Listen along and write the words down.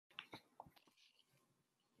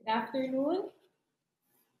Good afternoon.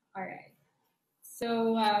 All right.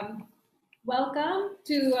 So, welcome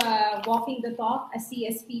to Walking the Talk, a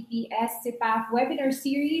CSPPS CPAf webinar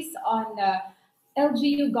series on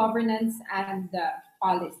LGU governance and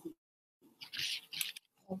policy.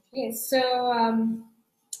 Okay, so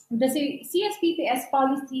the CSPPS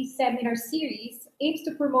policy seminar series aims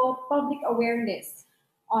to promote public awareness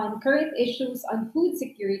on current issues on food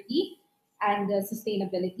security and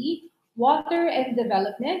sustainability, water and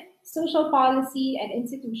development, social policy and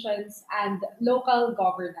institutions, and local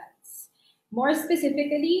governance. More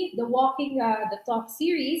specifically, the Walking the Talk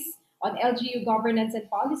series on LGU governance and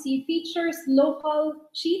policy features local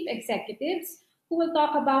chief executives who will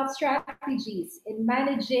talk about strategies in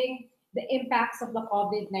managing the impacts of the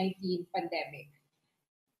COVID-19 pandemic.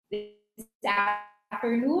 This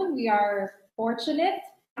afternoon, we are fortunate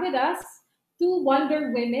with us two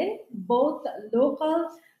Wonder Women, both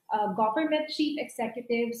local government chief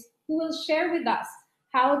executives, who will share with us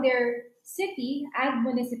how their city and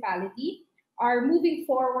municipality are moving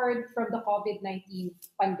forward from the COVID-19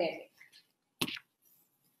 pandemic.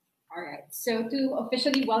 All right, so to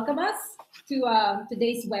officially welcome us to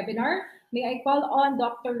today's webinar, may I call on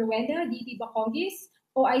Dr. Rowena D.T. Bacongis,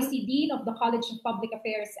 OIC Dean of the College of Public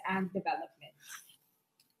Affairs and Development.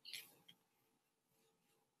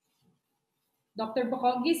 Dr.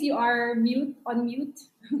 Bacongis, you are on mute.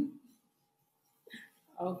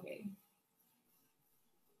 Okay.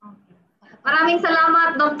 Maraming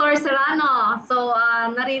salamat, Dr. Serrano. So,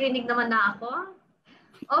 naririnig naman na ako.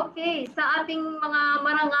 Okay, sa ating mga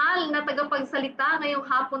marangal na tagapagsalita ngayong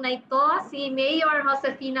hapon na ito, si Mayor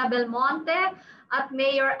Josefina Belmonte at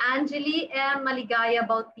Mayor Angelli M.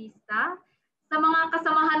 Maligaya-Bautista. Sa mga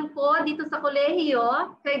kasamahan ko dito sa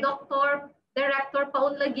kolehiyo, kay Director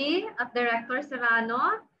Paunlagi at Director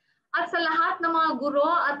Serrano, at sa lahat ng mga guro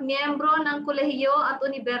at miyembro ng kolehiyo at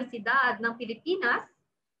universidad ng Pilipinas,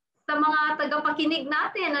 sa mga tagapakinig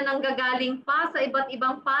natin na nanggagaling pa sa iba't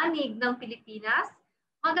ibang panig ng Pilipinas,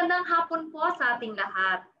 magandang hapon po sa ating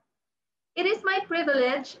lahat. It is my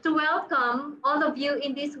privilege to welcome all of you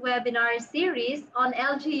in this webinar series on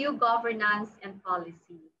LGU governance and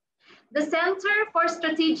policy. The Center for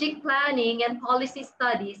Strategic Planning and Policy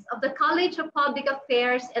Studies of the College of Public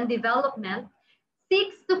Affairs and Development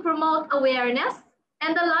seeks to promote awareness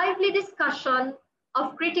and a lively discussion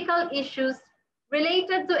of critical issues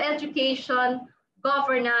related to education,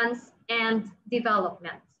 governance, and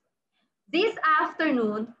development. This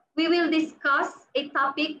afternoon, we will discuss a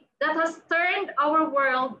topic that has turned our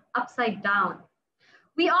world upside down.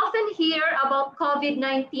 We often hear about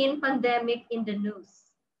COVID-19 pandemic in the news,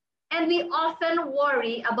 and we often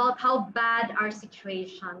worry about how bad our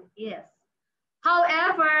situation is.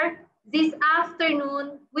 However, this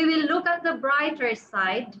afternoon, we will look at the brighter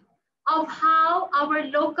side of how our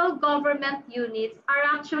local government units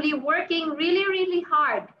are actually working really, really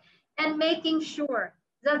hard and making sure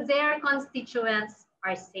that their constituents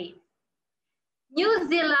are safe. New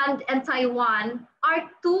Zealand and Taiwan are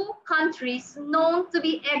two countries known to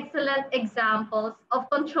be excellent examples of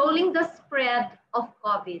controlling the spread of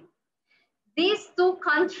COVID. These two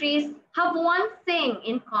countries have one thing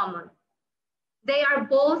in common. They are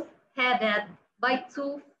both headed by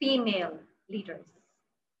two female leaders.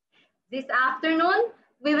 This afternoon,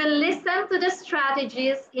 we will listen to the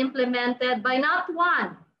strategies implemented by not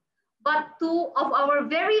one, but two of our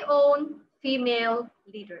very own female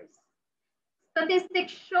leaders.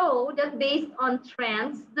 Statistics show that based on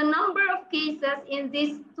trends, the number of cases in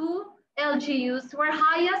these two LGUs were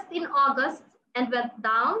highest in August and went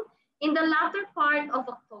down in the latter part of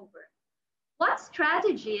October. What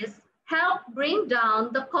strategies help bring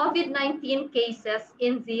down the COVID-19 cases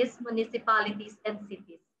in these municipalities and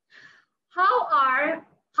cities? How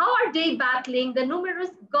are they battling the numerous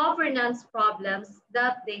governance problems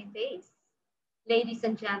that they face? Ladies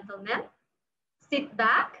and gentlemen, sit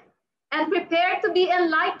back and prepare to be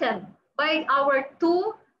enlightened by our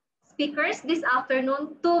two speakers this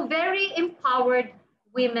afternoon, two very empowered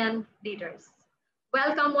women leaders.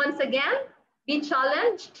 Welcome once again, be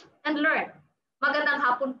challenged and learn. Magandang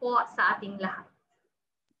hapon po sa ating lahat.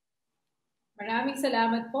 Maraming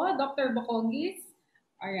salamat po, Dr. Bacongis.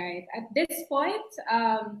 All right, at this point,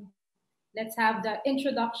 let's have the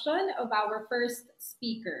introduction of our first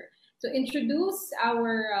speaker. To introduce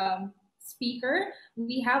our speaker,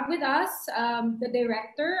 we have with us the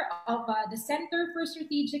director of the Center for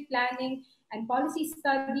Strategic Planning and Policy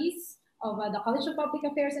Studies of the College of Public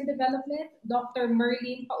Affairs and Development, Dr.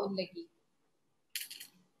 Merlin Paunlagi.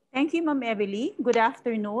 Thank you, Ma'am Emily. Good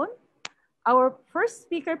afternoon. Our first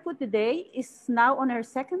speaker for today is now on her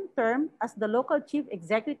second term as the local chief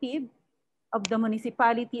executive of the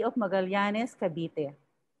municipality of Magallanes, Cavite.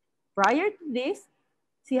 Prior to this,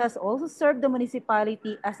 she has also served the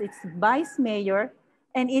municipality as its vice mayor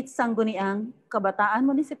and its Sangguniang Kabataan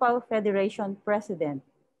Municipal Federation president.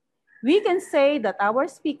 We can say that our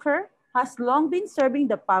speaker has long been serving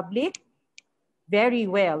the public very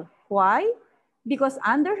well. Why? Because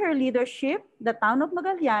under her leadership, the town of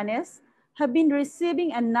Magallanes have been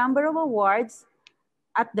receiving a number of awards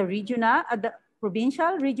at the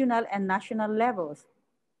provincial, regional, and national levels.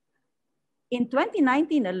 In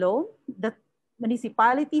 2019 alone, the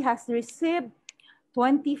municipality has received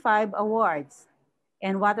 25 awards.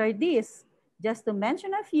 And what are these? Just to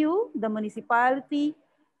mention a few, the municipality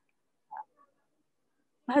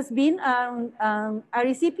has been a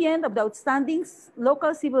recipient of the Outstanding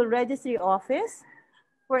Local Civil Registry Office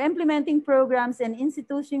for implementing programs and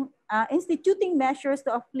instituting measures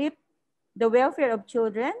to uplift the welfare of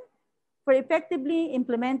children, for effectively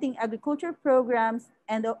implementing agriculture programs,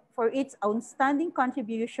 and for its outstanding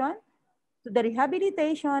contribution to the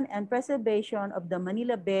rehabilitation and preservation of the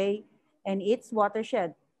Manila Bay and its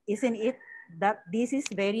watershed. Isn't it that this is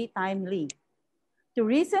very timely?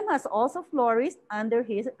 Tourism has also flourished under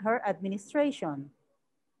her administration.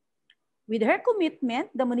 With her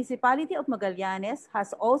commitment, the municipality of Magallanes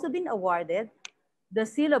has also been awarded the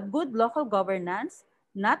Seal of Good Local Governance,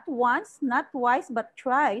 not once, not twice, but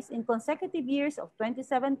thrice in consecutive years of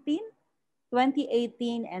 2017,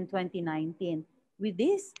 2018, and 2019. With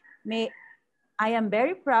this, I am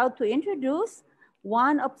very proud to introduce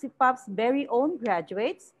one of CPAf's very own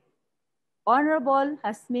graduates, Honorable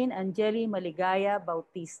Jasmin Angelli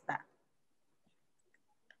Maligaya-Bautista.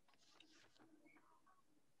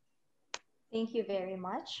 Thank you very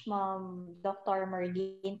much, Dr.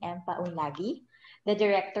 Marlene M. Paunlagi, the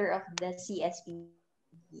director of the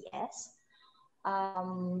CSPPS.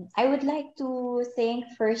 I would like to thank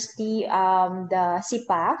firstly the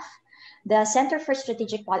CPAf, the Center for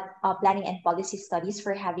Strategic Planning and Policy Studies,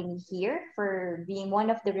 for having me here, for being one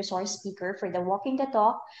of the resource speaker for the Walking the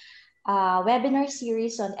Talk webinar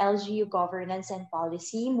series on LGU governance and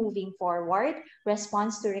policy moving forward,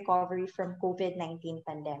 response to recovery from COVID-19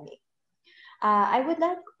 pandemic. I would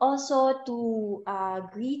like also to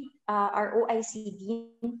greet our OIC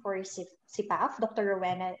Dean for CPAf, Dr.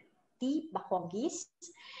 Rowena T. Bacongis,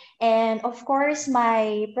 and of course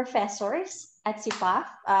my professors at CPAf,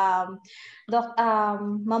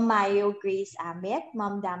 Ma'am Mayo Grace Amit,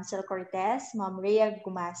 Ma'am Damsel Cortez, Ma'am Rhea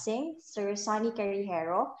Gumasing, Sir Sonny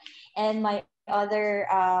Carrijero, and my other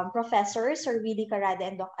professors, Sir Willie Carada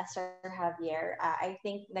and Doc Asar Javier. I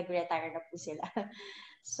think nag-retire na po sila.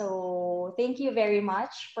 So thank you very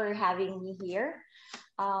much for having me here.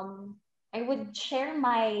 I would share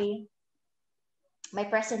my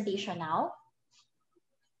presentation now.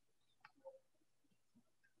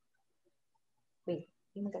 Wait,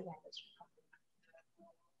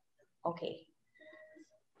 okay.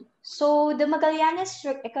 So the Magallanes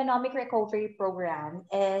Economic Recovery Program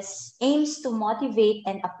aims to motivate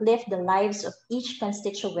and uplift the lives of each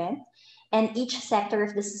constituent and each sector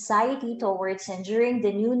of the society towards enduring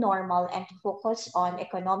the new normal, and to focus on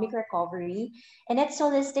economic recovery and its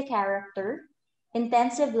holistic character,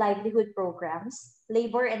 intensive livelihood programs,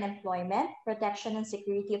 labor and employment, protection and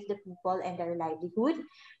security of the people and their livelihood,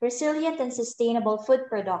 resilient and sustainable food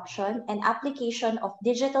production, and application of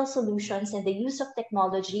digital solutions and the use of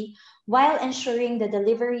technology while ensuring the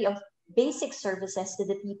delivery of basic services to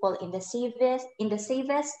the people in the safest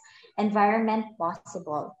environment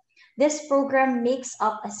possible. This program makes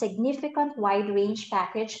up a significant wide-range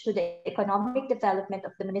package to the economic development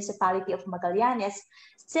of the municipality of Magallanes,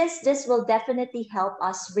 since this will definitely help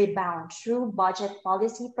us rebound through budget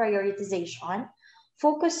policy prioritization,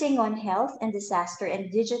 focusing on health and disaster and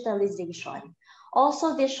digitalization.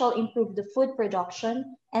 Also, this shall improve the food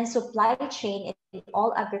production and supply chain in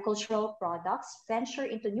all agricultural products, venture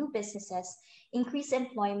into new businesses, increase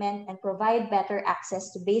employment, and provide better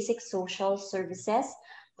access to basic social services,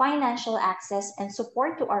 financial access, and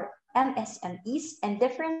support to our MSMEs and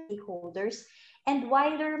different stakeholders, and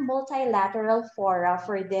wider multilateral fora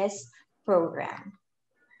for this program.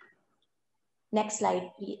 Next slide,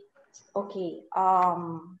 please. Okay.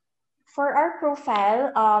 For our profile,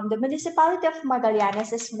 the municipality of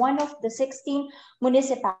Magallanes is one of the 16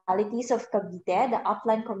 municipalities of Cavite, the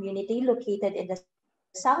upland community located in the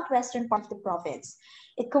southwestern part of the province.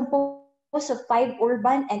 It composed of 5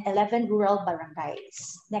 urban and 11 rural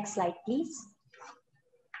barangays. Next slide, please.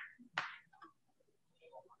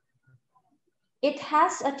 It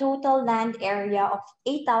has a total land area of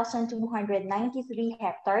 8,293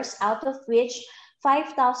 hectares, out of which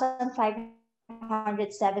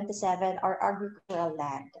 5,577 are agricultural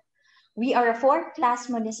land. We are a fourth-class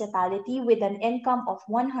municipality with an income of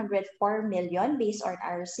 104 million based on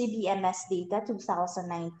our CBMS data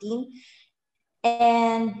 2019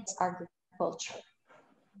 and agriculture.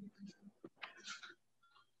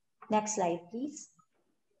 Next slide, please.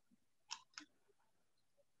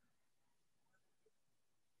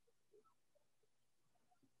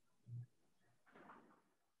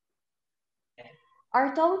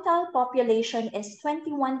 Our total population is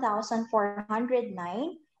 21,409,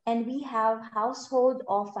 and we have household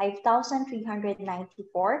of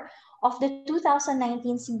 5,394. Of the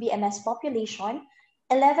 2019 CBMS population,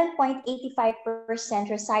 11.85%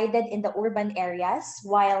 resided in the urban areas,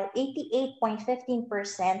 while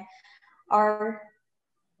 88.15% are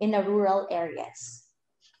in the rural areas.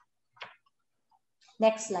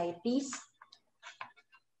 Next slide, please.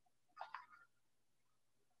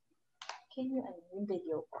 Can you unmute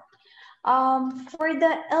video? For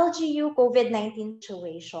the LGU COVID-19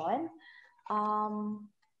 situation,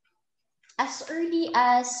 as early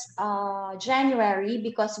as January,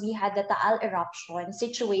 because we had the Taal eruption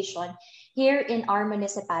situation here in our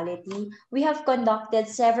municipality, we have conducted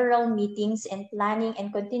several meetings in planning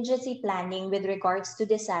and contingency planning with regards to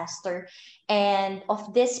disaster and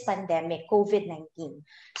of this pandemic, COVID-19.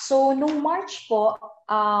 So, no March po,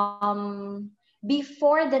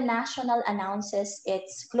 before the national announces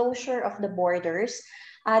its closure of the borders,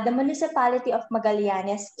 the municipality of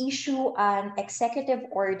Magallanes issue an executive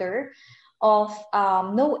order of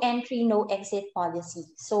no entry, no exit policy.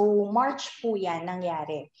 So March po yan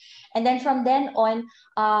nangyari. And then from then on,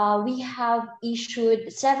 we have issued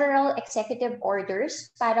several executive orders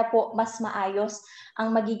para po mas maayos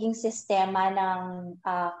ang magiging sistema ng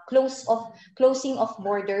closing of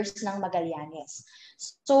borders ng Magallanes.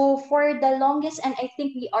 So for the longest, and I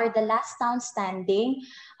think we are the last town standing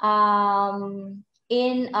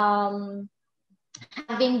in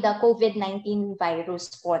having the COVID-19 virus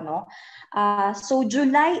po, no? So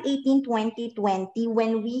July 18, 2020,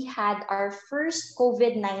 when we had our first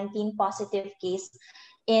COVID-19 positive case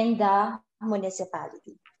in the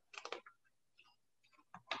municipality.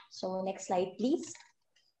 So next slide, please.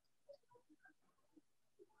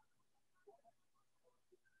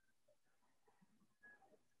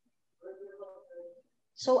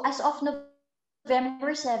 So as of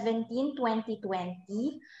November 17, 2020,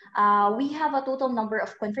 we have a total number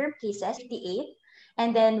of confirmed cases, 58,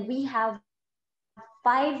 and then we have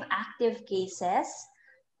 5 active cases.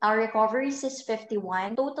 Our recoveries is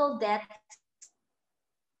 51. Total deaths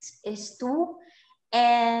is 2,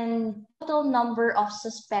 and total number of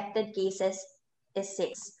suspected cases is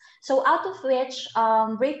 6. So out of which,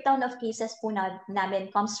 breakdown of cases po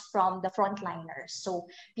namin comes from the frontliners. So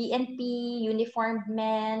PNP, uniformed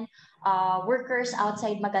men, workers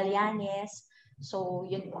outside Magallanes. So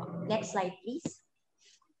yun po. Next slide, please.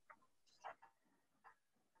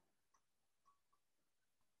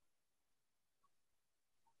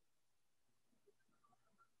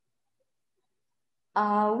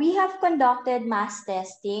 We have conducted mass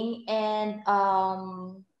testing, and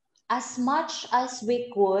as much as we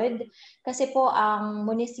could, kasi po ang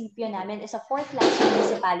munisipyo namin is a 4th-class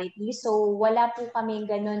municipality, so wala po kami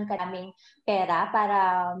ganun karaming pera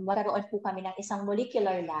para magkaroon po kami ng isang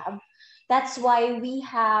molecular lab. That's why we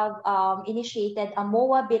have initiated a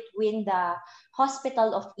MOA between the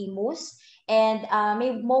Hospital of Imus, and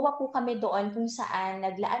may MOA po kami doon kung saan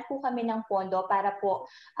naglaan po kami ng pondo para po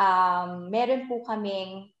meron po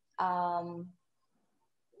kaming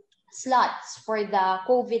slots for the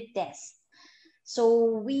COVID test. So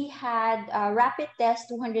we had rapid test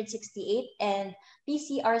 268 and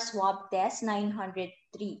PCR swab test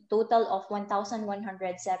 903. Total of 1,171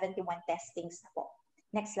 testings na po.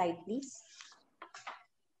 Next slide, please.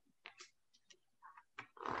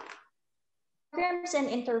 Programs and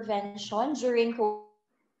intervention during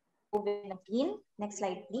COVID-19. Next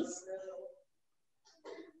slide, please.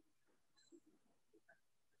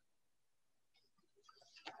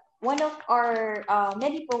 One of our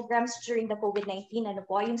many programs during the COVID-19, ano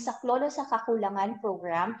po, yung Saklolo sa Kakulangan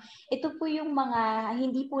program. Ito po yung mga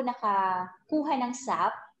hindi po nakakuha ng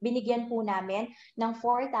SAP, binigyan po namin ng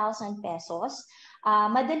 4,000 pesos.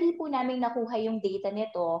 Madali po namin nakuha yung data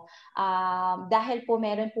nito dahil po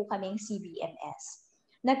meron po kaming CBMS.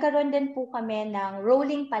 Nagkaroon din po kami ng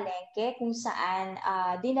rolling palengke kung saan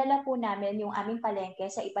dinala po namin yung aming palengke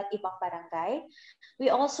sa iba't ibang barangay.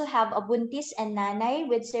 We also have a buntis and nanay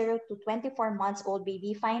with 0 to 24 months old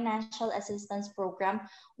baby financial assistance program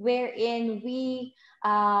wherein we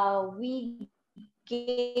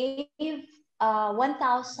gave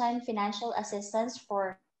 1,000 financial assistance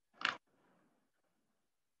for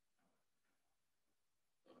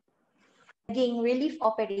naging relief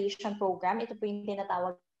operation program. Ito po yung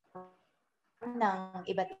tinatawag ng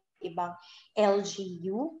iba't ibang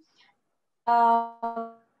LGU.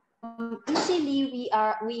 Easily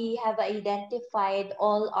we have identified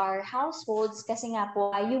all our households kasi nga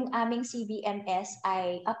po yung aming CBMS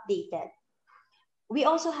ay updated. We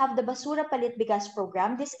also have the Basura Palit Bigas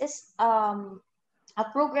program. This is a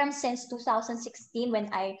program since 2016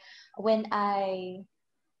 when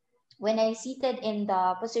I seated in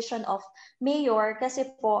the position of mayor, kasi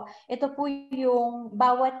po ito po yung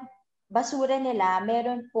bawat basura nila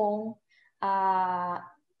meron pong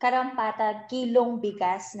karampatang kilong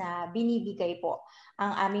bigas na binibigay po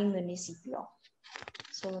ang aming munisipyo.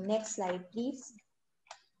 So next slide please.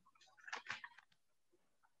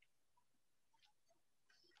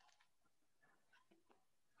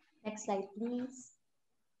 Next slide please.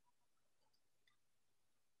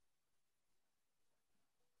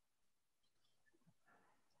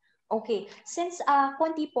 Okay, since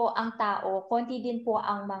konti po ang tao, konti din po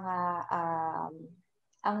ang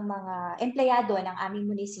mga empleyado ng aming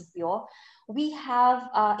munisipyo, we have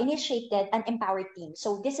initiated an empowered team.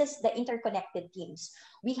 So this is the interconnected teams.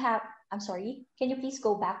 We have, I'm sorry, can you please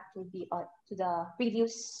go back to the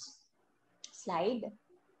previous slide?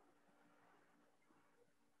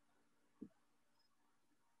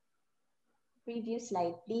 Previous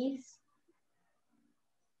slide, please.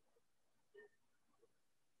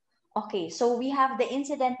 Okay, so we have the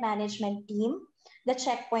incident management team, the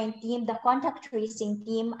checkpoint team, the contact tracing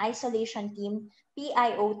team, isolation team,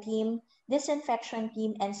 PIO team, disinfection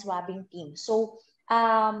team, and swabbing team. So,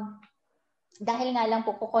 dahil nga lang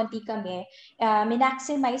po konti kami,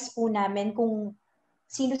 minaximize po namin kung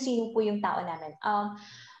sino-sino po yung tao namin.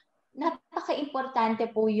 Napaka-importante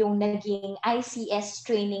po yung naging ICS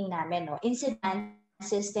training namin, no? Incident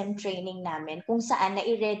system training namin, kung saan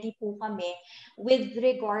na-ready po kami with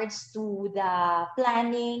regards to the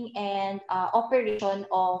planning and operation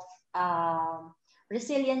of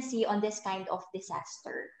resiliency on this kind of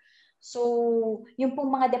disaster. So, yung pong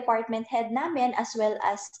mga department head namin as well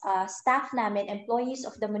as staff namin, employees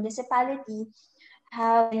of the municipality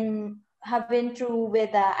have been through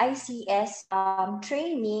with the ICS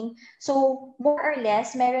training. So more or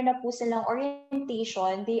less, meron na po silang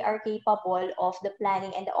orientation. They are capable of the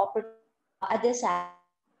planning and the operation a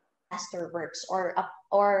disaster works,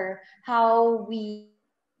 or how we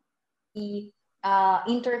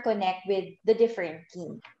interconnect with the different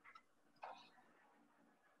teams.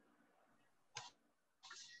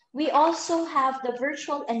 We also have the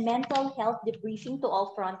virtual and mental health debriefing to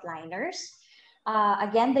all frontliners.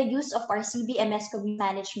 Again, the use of our CBMS community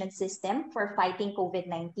management system for fighting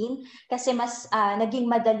COVID-19, kasi mas naging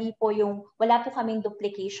madali po yung wala po kaming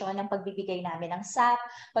duplication ng pagbibigay namin ng SAP,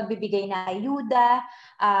 pagbibigay na ayuda,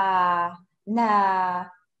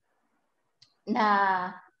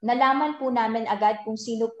 nalaman po namin agad kung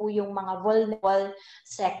sino po yung mga vulnerable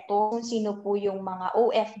sector, kung sino po yung mga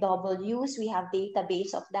OFWs, we have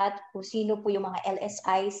database of that, kung sino po yung mga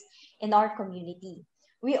LSIs in our community.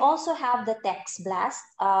 We also have the text blast.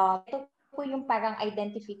 Ito po yung parang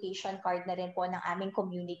identification card na rin po ng aming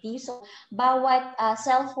community. So, bawat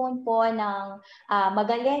cellphone po ng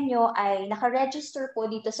Magallanes ay naka-register po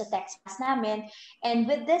dito sa text blast namin. And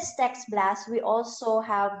with this text blast, we also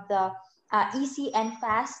have the easy and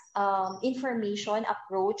fast information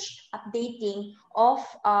approach, updating of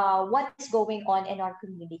what is going on in our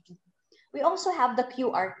community. We also have the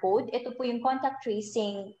QR code. Ito po yung contact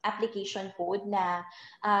tracing application code na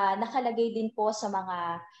nakalagay din po sa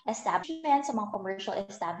mga establishments, sa mga commercial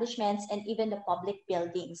establishments, and even the public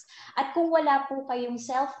buildings. At kung wala po kayong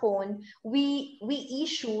cellphone, we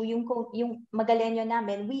issue, yung Magallanes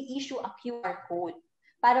namin, we issue a QR code.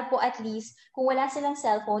 Para po at least, kung wala silang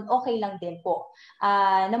cellphone, okay lang din po.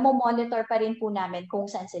 Namo-monitor pa rin po namin kung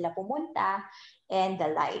saan sila pumunta and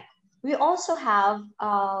the like. We also have,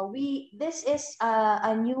 this is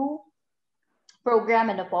a new program,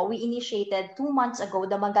 we initiated 2 months ago,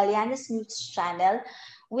 the Magallanes News Channel,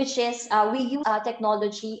 which is, we use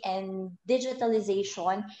technology and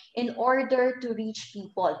digitalization in order to reach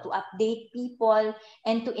people, to update people,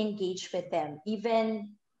 and to engage with them,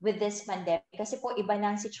 even with this pandemic. Kasi po, iba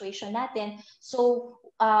na ang situation natin. So,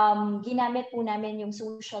 ginamit po namin yung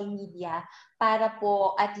social media para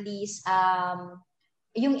po at least,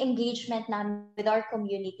 yung engagement namin with our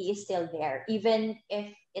community is still there, even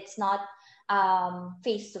if it's not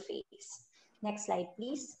face-to-face. Next slide,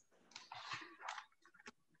 please.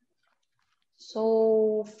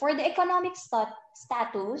 So for the economic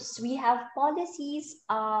status, we have policies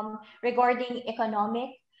regarding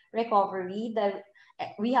economic recovery.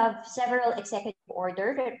 We have several executive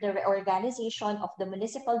order the reorganization of the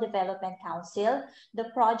Municipal Development Council,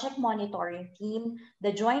 the Project Monitoring Team,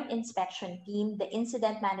 the Joint Inspection Team, the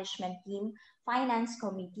Incident Management Team, Finance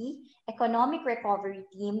Committee, Economic Recovery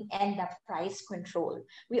Team, and the Price Control.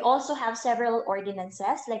 We also have several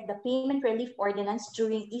ordinances like the Payment Relief Ordinance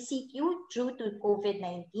during ECQ due to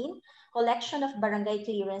COVID-19, collection of barangay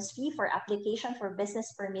clearance fee for application for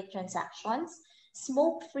business permit transactions,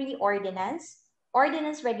 Smoke-Free Ordinance,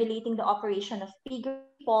 Ordinance regulating the operation of piggery,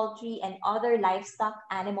 poultry, and other livestock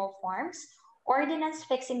animal farms, Ordinance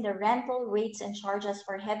fixing the rental rates and charges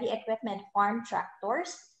for heavy equipment farm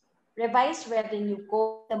tractors, Revised Revenue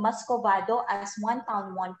Code, the Muscovado as One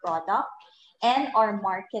Town, One Product, and our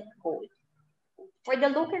Market Code. For the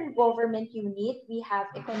local government unit, we have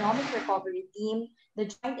Economic Recovery Team, the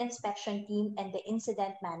Joint Inspection Team, and the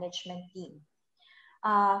Incident Management Team.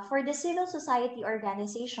 For the civil society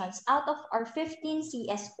organizations, out of our 15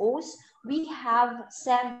 CSOs, we have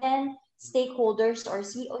 7 stakeholders or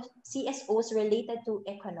CSOs related to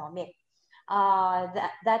economic.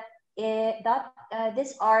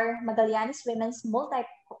 These are Magallanes Women's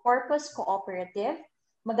Multi-Purpose Cooperative,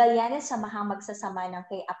 Magallanes Samahang Magsasama ng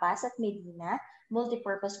kay Apas at Medina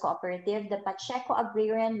Multipurpose Cooperative, the Pacheco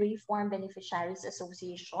Agrarian Reform Beneficiaries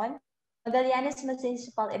Association, Magallanes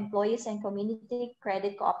Municipal Employees and Community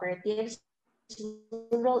Credit Cooperatives,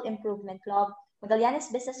 Rural Improvement Club,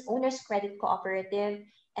 Magallanes Business Owners Credit Cooperative,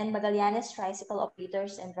 and Magallanes Tricycle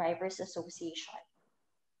Operators and Drivers Association.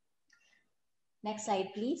 Next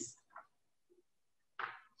slide, please.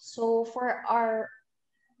 So for our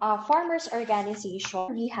farmers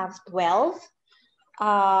organization, we have 12.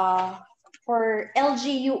 For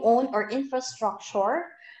LGU owned or infrastructure,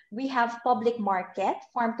 we have public market,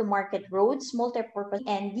 farm-to-market roads, multipurpose,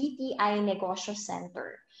 and DTI Negosyo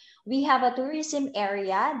Center. We have a tourism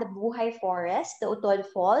area, the Buhay Forest, the Utol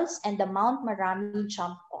Falls, and the Mount Marami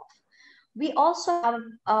Jump Off. We also have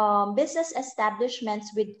business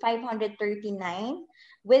establishments with 539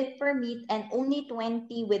 with permit and only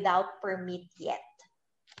 20 without permit yet.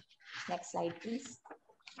 Next slide, please.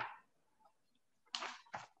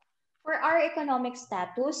 For our economic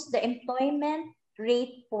status, the employment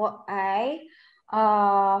rate po ay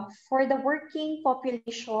for the working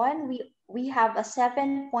population, we have a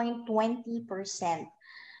 7.20%.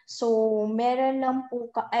 So meron lang po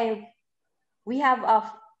we have a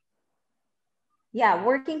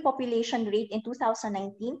working population rate in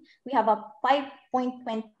 2019, we have a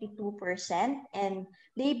 5.22%, and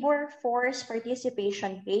labor force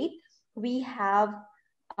participation rate, we have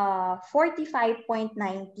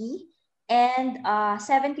 45.90 and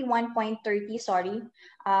 71.30, sorry.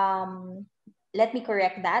 Let me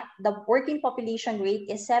correct that. The working population rate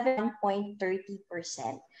is 7.30%.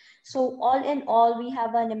 So all in all, we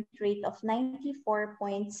have an employment rate of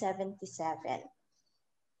 94.77.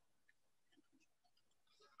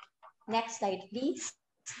 Next slide, please.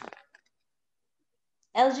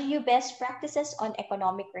 LGU best practices on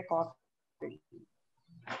economic recovery.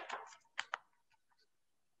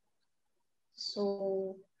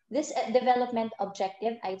 So this development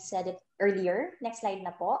objective, I've said it earlier. Next slide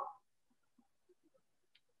na po.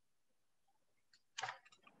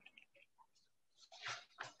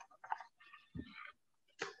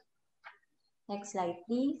 Next slide,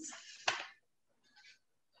 please.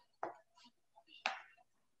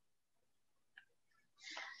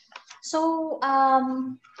 So,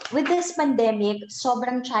 with this pandemic,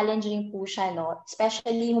 sobrang challenging po siya, no?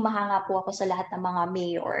 Especially, humahanga po ako sa lahat ng mga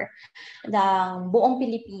mayor ng buong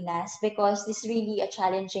Pilipinas because this is really a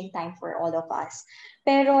challenging time for all of us.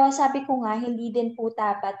 Pero sabi ko nga, hindi din po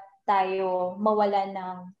dapat tayo mawalan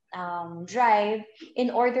ng drive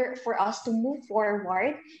in order for us to move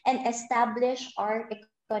forward and establish our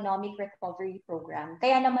economic recovery program.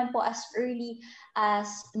 Kaya naman po as early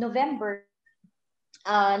as November,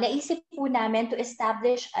 naisip po namin to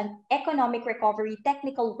establish an economic recovery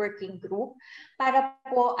technical working group para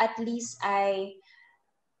po at least ay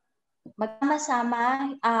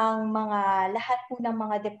magkama-sama ang lahat po ng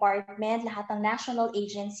mga department, lahat ng national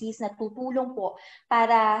agencies na tutulong po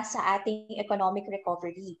para sa ating economic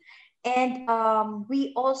recovery. And we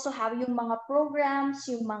also have yung mga programs,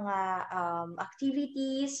 yung mga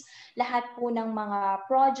activities, lahat po ng mga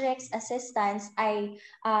projects, assistance ay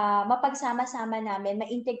mapagsama-sama namin,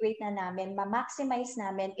 ma-integrate na namin, ma-maximize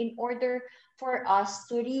namin in order for us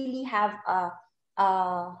to really have a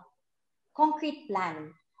concrete plan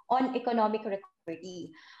on economic recovery.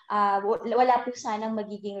 Wala po sanang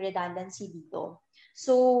magiging redundancy dito.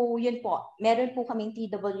 So, yun po. Meron po kaming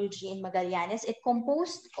TWG in Magallanes. It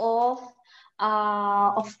composed of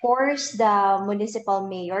course, the municipal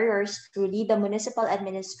mayor, yours truly, the municipal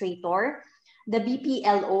administrator, the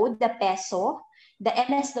BPLO, the PESO, the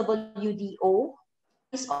MSWDO,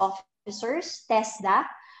 police officers, TESDA,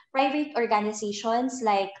 private organizations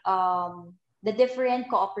like the different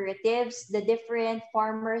cooperatives, the different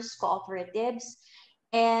farmers cooperatives,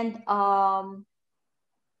 and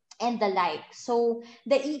the like. So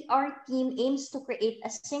the ER team aims to create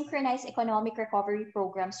a synchronized economic recovery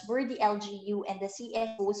programs where the LGU and the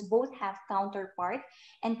CSOs both have counterpart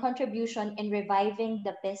and contribution in reviving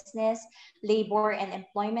the business, labor, and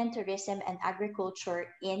employment, tourism, and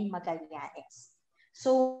agriculture in Magallanes.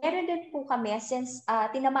 So meron din po kami, since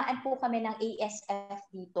tinamaan po kami ng ASF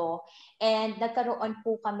dito, and nagkaroon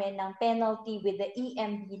po kami ng penalty with the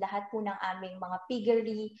EMB, lahat po ng aming mga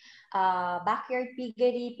piggery, backyard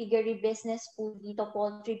piggery business po dito,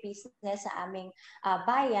 poultry business sa aming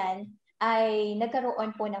bayan, ay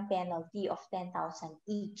nagkaroon po ng penalty of 10,000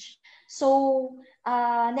 each. So,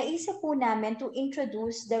 naisip po namin to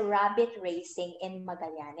introduce the rabbit racing in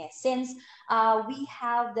Magallanes. Since we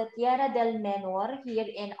have the Tierra del Menor here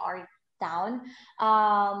in our town,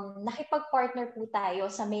 nakipag-partner po tayo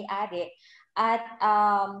sa may-ari at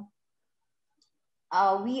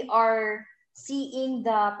we are seeing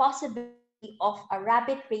the possibility of a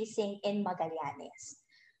rabbit racing in Magallanes.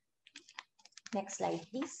 Next slide,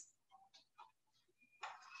 please.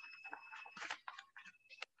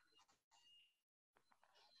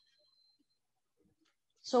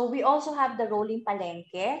 So we also have the rolling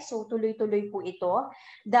palengke. So tuloy-tuloy po ito.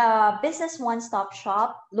 The business one-stop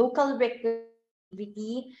shop, local recruitment.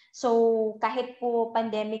 So kahit po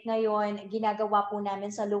pandemic ngayon, ginagawa po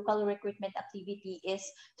namin sa local recruitment activity is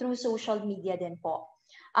through social media din po.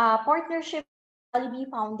 Partnership Jollibee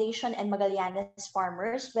Foundation and Magallanes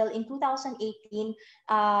Farmers. Well, in 2018,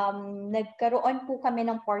 nagkaroon po kami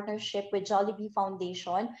ng partnership with Jollibee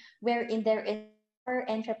Foundation wherein there is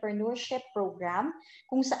entrepreneurship program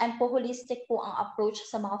kung saan po holistic po ang approach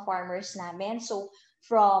sa mga farmers namin. So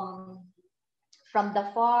from the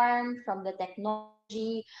farm, from the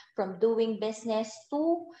technology, from doing business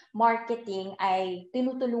to marketing ay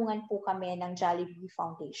tinutulungan po kami ng Jollibee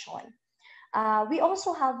Foundation. We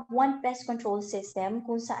also have one pest control system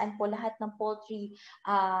kung saan po lahat ng poultry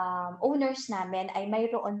owners namin ay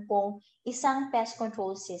mayroon pong isang pest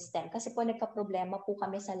control system kasi po nagka-problema po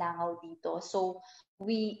kami sa langaw dito. So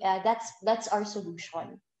we that's our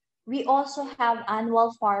solution. We also have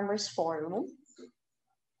annual farmers forum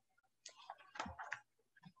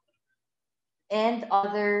and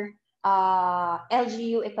other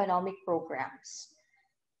LGU economic programs.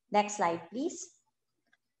 Next slide, please.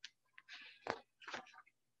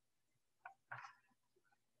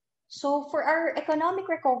 So for our economic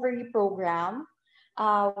recovery program,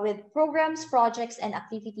 with programs, projects, and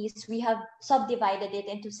activities, we have subdivided it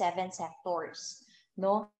into 7 sectors.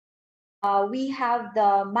 No, we have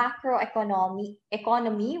the macroeconomy,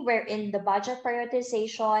 wherein the budget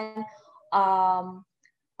prioritization on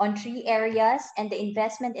 3 areas, and the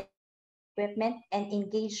investment in equipment and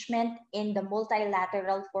engagement in the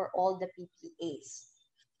multilateral for all the PPAs.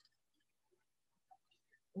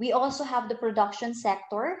 We also have the production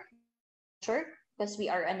sector, because we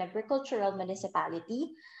are an agricultural municipality,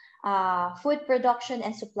 food production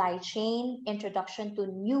and supply chain, introduction to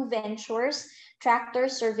new ventures, tractor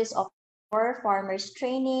service of farmers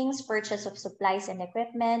trainings, purchase of supplies and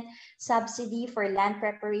equipment, subsidy for land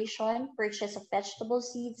preparation, purchase of vegetable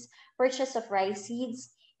seeds, purchase of rice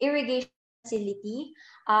seeds, irrigation facility.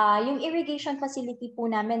 Yung irrigation facility po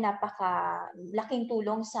namin napaka-laking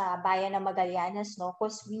tulong sa bayan ng Magallanes, no?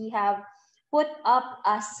 Because we have put up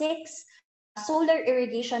 6 solar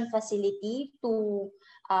irrigation facility to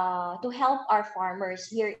help our farmers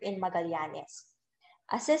here in Magallanes.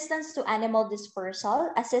 Assistance to animal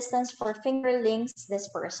dispersal, assistance for fingerlings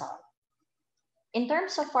dispersal. In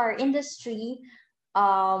terms of our industry,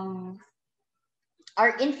 our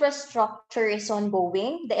infrastructure is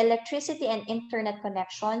ongoing. The electricity and internet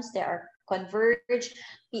connections, they are converged,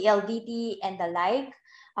 PLDT and the like.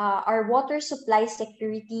 Our water supply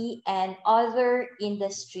security and other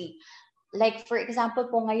industry. Like for example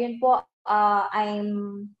po ngayon po,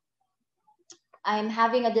 I'm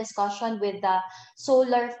having a discussion with the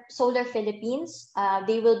Solar Philippines.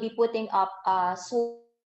 They will be putting up a solar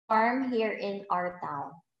farm here in our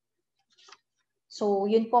town. So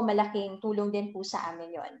yun po, malaking tulong din po sa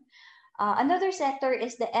amin yun. Another sector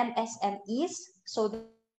is the MSMEs. So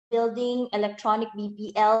building electronic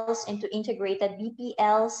BPLs into integrated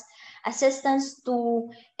BPLs, assistance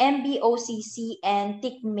to MBOCC and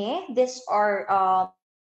TICME. These are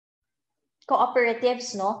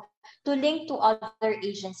cooperatives, no, to link to other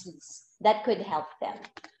agencies that could help them.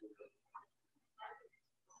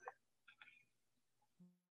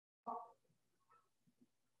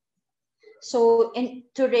 So in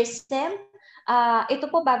tourism, ito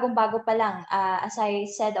po bagong-bago pa lang. As I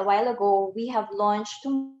said a while ago, we have launched 2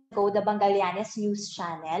 months ago the Magallanes News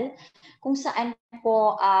Channel, kung saan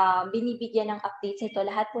po binibigyan ng updates nito.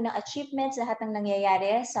 Lahat po ng achievements, lahat ng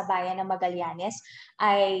nangyayari sa bayan ng Magallanes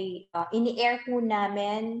ay ini-air po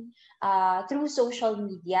namin through social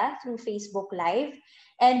media, through Facebook Live.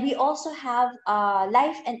 And we also have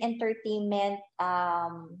life and entertainment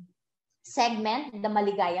segment, the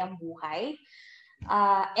Maligayang Buhay.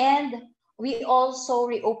 And we also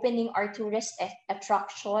reopening our tourist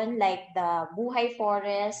attraction like the Buhay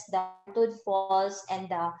Forest, the Tud Falls, and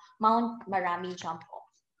the Mount Marami Jump Off.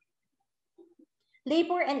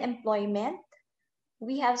 Labor and employment,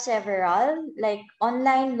 we have several like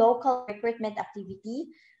online local recruitment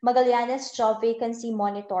activity, Magallanes Job Vacancy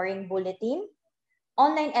Monitoring Bulletin,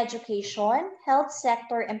 online education, health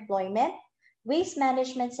sector employment, waste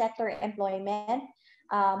management sector employment,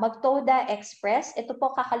 Magtoda Express. Ito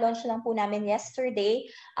po, kaka-launch lang po namin yesterday.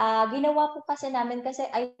 Ginawa po kasi namin kasi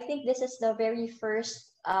I think this is the very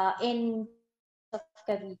first in of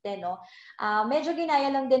Cavite, no? Medyo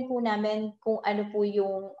ginaya lang din po namin kung ano po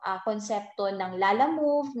yung konsepto ng Lala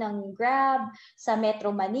Move, ng Grab sa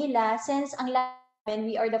Metro Manila. Since ang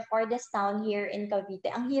we are the farthest town here in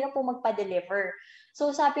Cavite, ang hirap po magpa-deliver.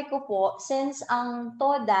 So sabi ko po, since ang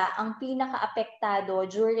TODA ang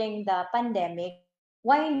pinaka-apektado during the pandemic,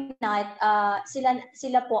 why not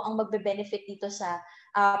sila po ang magbe-benefit dito sa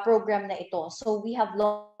program na ito. So we have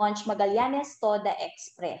launched Magallanes TODA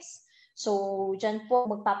Express. So dyan po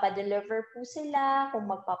magpapa-deliver po sila, kung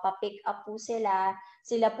magpapa-pick up po sila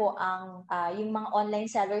po ang yung mga online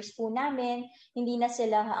sellers po namin, hindi na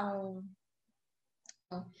sila ang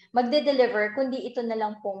magde-deliver, kundi ito na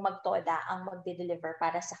lang pong magtoda ang magde-deliver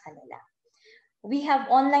para sa kanila. We have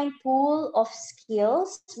online pool of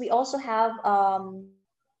skills. We also have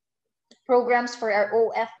programs for our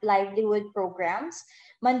OF livelihood programs,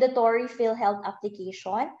 mandatory PhilHealth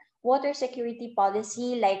application, water security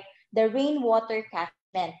policy like the rainwater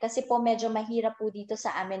catchment. Kasi po medyo mahirap po dito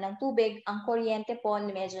sa amin ng tubig. Ang kuryente po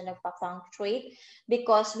medyo nagpa-fluctuate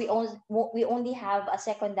because we only have a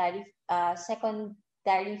secondary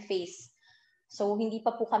phase. So hindi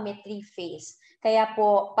pa po kami 3-phase. Kaya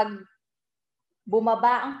po pag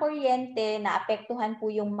bumaba ang kuryente, naapektuhan po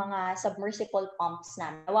yung mga submersible pumps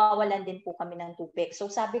namin. Nawawalan din po kami ng tubig. So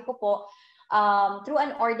sabi ko po, through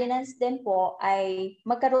an ordinance din po ay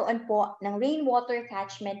magkaroon po ng rainwater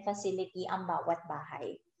catchment facility ang bawat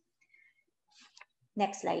bahay.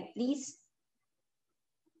 Next slide, please.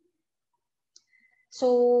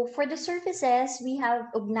 So for the services, we have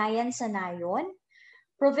Ugnayan sa Nayon,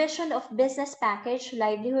 provision of business package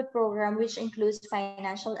livelihood program which includes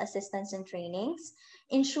financial assistance and trainings,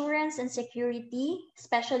 insurance and security,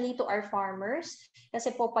 especially to our farmers.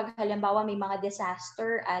 Kasi po pag halimbawa may mga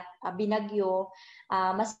disaster at binagyo,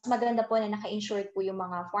 mas maganda po na naka-insured po yung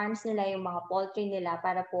mga farms nila, yung mga poultry nila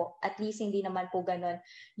para po at least hindi naman po ganun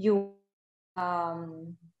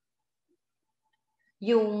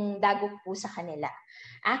yung dagok po sa kanila.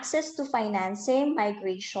 Access to financing,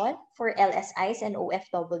 migration for LSIs and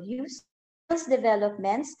OFWs, skills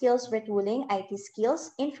development, skills retooling, IT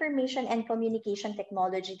skills, information and communication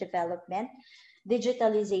technology development,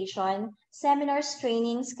 digitalization, seminars,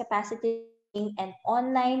 trainings, capacity building, and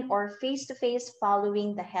online or face-to-face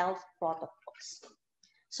following the health protocols.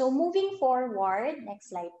 So moving forward, next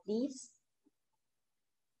slide, please.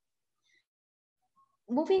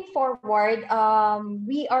 Moving forward,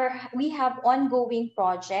 we have ongoing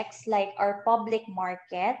projects like our public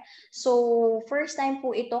market. So first time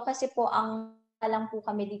po ito kasi po ang lang po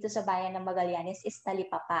kami dito sa bayan ng Magallanes is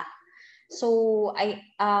talipapa. So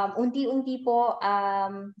unti-unti po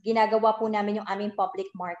ginagawa po namin yung aming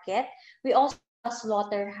public market. We also have a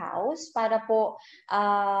slaughterhouse para po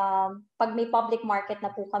pag may public market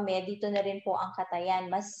na po kami, dito na rin po ang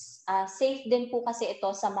katayan. Mas safe din po kasi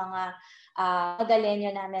ito sa mga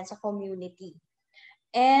Magallanes namin sa community.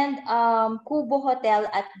 And Kubo Hotel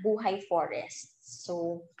at Buhay Forest.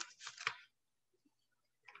 So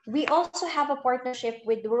we also have a partnership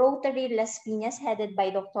with Rotary Las Piñas headed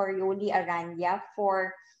by Dr. Yoli Aranya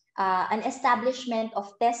for an establishment of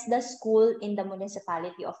TESDA school in the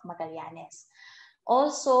municipality of Magallanes.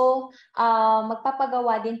 Also,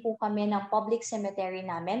 magpapagawa din po kami ng public cemetery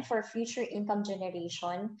namin for future income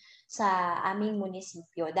generation sa aming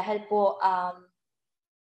munisipyo. Dahil po,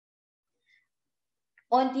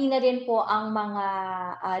 onti na rin po ang mga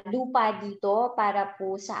lupa dito para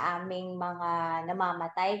po sa aming mga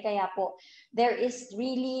namamatay. Kaya po, there is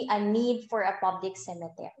really a need for a public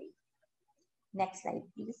cemetery. Next slide,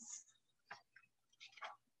 please.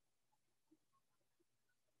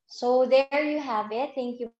 So there you have it.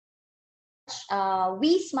 Thank you very much.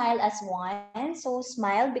 We smile as one. So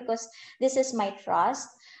smile because this is my trust.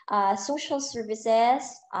 Social services,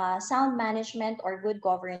 sound management or good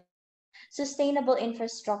governance, sustainable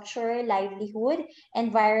infrastructure, livelihood,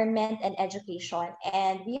 environment, and education.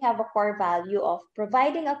 And we have a core value of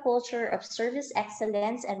providing a culture of service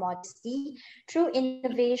excellence and modesty through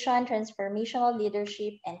innovation, transformational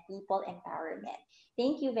leadership, and people empowerment.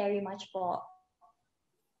 Thank you very much po.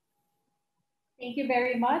 Thank you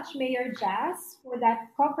very much, Mayor Jazz, for that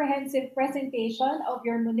comprehensive presentation of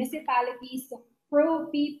your municipality's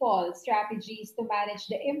pro-people strategies to manage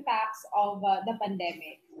the impacts of the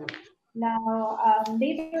pandemic. Now,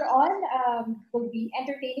 later on, we'll be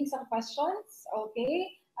entertaining some questions, okay,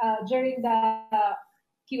 during the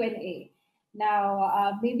Q&A.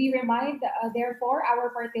 Now, may we remind, therefore, our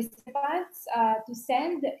participants to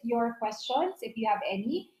send your questions if you have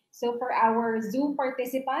any. So for our Zoom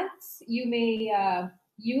participants, you may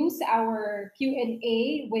use our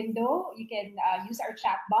Q&A window. You can use our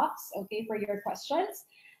chat box, okay, for your questions.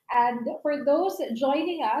 And for those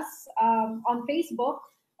joining us on Facebook,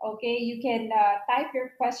 okay, you can type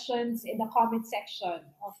your questions in the comment section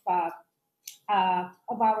of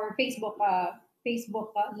our Facebook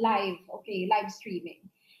live, okay, live streaming.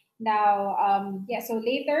 Now, yeah, so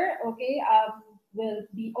later, okay, we'll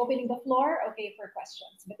be opening the floor, okay, for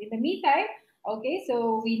questions. But in the meantime, okay,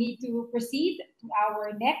 so we need to proceed to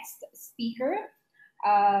our next speaker.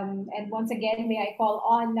 And once again, may I call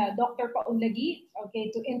on Dr. Paunlagi,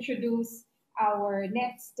 okay, to introduce our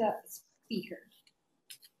next speaker.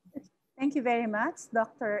 Thank you very much,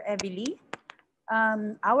 Dr. Evely.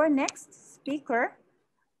 Our next speaker,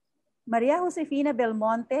 Maria Josefina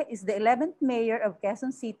Belmonte, is the 11th mayor of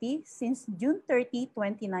Quezon City since June 30,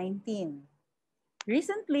 2019.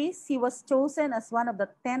 Recently, she was chosen as one of the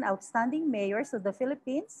 10 outstanding mayors of the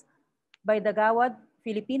Philippines by the Gawad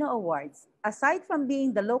Filipino Awards. Aside from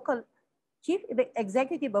being the local chief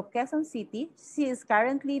executive of Quezon City, she is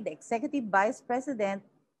currently the executive vice president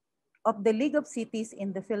of the League of Cities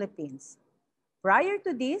in the Philippines. Prior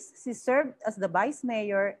to this, she served as the vice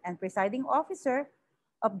mayor and presiding officer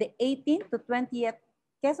of the 18th to 20th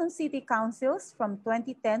Quezon City Councils from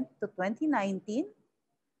 2010 to 2019,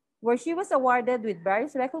 where she was awarded with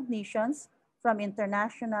various recognitions from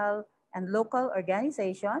international and local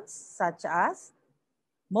organizations such as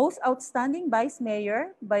Most Outstanding Vice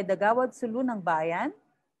Mayor by the Gawad Sulu ng Bayan,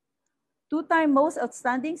 two-time Most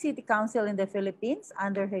Outstanding City Council in the Philippines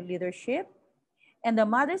under her leadership, and the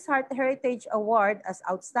Mother's Heart Heritage Award as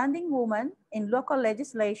Outstanding Woman in Local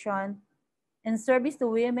Legislation and Service to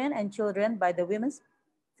Women and Children by the Women's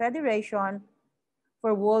Federation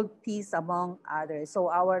for World Peace, among others. So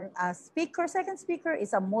our second speaker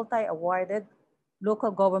is a multi-awarded local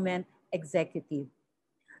government executive.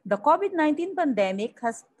 The COVID-19 pandemic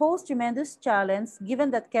has posed tremendous challenge given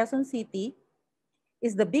that Quezon City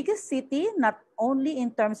is the biggest city, not only in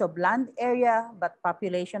terms of land area, but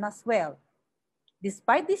population as well.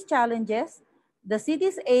 Despite these challenges, the city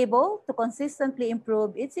is able to consistently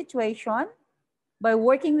improve its situation by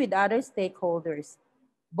working with other stakeholders,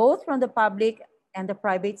 both from the public and the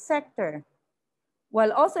private sector,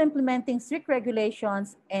 while also implementing strict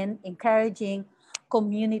regulations and encouraging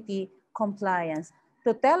community compliance.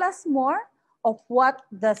 To tell us more of what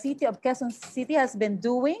the city of Quezon City has been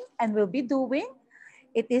doing and will be doing,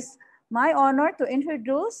 it is my honor to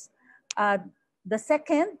introduce the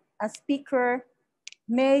second speaker,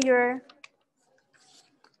 Mayor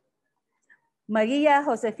Maria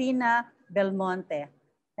Josefina Belmonte.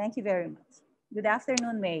 Thank you very much. Good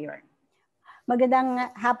afternoon, Mayor.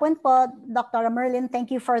 Magandang hapon po, Dr. Merlin.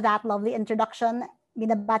 Thank you for that lovely introduction.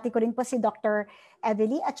 Binabati ko rin po si Dr.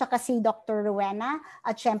 Evely at saka si Dr. Rowena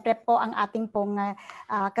at syempre po ang ating pong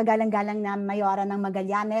kagalang-galang na mayora ng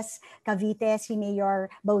Magallanes, Cavite, si Mayor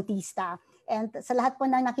Bautista. And sa lahat po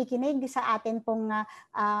ng nakikinig sa atin pong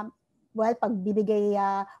pagbibigay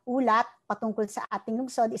ulat patungkol sa ating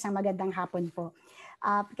lungsod, isang magandang hapon po.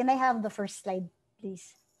 Can I have the first slide,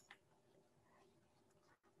 please?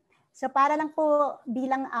 So para lang po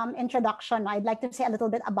bilang introduction, I'd like to say a little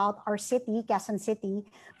bit about our city, Quezon City,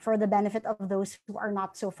 for the benefit of those who are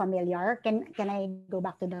not so familiar. Can I go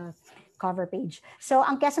back to the cover page? So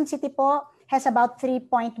ang Quezon City po has about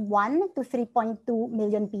 3.1 to 3.2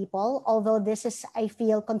 million people, although this is, I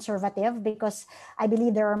feel, conservative because I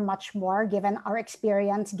believe there are much more given our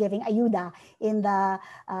experience giving ayuda in the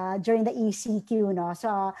during the ECQ. No?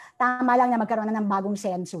 So tama lang na magkaroon na ng bagong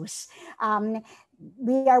census.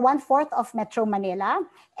 We are 1/4 of Metro Manila,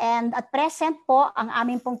 and at present po, ang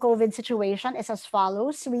aming pong COVID situation is as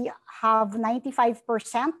follows. We have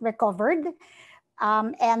 95% recovered.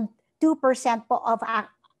 and 2% po of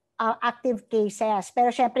active cases.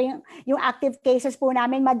 Pero syempre, yung active cases po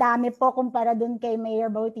namin, madami po kumpara dun kay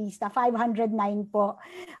Mayor Bautista, 509 po.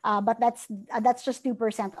 But that's just 2%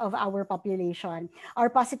 of our population.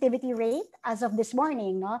 Our positivity rate as of this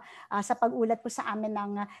morning, no, sa pag-ulat po sa amin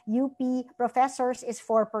ng UP professors is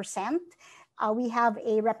 4%. We have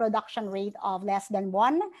a reproduction rate of less than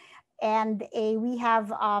 1, and we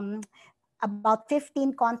have about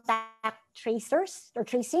 15 contact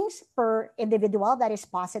tracings per individual that is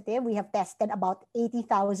positive. We have tested about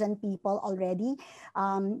 80,000 people already.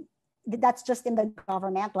 That's just in the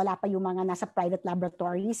government. Wala pa yung mga nasa private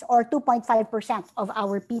laboratories, or 2.5% of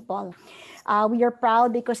our people. We are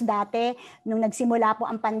proud because dati, nung nagsimula po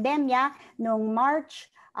ang pandemya, nung March,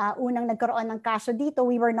 unang nagkaroon ng kaso dito,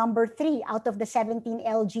 we were number 3 out of the 17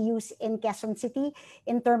 LGUs in Quezon City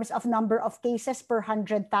in terms of number of cases per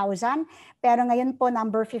 100,000. Pero ngayon po,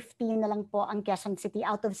 number 15 na lang po ang Quezon City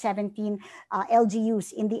out of 17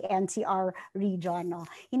 LGUs in the NCR region. No?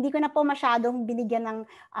 Hindi ko na po masyadong binigyan ng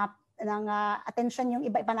attention yung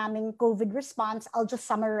iba-iba naming COVID response. I'll just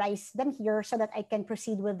summarize them here so that I can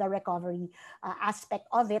proceed with the recovery aspect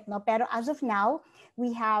of it. No? Pero as of now,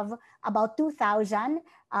 we have about 2,000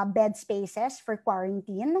 bed spaces for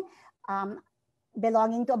quarantine,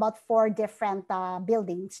 belonging to about 4 different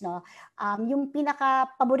buildings. No? Yung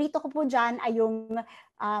pinaka-paborito ko po dyan ay yung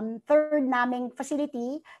third naming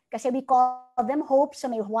facility, kasi we call them Hope. So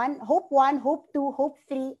may Hope 1, Hope 2, Hope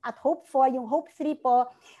 3, at Hope 4. Yung Hope 3 po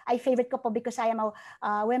ay favorite ko po because I am a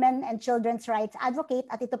women and children's rights advocate,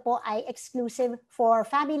 at ito po ay exclusive for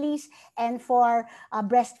families and for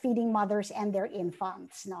breastfeeding mothers and their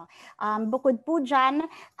infants. No? Bukod po dyan,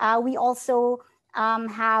 we also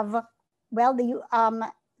have, well, the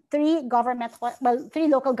 3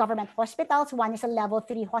 local government hospitals. 1 is a level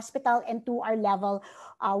 3 hospital and 2 are level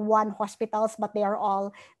 1 hospitals, but they are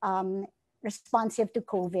all responsive to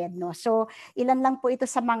COVID. No? So ilan lang po ito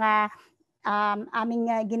sa mga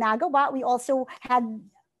aming ginagawa. We also had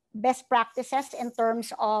best practices in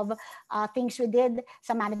terms of things we did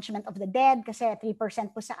sa management of the dead, kasi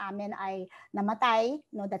 3% po sa amin ay namatay,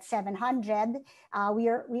 no, that's 700.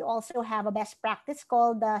 We also have a best practice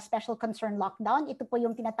called the special concern lockdown. Ito po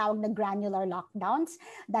yung tinatawag na granular lockdowns,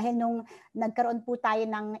 dahil nung nagkaroon po tayo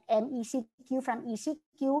ng MECQ from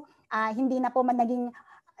ECQ, hindi na po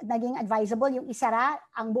naging advisable yung isara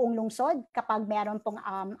ang buong lungsod kapag meron pong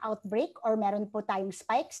outbreak or meron po tayong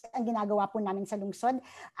spikes. Ang ginagawa po namin sa lungsod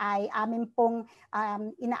ay amin pong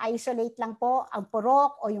ina-isolate lang po ang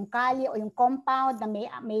purok o yung kali o yung compound na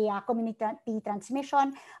may community transmission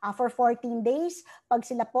for 14 days. Pag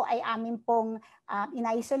sila po ay amin pong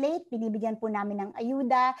ina-isolate, binibigyan po namin ng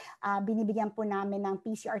ayuda, binibigyan po namin ng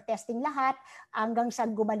PCR testing lahat hanggang sa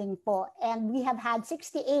gumaling po. And we have had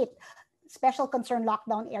 68 special concern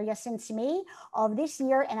lockdown areas since May of this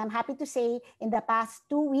year, and I'm happy to say in the past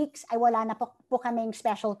 2 weeks ay wala na po kaming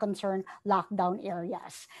special concern lockdown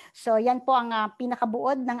areas. So yan po ang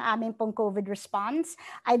pinakabuod ng aming pong COVID response.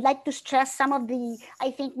 I'd like to stress some of the,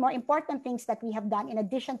 I think, more important things that we have done in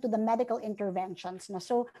addition to the medical interventions.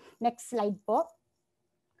 So next slide po.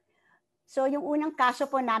 So yung unang kaso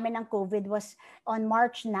po namin ng COVID was on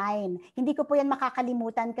March 9. Hindi ko po yan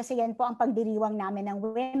makakalimutan kasi yan po ang pagdiriwang namin ng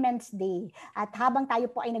Women's Day. At habang tayo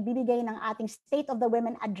po ay nagbibigay ng ating State of the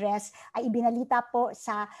Women Address, ay ibinalita po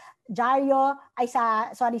sa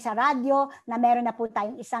sa radyo na meron na po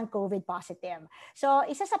tayong isang COVID positive. So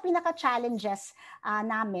isa sa pinaka-challenges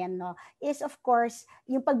namin, no, is of course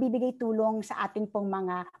yung pagbibigay tulong sa ating pong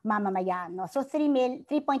mga mamamayan. No? So 3.1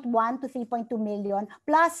 to 3.2 million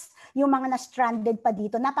plus yung mga na-stranded pa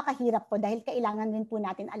dito. Napakahirap po dahil kailangan din po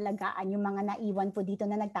natin alagaan yung mga naiwan po dito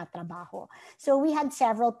na nagtatrabaho. So we had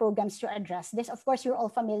several programs to address this. Of course, you're all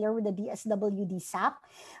familiar with the DSWD SAP.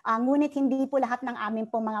 Ngunit hindi po lahat ng aming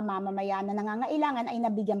pong mga mamamayan na nangangailangan ay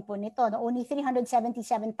nabigyan po nito. No, only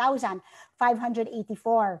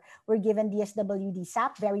 377,584 were given DSWD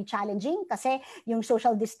SAP. Very challenging kasi yung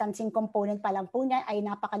social distancing component pa lang po niya ay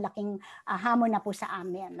napakalaking hamon na po sa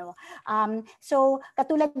amin. No? So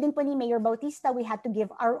katulad din po ni Mayor Bautista, we had to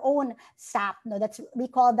give our own SAP. No?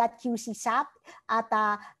 We call that QC SAP at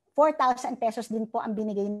 4,000 pesos din po ang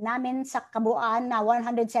binigay namin sa kabuuan na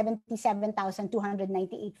 177,298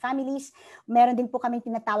 families. Meron din po kaming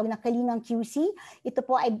tinatawag na Kalingang QC. Ito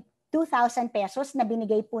po ay 2,000 pesos na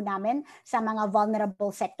binigay po namin sa mga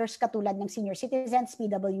vulnerable sectors katulad ng senior citizens,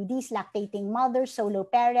 PWDs, lactating mothers, solo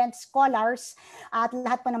parents, scholars, at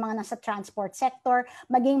lahat po ng mga nasa transport sector,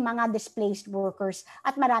 maging mga displaced workers,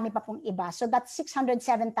 at marami pa pong iba. So that's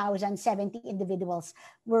 607,070 individuals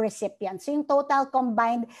were recipients. So yung total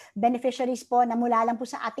combined beneficiaries po na mula lang po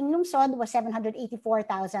sa ating lungsod was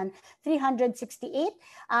 784,368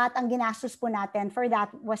 at ang ginastos po natin for that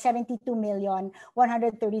was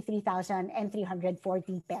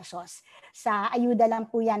 72,133,340 pesos. Sa ayuda lang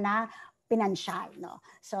po yan na pinansyal. No?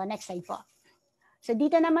 So next slide po. So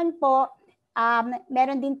dito naman po,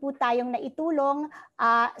 meron din po tayong naitulong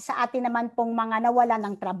sa atin naman pong mga nawala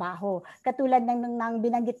ng trabaho. Katulad ng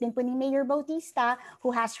binanggit din po ni Mayor Bautista,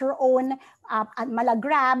 who has her own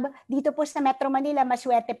Malagrab. Dito po sa Metro Manila,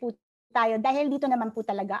 maswerte po tayo dahil dito naman po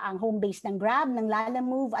talaga ang home base ng Grab, ng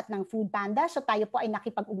Lalamove at ng Food Panda. So tayo po ay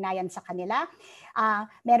nakipag-ugnayan sa kanila.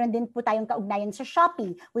 Meron din po tayong kaugnayan sa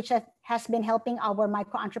Shopee, which has been helping our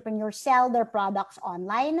micro-entrepreneurs sell their products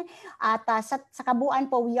online. At sa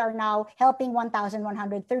kabuuan po, we are now helping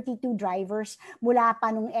 1,132 drivers mula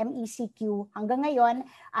pa nung MECQ hanggang ngayon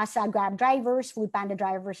sa Grab drivers, Food Panda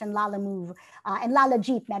drivers, and Lalamove. And Lala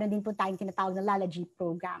Jeep, meron din po tayong tinatawag na Lala Jeep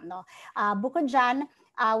program. No? Bukod dyan,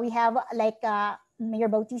 we have like Mayor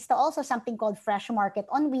Bautista also something called Fresh Market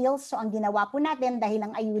on Wheels. So ang ginawa po natin dahil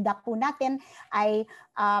ang ayuda po natin ay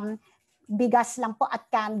bigas lang po at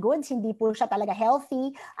canned goods, hindi po siya talaga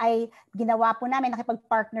healthy, ay ginawa po namin,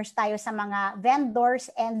 nakipag-partners tayo sa mga vendors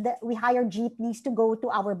and we hire jeepneys to go to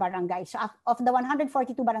our barangays. So of the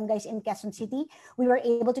 142 barangays in Quezon City, we were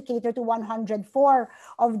able to cater to 104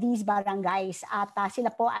 of these barangays at sila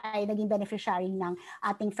po ay naging beneficiary ng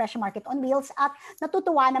ating Fresh Market on Wheels at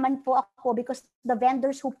natutuwa naman po ako because the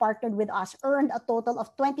vendors who partnered with us earned a total of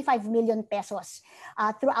 25 million pesos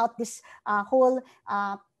throughout this whole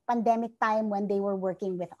pandemic time when they were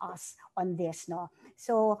working with us on this. No?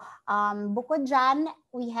 So bukod dyan,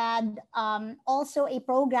 we had also a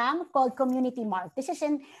program called Community Mart. This is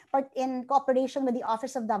in cooperation with the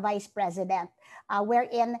Office of the Vice President,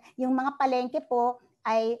 wherein yung mga palengke po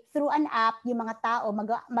ay through an app, yung mga tao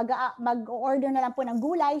mag-order na lang po ng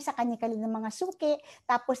gulay sa kanilang mga suki,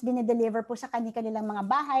 tapos dinideliver po sa kanilang mga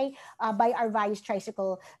bahay by our various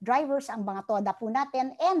tricycle drivers, ang mga toda po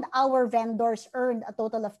natin, and our vendors earned a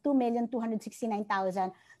total of 2,269,203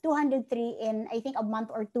 in I think a month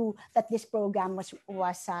or two that this program was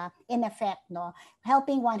in effect, no,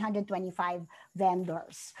 helping 125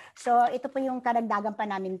 vendors. So ito po yung karagdagan pa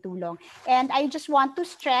namin tulong. And I just want to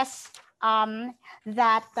stress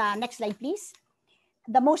that, next slide please.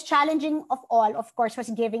 The most challenging of all, of course,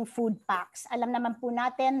 was giving food packs. Alam naman po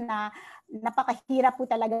natin na napakahirap po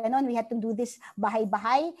talaga noon. We had to do this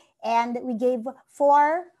bahay-bahay and we gave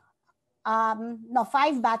 5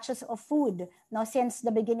 batches of food, no, since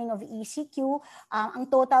the beginning of ECQ. Ang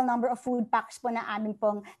total number of food packs po na amin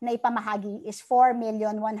pong naipamahagi is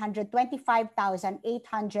 4,125,898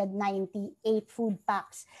 food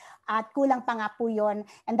packs. At kulang pa nga po yun.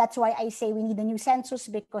 And that's why I say we need a new census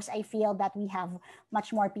because I feel that we have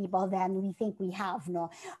much more people than we think we have. No?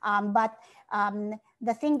 But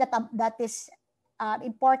the thing that is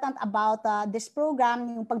important about this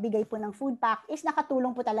program, yung pagbigay po ng food pack, is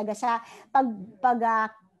nakatulong po talaga sa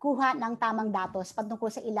pagkuha ng tamang datos patungkol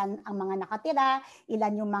sa ilan ang mga nakatira,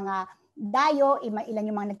 ilan yung mga dayo, ilan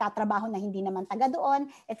yung mga nagtatrabaho na hindi naman taga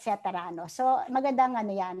doon, etc. No? So magandang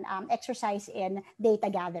exercise in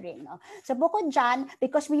data gathering. No? So bukod dyan,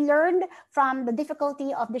 because we learned from the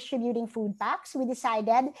difficulty of distributing food packs, we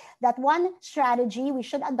decided that one strategy we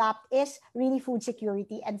should adopt is really food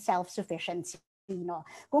security and self-sufficiency. No?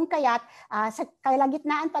 Kung kaya't sa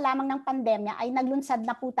kalagitnaan pa lamang ng pandemya ay naglunsad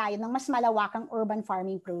na po tayo ng mas malawakang urban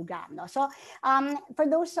farming program. No? So for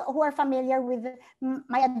those who are familiar with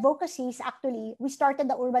my advocacies, actually, we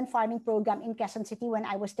started the urban farming program in Quezon City when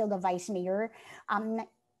I was still the vice mayor.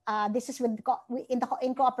 This is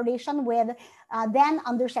in cooperation with then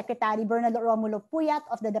Undersecretary Bernardo Romulo Puyat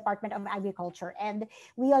of the Department of Agriculture. And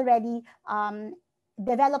we already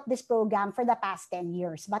developed this program for the past 10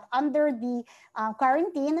 years. But under the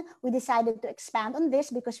quarantine, we decided to expand on this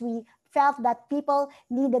because we felt that people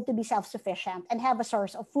needed to be self-sufficient and have a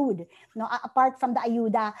source of food, you know, apart from the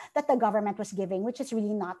ayuda that the government was giving, which is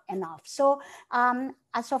really not enough. So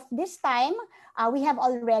as of this time, we have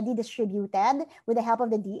already distributed, with the help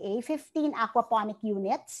of the DA, 15 aquaponic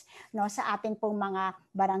units, no, sa ating pong mga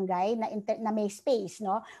barangay na may space.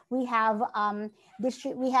 No? We have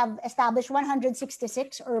established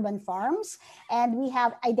 166 urban farms, and we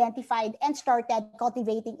have identified and started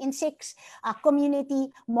cultivating in 6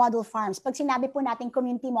 community model farms. Pag sinabi po natin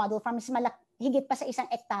community model farms, higit pa sa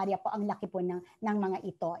 1 hektarya po ang laki po ng mga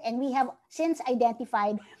ito. And we have since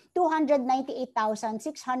identified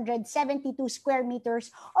 298,672 square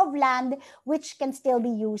meters of land which can still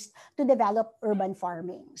be used to develop urban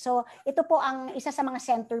farming. So ito po ang isa sa mga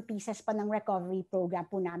centerpieces po ng recovery program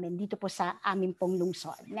po namin dito po sa aming pong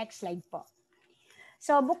lungsod. Next slide po.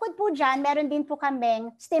 So bukod po dyan, meron din po kaming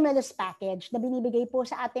stimulus package na binibigay po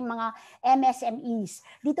sa ating mga MSMEs.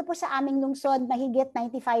 Dito po sa aming lungsod, mahigit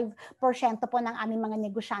 95% po ng aming mga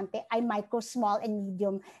negosyante ay micro, small, and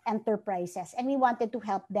medium enterprises. And we wanted to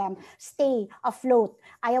help them stay afloat.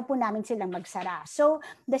 Ayaw po namin silang magsara. So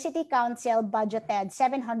the City Council budgeted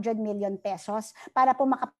 700 million pesos para po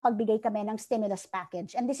makapagbigay kami ng stimulus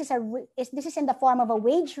package. And this is in the form of a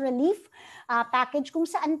wage relief package kung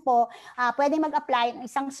saan po pwedeng mag-apply ng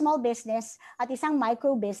isang small business at isang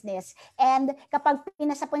micro business. And kapag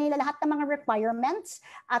pinasa po nila lahat ng mga requirements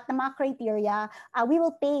at ng mga criteria, we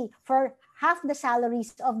will pay for half the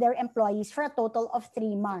salaries of their employees for a total of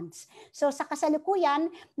 3 months. So sa kasalukuyan,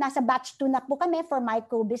 nasa batch 2 na po kami for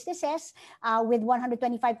micro businesses with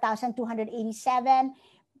 125,287,500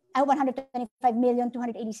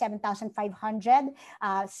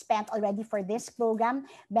 spent already for this program,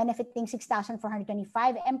 benefiting 6,425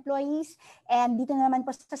 employees. And dito naman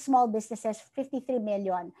po sa small businesses, 53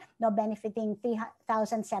 million, no, benefiting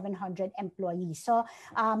 3,700 employees. So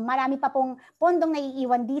marami pa pong pondong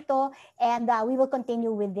naiiwan dito, and we will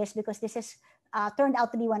continue with this because this is turned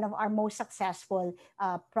out to be one of our most successful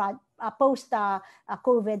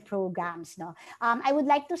post-COVID programs. No? I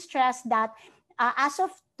would like to stress that as of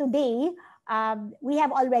today, we have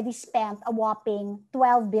already spent a whopping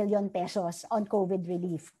 12 billion pesos on COVID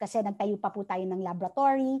relief. Kasi nagtayo pa po tayo ng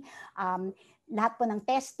laboratory, lahat po ng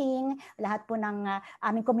testing, lahat po ng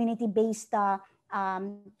aming community-based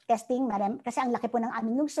testing, kasi ang laki po ng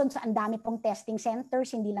aming lungsod, so ang dami pong testing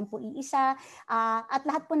centers, hindi lang po iisa, at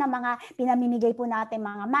lahat po ng mga pinamimigay po natin,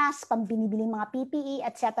 mga mask, pambinibiling mga PPE,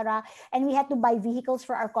 etc. And we had to buy vehicles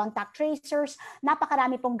for our contact tracers.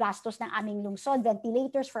 Napakarami pong gastos ng aming lungsod,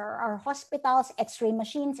 ventilators for our hospitals, x-ray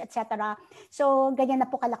machines, etc. So ganyan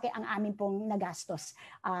na po kalaki ang aming pong nagastos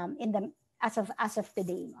as of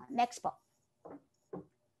today. Next po.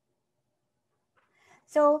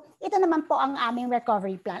 So, ito naman po ang aming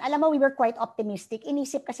recovery plan. Alam mo, we were quite optimistic.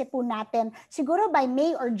 Inisip kasi po natin, siguro by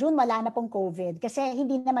May or June, wala na pong COVID. Kasi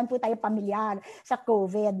hindi naman po tayo pamilyar sa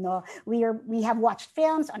COVID. No? We have watched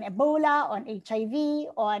films on Ebola, on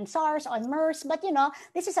HIV, on SARS, on MERS. But you know,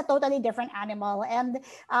 this is a totally different animal. And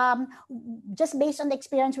just based on the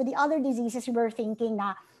experience with the other diseases, we were thinking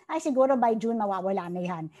na, ay siguro by June mawawala na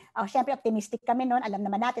yan. Siyempre optimistic kami noon. Alam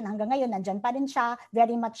naman natin hanggang ngayon, nandyan pa rin siya,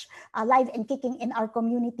 very much alive and kicking in our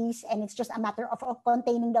communities, and it's just a matter of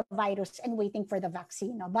containing the virus and waiting for the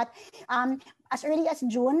vaccine. No? But as early as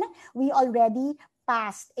June, we already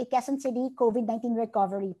passed a Quezon City COVID-19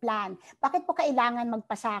 recovery plan. Bakit po kailangan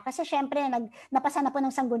magpasa? Kasi syempre, napasa na po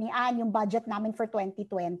ng sanggunian yung budget namin for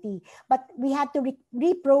 2020. But we had to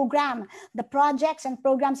reprogram the projects and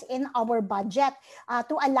programs in our budget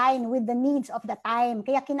to align with the needs of the time.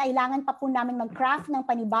 Kaya kinailangan pa po namin mag-craft ng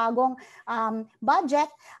panibagong budget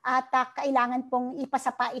at kailangan pong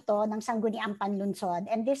ipasa pa ito ng sangguniang panlunsod.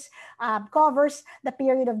 And this covers the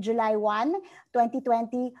period of July 1,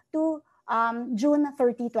 2020 to June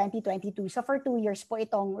 30, 2022. So for 2 years po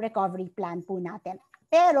itong recovery plan po natin.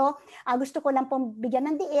 Pero gusto ko lang pong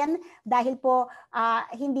bigyan ng diin dahil po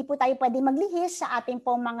hindi po tayo pwede maglihis sa ating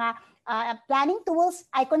pong mga planning tools,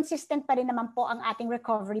 ay consistent pa rin naman po ang ating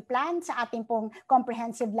recovery plan sa ating pong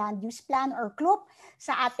comprehensive land use plan or CLUP,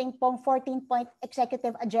 sa ating pong 14-point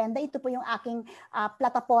executive agenda. Ito po yung aking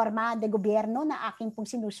plataforma de gobyerno na aking pong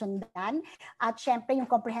sinusundan. At syempre yung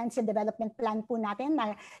comprehensive development plan po natin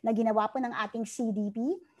na ginawa po ng ating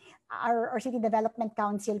CDP or City Development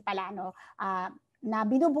Council pala, no? Na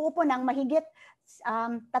binubuo po ng mahigit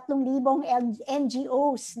 3,000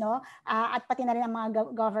 NGOs, no? At pati na rin ang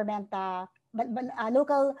mga government,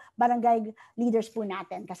 local barangay leaders po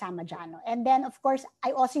natin kasama dyan. No? And then, of course,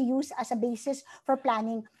 I also use as a basis for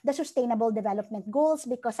planning the sustainable development goals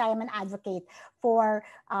because I am an advocate for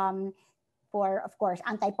of course,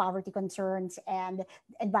 anti-poverty concerns and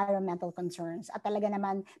environmental concerns. At talaga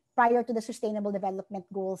naman, prior to the sustainable development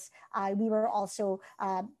goals, we were also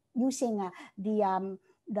using the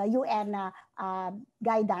UN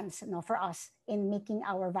guidance, no, for us in making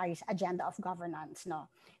our various agenda of governance,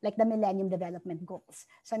 no, like the Millennium Development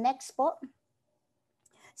Goals. So next po.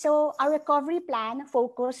 So our recovery plan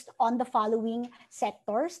focused on the following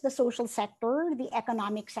sectors: the social sector, the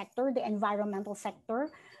economic sector, the environmental sector,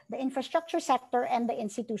 the infrastructure sector, and the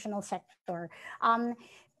institutional sector.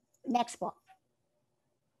 Next po.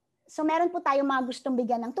 So meron po tayong mga gustong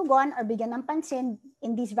bigyan ng tugon or bigyan ng pansin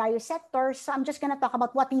in these various sectors. So I'm just going to talk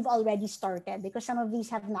about what we've already started because some of these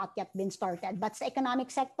have not yet been started. But sa economic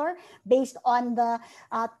sector, based on the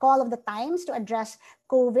call of the times to address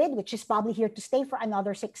COVID, which is probably here to stay for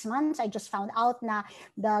another 6 months, I just found out na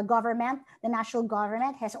the national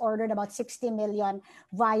government has ordered about 60 million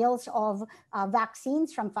vials of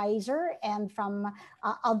vaccines from Pfizer and from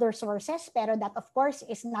other sources. Pero that, of course,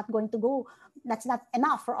 is not going to go. That's not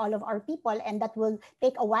enough for all of our people, and that will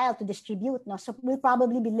take a while to distribute. No? So we'll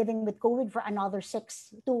probably be living with COVID for another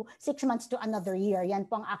 6 months to another year. Yan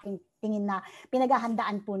po ang aking tingin na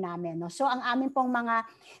pinaghahandaan po namin. No? So ang amin pong mga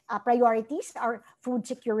priorities are food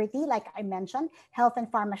security, like I mentioned, health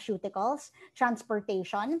and pharmaceuticals,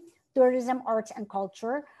 transportation, tourism, arts and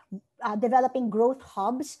culture, developing growth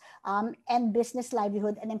hubs, and business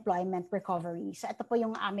livelihood and employment recovery. So ito po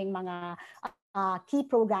yung aming mga key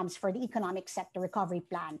programs for the economic sector recovery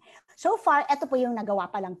plan. So far, ito po yung nagawa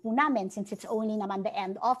pa lang po namin since it's only naman the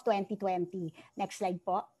end of 2020. Next slide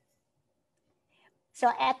po. So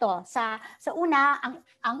eto, sa una,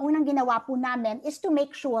 ang unang ginawa po namin is to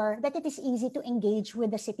make sure that it is easy to engage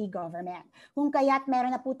with the city government. Kung kaya't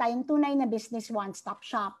meron na po tayong tunay na business one-stop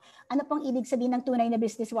shop. Ano pong ibig sabihin ng tunay na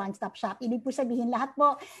business one-stop shop? Ibig po sabihin lahat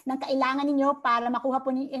po ng kailangan ninyo para makuha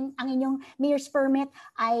po ang inyong mayor's permit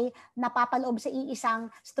ay napapaloob sa iisang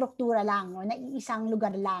struktura lang, no? Na iisang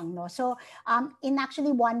lugar lang. No? So in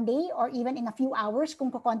actually one day or even in a few hours, kung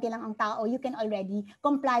kukonti lang ang tao, you can already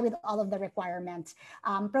comply with all of the requirements.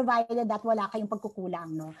 Provided that wala kayong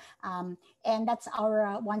pagkukulang. No? And that's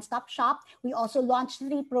our one-stop shop. We also launched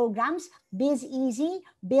 3 programs, Biz Easy,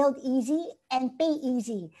 Build Easy, and Pay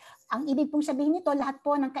Easy. Ang ibig pong sabihin nito, lahat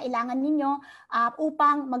po ng kailangan ninyo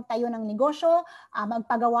upang magtayo ng negosyo,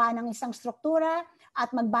 magpagawa ng isang struktura,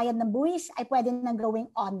 at magbayad ng buwis ay pwede nang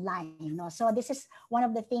gawing online. No? So this is one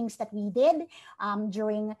of the things that we did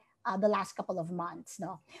during the last couple of months.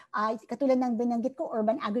 No? Katulad ng binanggit ko,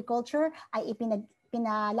 urban agriculture ay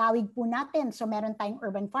pinalawig po natin. So meron tayong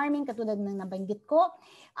urban farming, katulad ng nabanggit ko,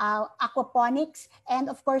 aquaponics, and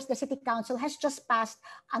of course, the City Council has just passed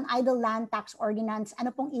an idle land tax ordinance.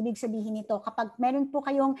 Ano pong ibig sabihin nito? Kapag meron po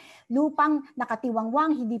kayong lupang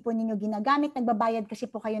nakatiwangwang, hindi po ninyo ginagamit, nagbabayad kasi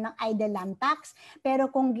po kayo ng idle land tax. Pero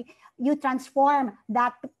kung you transform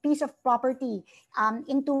that piece of property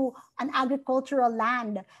into an agricultural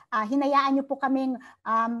land, hinayaan nyo po kaming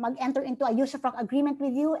mag-enter into a use-of-rock agreement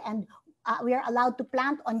with you, and we are allowed to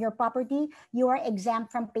plant on your property, you are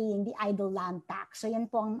exempt from paying the idle land tax. So yan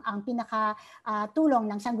po ang pinaka-tulong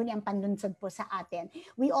ng Sangguniang Panlunsod po sa atin.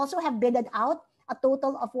 We also have bidded out a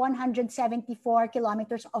total of 174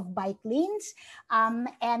 kilometers of bike lanes.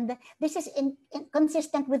 And this is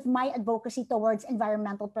consistent with my advocacy towards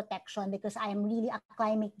environmental protection because I am really a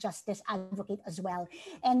climate justice advocate as well.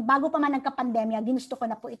 And bago pa man nagka-pandemya, ginusto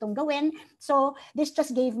ko na po itong gawin. So this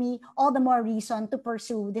just gave me all the more reason to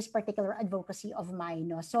pursue this particular advocacy of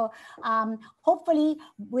mine. No? So hopefully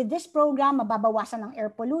with this program, mababawasan ang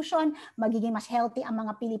air pollution, magiging mas healthy ang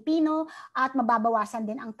mga Pilipino, at mababawasan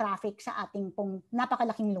din ang traffic sa ating pong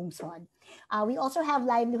napakalaking lungsod. We also have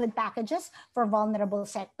livelihood packages for vulnerable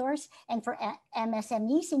sectors and for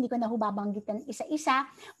MSMEs. Hindi ko na babanggitin isa-isa,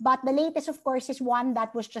 but the latest, of course, is one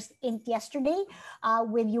that was just inked yesterday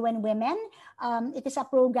with UN Women. It is a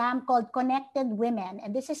program called Connected Women, and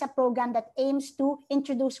this is a program that aims to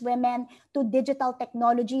introduce women to digital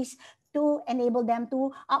technologies to enable them to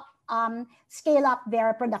scale up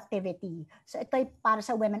their productivity. So ito ay para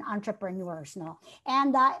sa women entrepreneurs. No?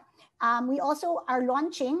 And we also are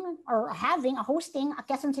launching or hosting a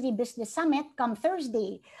Quezon City Business Summit come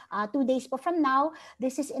Thursday, 2 days po from now.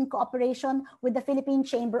 This is in cooperation with the Philippine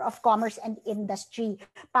Chamber of Commerce and Industry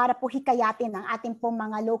para po hikayatin ang ating pong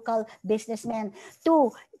mga local businessmen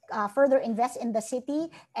to further invest in the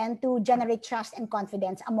city and to generate trust and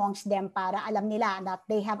confidence amongst them para alam nila that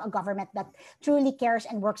they have a government that truly cares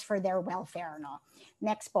and works for their welfare. No?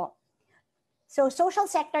 Next po. So social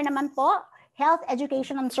sector naman po, health,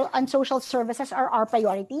 education, and social services are our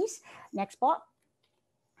priorities. Next po.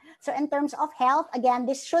 So in terms of health, again,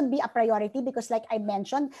 this should be a priority because like I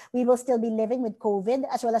mentioned, we will still be living with COVID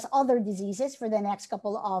as well as other diseases for the next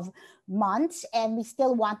couple of months. And we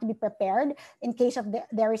still want to be prepared in case of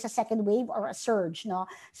there is a second wave or a surge. No?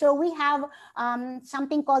 So we have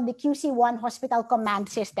something called the QC1 Hospital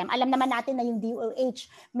Command System. Alam naman natin na yung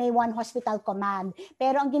DOH may one hospital command.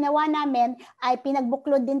 Pero ang ginawa namin ay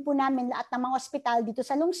pinagbuklod din po namin lahat ng mga hospital dito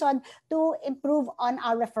sa lungsod to improve on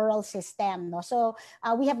our referral system. No? So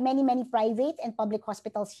we have many private and public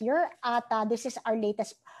hospitals here at this is our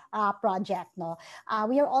latest project. No?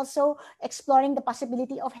 We are also exploring the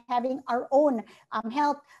possibility of having our own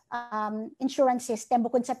health insurance system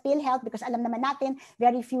bukod sa PhilHealth, because alam naman natin,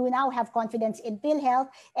 very few now have confidence in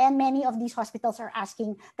PhilHealth, and many of these hospitals are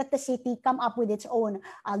asking that the city come up with its own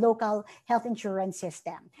local health insurance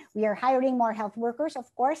system. We are hiring more health workers,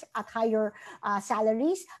 of course, at higher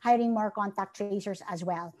salaries, hiring more contact tracers as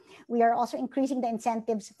well. We are also increasing the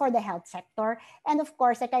incentives for the health sector. And of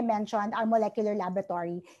course, like I mentioned, our molecular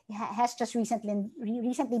laboratory has just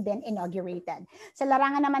recently been inaugurated. Sa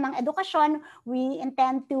larangan naman ng edukasyon, we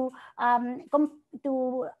intend to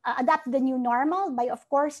adapt the new normal by, of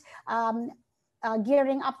course,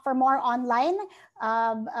 gearing up for more online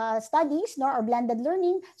studies, or blended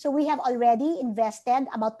learning. So we have already invested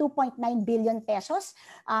about 2.9 billion pesos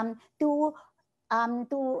to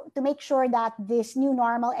make sure that this new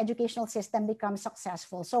normal educational system becomes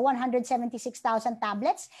successful. So 176,000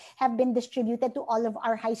 tablets have been distributed to all of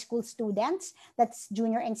our high school students. That's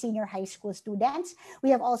junior and senior high school students. We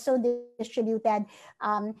have also distributed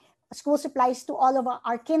school supplies to all of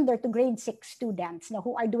our kinder to grade 6 students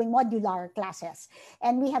who are doing modular classes.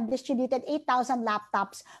 And we have distributed 8,000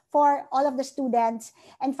 laptops for all of the students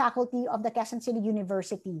and faculty of the Quezon City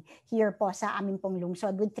University here po sa aming pong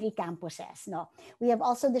lungsod with 3 campuses. No? We have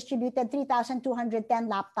also distributed 3,210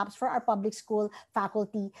 laptops for our public school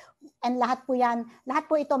faculty. And lahat po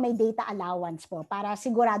ito may data allowance po para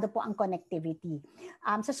sigurado po ang connectivity.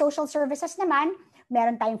 Sa social services naman,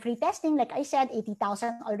 meron tayong free testing. Like I said,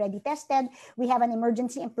 80,000 already tested. We have an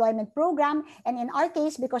emergency employment program. And in our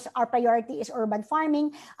case, because our priority is urban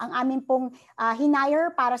farming, ang amin pong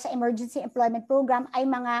hinire para sa emergency employment program ay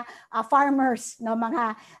mga farmers,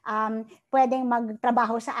 mga pwedeng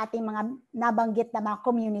magtrabaho sa ating mga nabanggit na mga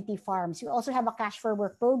community farms. We also have a cash for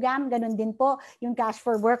work program. Ganun din po, yung cash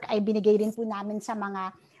for work ay binigay rin po namin sa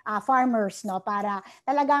mga farmers, para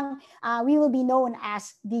talagang we will be known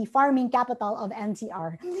as the farming capital of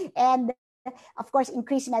NCR. And of course,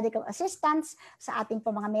 increase medical assistance sa ating po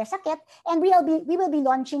mga may sakit. And we will be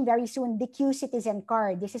launching very soon the Q Citizen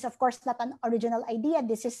Card. This is of course not an original idea.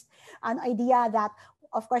 This is an idea that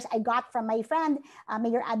of course, I got from my friend,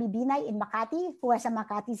 Mayor Abby Binay in Makati, who has a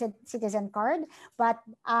Makati Citizen Card. But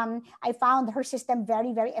I found her system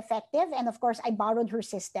very, very effective. And of course, I borrowed her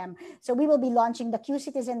system. So we will be launching the Q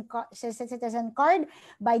Citizen Card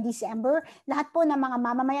by December. Lahat po ng mga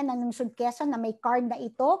mamamayan ng lungsod Quezon na may card na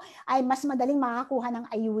ito ay mas madaling makakuha ng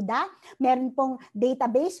ayuda. Meron pong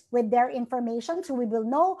database with their information. So we will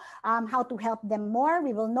know how to help them more.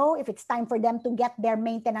 We will know if it's time for them to get their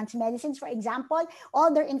maintenance medicines, for example. All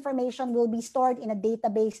their information will be stored in a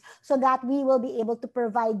database so that we will be able to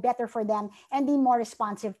provide better for them and be more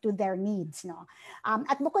responsive to their needs.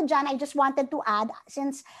 At bukod dyan, I just wanted to add,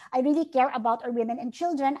 since I really care about our women and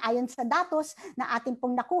children, ayon sa datos na ating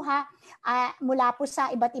pong nakuha mula po sa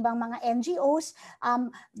iba't ibang mga NGOs,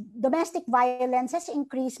 domestic violence has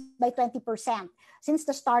increased by 20% since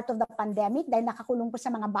the start of the pandemic dahil nakakulong po sa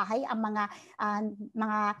mga bahay ang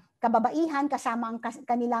mga kababaihan kasama ang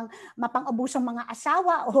kanilang mapang-abusong mga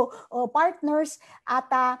asawa o partners. At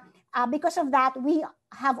because of that, we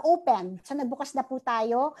have opened. So nagbukas na po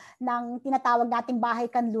tayo ng tinatawag nating Bahay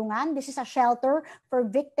Kanlungan. This is a shelter for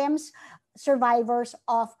victims, survivors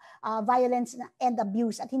of violence and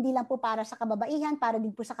abuse. At hindi lang po para sa kababaihan, para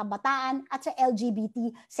din po sa kabataan at sa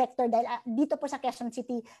LGBT sector. Dahil dito po sa Quezon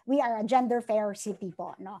City, we are a gender fair city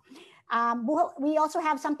po. We also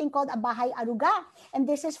have something called a Bahay Aruga, and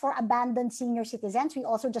this is for abandoned senior citizens. We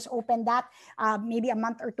also just opened that maybe a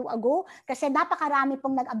month or 2 ago kasi napakarami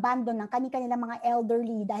pong nag-abandon ng kanilang mga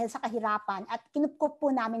elderly dahil sa kahirapan, at kinupkup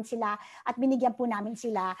po namin sila at binigyan po namin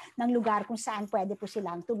sila ng lugar kung saan pwede po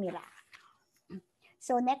silang tumira.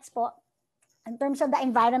 So next po. In terms of the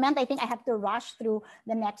environment, I think I have to rush through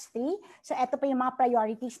the next 3. So ito po yung mga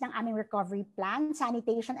priorities ng aming recovery plan,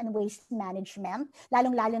 sanitation and waste management.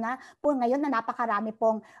 Lalong-lalo na po ngayon na napakarami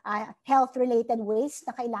pong health-related waste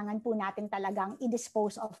na kailangan po natin talagang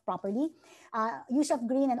i-dispose of properly. Use of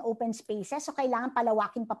green and open spaces. So kailangan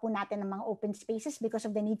palawakin pa po natin ng mga open spaces because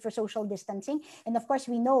of the need for social distancing. And of course,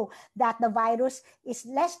 we know that the virus is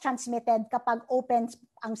less transmitted kapag open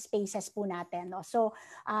ang spaces po natin. So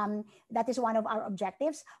that is one of our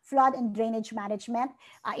objectives. Flood and drainage management.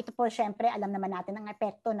 Ito po syempre alam naman natin ang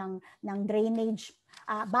epekto ng drainage,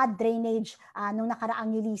 bad drainage nung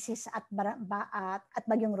nakaraang Ulysses at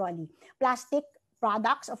Bagyong Rolly. Plastic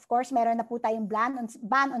products, of course, meron na po tayong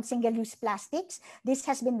ban on single-use plastics. This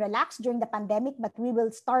has been relaxed during the pandemic, but we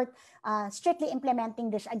will start strictly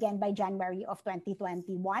implementing this again by January of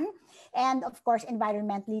 2021. And of course,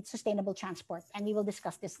 environmentally sustainable transport. And we will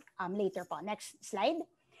discuss this later po. Next slide.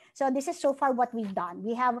 So this is so far what we've done.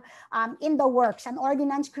 We have in the works an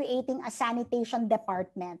ordinance creating a sanitation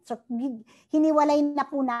department. So hiniwalay na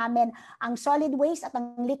po namin ang solid waste at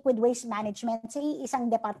ang liquid waste management sa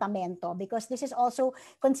isang departamento because this is also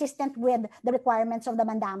consistent with the requirements of the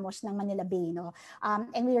Mandamos ng Manila Bay. No?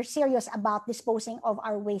 And we are serious about disposing of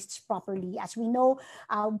our wastes properly. As we know,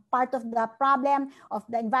 part of the problem of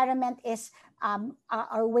the environment is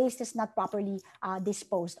our waste is not properly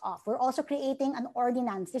disposed of. We're also creating an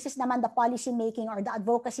ordinance. This is naman the policy making or the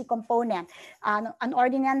advocacy component. An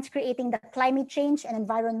ordinance creating the Climate Change and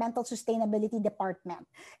Environmental Sustainability Department.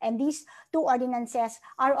 And these two ordinances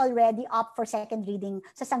are already up for second reading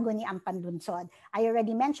sa Sangguniang Panlunsod. I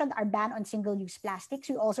already mentioned our ban on single-use plastics.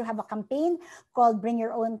 We also have a campaign called Bring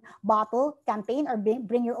Your Own Bottle campaign or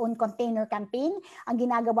Bring Your Own Container campaign. Ang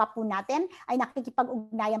ginagawa po natin ay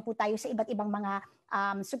nakikipag-ugnayan po tayo sa iba't ibang mga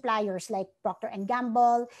suppliers like Procter &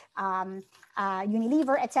 Gamble,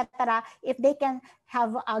 Unilever, etc. If they can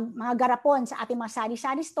have mga garapon sa ating mga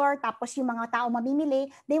sari-sari store, tapos yung mga tao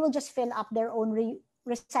mamimili, they will just fill up their own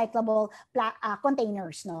recyclable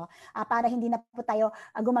containers, no? Para hindi na po tayo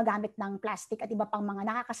gumagamit ng plastic at iba pang mga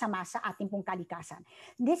nakakasama sa ating pong kalikasan.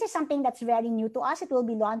 This is something that's very new to us. It will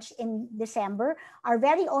be launched in December. Our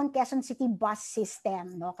very own Quezon City bus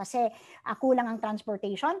system, no? Kasi kulang ang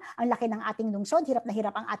transportation, ang laki ng ating lungsod, hirap na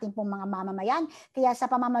hirap ang ating pong mga mamamayan. Kaya sa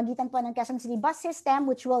pamamagitan po ng Quezon City bus system,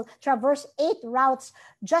 which will traverse 8 routes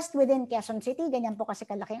just within Quezon City, ganyan po kasi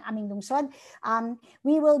kalaki ang aming lungsod,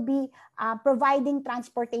 we will be providing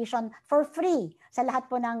transportation for free sa lahat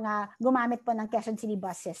po ng gumamit po ng Quezon City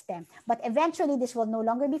bus system. But eventually, this will no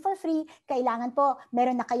longer be for free. Kailangan po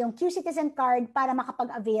meron na kayong Q-Citizen card para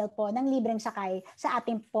makapag-avail po ng libreng sakay sa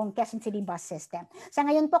ating pong Quezon City bus system. Sa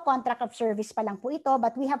ngayon po, contract of service pa lang po ito,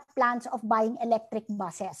 but we have plans of buying electric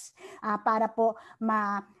buses para po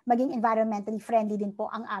maging environmentally friendly din po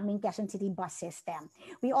ang aming Quezon City bus system.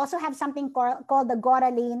 We also have something called the Gora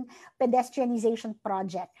Lane Pedestrianization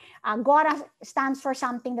Project. Gora stands for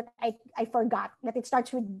something that I forgot, that it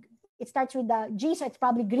starts with the G, so it's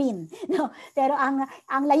probably green. No? Pero ang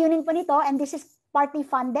layunin po nito, and this is partly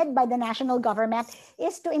funded by the national government,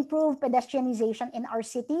 is to improve pedestrianization in our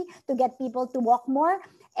city, to get people to walk more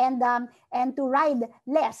and to ride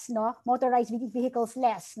less, no, motorized vehicles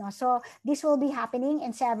less. No? So this will be happening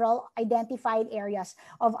in several identified areas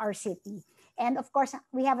of our city. And of course,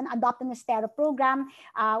 we have an Adopt an Estero program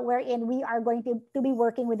wherein we are going to be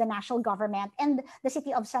working with the national government and the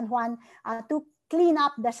city of San Juan to clean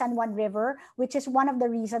up the San Juan River, which is one of the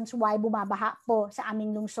reasons why bumabaha po sa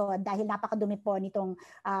aming lungsod dahil napakadumi po nitong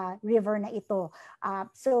river na ito.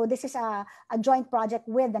 So this is a joint project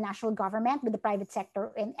with the national government, with the private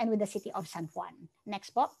sector, and with the city of San Juan.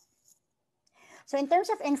 Next po. So in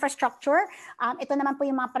terms of infrastructure, ito naman po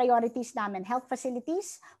yung mga priorities namin. Health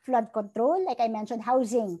facilities, flood control, like I mentioned,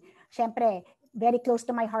 housing. Siyempre, very close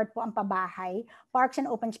to my heart po ang pabahay, parks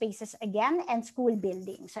and open spaces again, and school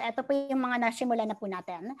building. So ito po yung mga nasimula na po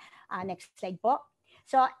natin. Next slide po.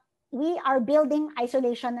 So we are building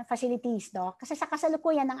isolation facilities, no? Kasi sa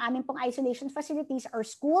kasalukuyan ng aming pong isolation facilities are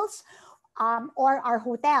schools, or our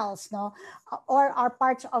hotels, no, or our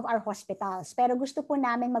parts of our hospitals. Pero gusto po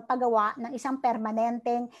namin magpagawa ng isang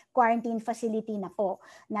permanenteng quarantine facility na po.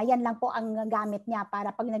 Na yan lang po ang gamit niya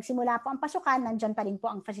para pag nagsimula po ang pasukan, nandyan pa rin po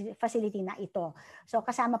ang facility na ito. So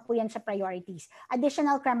kasama po yan sa priorities.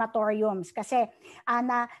 Additional crematoriums kasi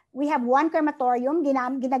we have one crematorium,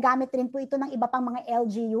 ginagamit rin po ito ng iba pang mga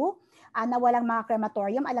LGU. Na walang mga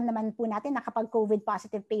crematorium. Alam naman po natin na kapag COVID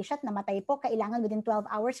positive patient namatay po, kailangan within 12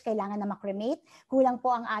 hours, kailangan na makremate. Kulang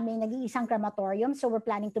po ang aming nag-iisang crematorium, so we're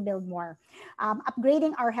planning to build more.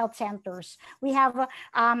 Upgrading our health centers. We have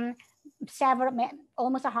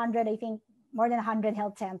almost 100, I think, more than 100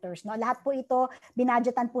 health centers. No? Lahat po ito,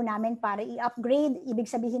 binadgetan po namin para i-upgrade.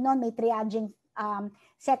 Ibig sabihin nun, may triaging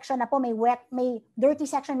section na po, may wet, may dirty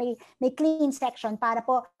section, may clean section para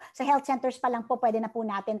po sa health centers pa lang po pwede na po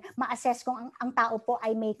natin ma-assess kung ang tao po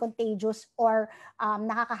ay may contagious or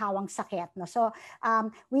nakakahawang sakit. No? So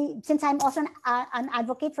since I'm also an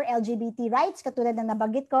advocate for LGBT rights, katulad ng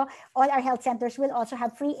nabanggit ko, all our health centers will also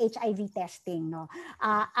have free HIV testing. No?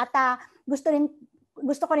 At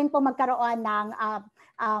gusto ko rin po magkaroon ng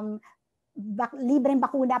libreng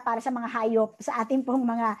bakuna para sa mga hayop sa ating pong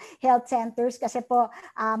mga health centers kasi po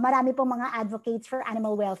marami pong mga advocates for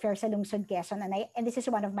animal welfare sa lungsod Quezon, and this is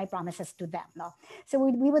one of my promises to them. No? So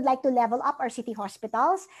we would like to level up our city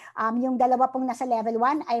hospitals. Yung dalawa pong nasa level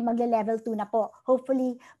 1 ay magle-level 2 na po,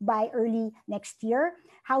 hopefully by early next year.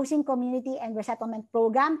 Housing, community, and resettlement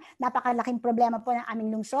program. Napakalaking problema po ng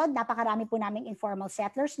aming lungsod. Napakarami po naming informal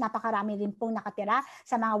settlers. Napakarami rin pong nakatira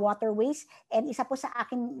sa mga waterways. And isa po sa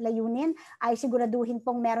aking layunin ay siguraduhin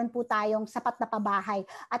pong meron po tayong sapat na pabahay.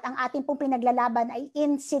 At ang ating pong pinaglalaban ay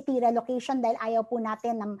in-city relocation dahil ayaw po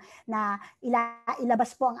natin na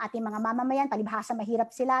ilabas po ang ating mga mamamayan. Palibhasa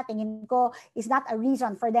mahirap sila. Tingin ko is not a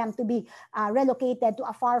reason for them to be relocated to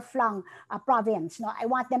a far-flung province. No? I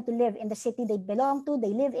want them to live in the city they belong to,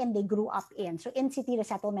 they live in, they grew up in. So in-city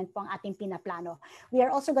resettlement po ang ating pinaplano. We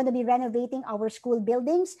are also going to be renovating our school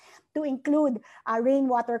buildings to include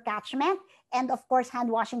rainwater catchment and of course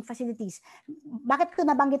hand washing facilities. Bakit ko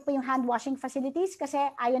nabanggit po yung hand washing facilities? Kasi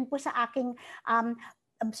ayon po sa aking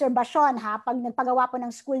obserbasyon, pag nagpagawa po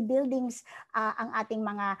ng school buildings ang ating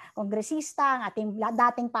mga kongresista, ang ating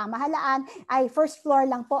dating pamahalaan, ay first floor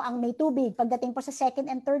lang po ang may tubig. Pagdating po sa second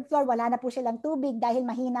and third floor, wala na po silang tubig dahil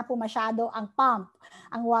mahina po masyado ang pump,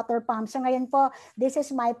 ang water pump. So ngayon po, this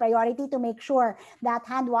is my priority to make sure that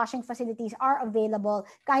hand washing facilities are available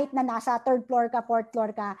kahit na nasa third floor ka, fourth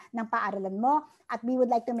floor ka ng paaralan mo. At we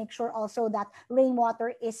would like to make sure also that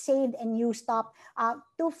rainwater is saved and used up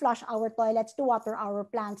to flush our toilets, to water our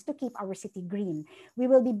plants, to keep our city green.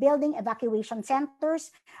 We will be building evacuation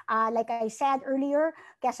centers. Like I said earlier,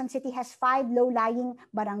 Quezon City has 5 low-lying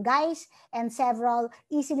barangays and several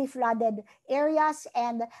easily flooded areas,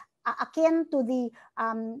 and akin to the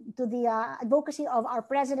advocacy of our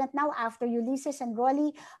president now after Ulysses and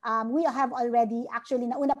Rolly, we have already actually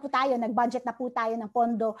nauna po tayo, nag-budget na po tayo ng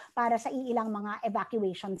pondo para sa iilang mga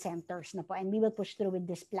evacuation centers na po, and we will push through with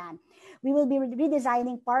this plan. We will be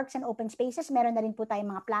redesigning parks and open spaces. Meron na rin po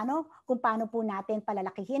tayong mga plano kung paano po natin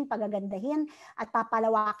palalakihin, pagagandahin at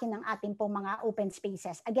papalawakin ng ating po mga open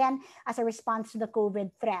spaces. Again, as a response to the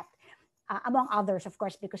COVID threat. Among others, of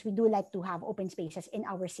course, because we do like to have open spaces in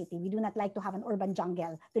our city. We do not like to have an urban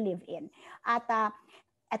jungle to live in. At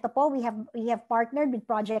ito po, we have partnered with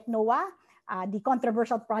Project NOAA, the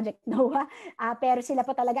controversial Project NOAA, pero sila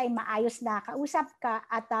po talaga ay maayos na kausap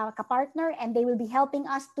at kapartner, and they will be helping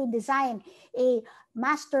us to design a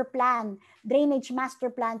master plan, drainage master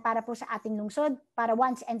plan para po sa ating lungsod, para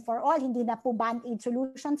once and for all, hindi na po band-aid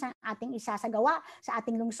solutions ang ating isasagawa sa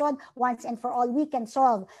ating lungsod. Once and for all, we can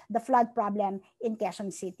solve the flood problem in Quezon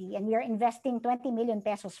City. And we are investing 20 million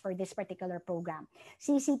pesos for this particular program.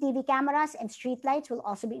 CCTV cameras and streetlights will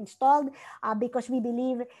also be installed because we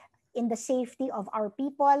believe in the safety of our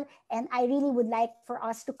people. And I really would like for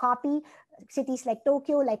us to copy cities like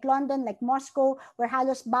Tokyo, like London, like Moscow, where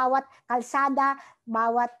halos bawat kalsada,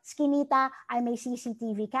 bawat skinita ay may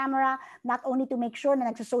CCTV camera, not only to make sure na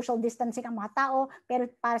nagsa-social distancing ang mga tao, pero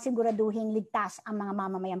para siguraduhin ligtas ang mga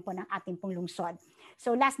mamamayan po ng ating pong lungsod.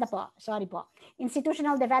 So last na po, sorry po.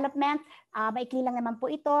 Institutional development, maikli lang naman po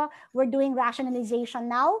ito. We're doing rationalization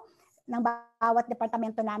now ng bawat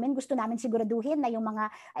departamento namin. Gusto namin siguraduhin na yung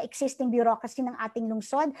mga existing bureaucracy ng ating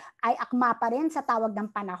lungsod ay akma pa rin sa tawag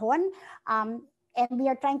ng panahon. And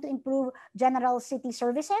we are trying to improve general city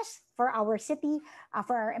services for our city,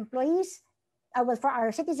 for our employees, for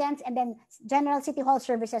our citizens, and then general city hall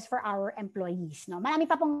services for our employees. No?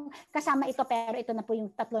 Marami pa pong kasama ito, pero ito na po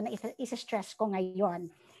yung tatlo na isa-stress ko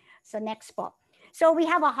ngayon. So next po. So we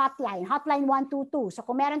have a hotline 122. So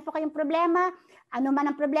kung meron po kayong problema, ano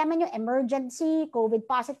man ang problema nyo, emergency, COVID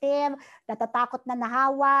positive, natatakot na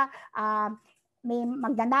nahawa, may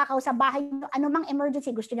magnanakaw sa bahay nyo, anumang emergency,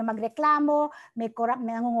 gusto nyo magreklamo, may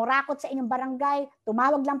nangungurakot sa inyong barangay,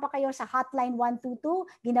 tumawag lang po kayo sa hotline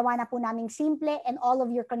 122. Ginawa na po naming simple, and all of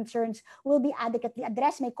your concerns will be adequately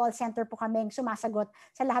addressed. May call center po kaming sumasagot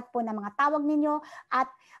sa lahat po ng mga tawag ninyo, at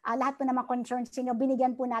lahat po ng mga concerns ninyo,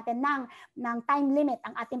 binigyan po natin ng time limit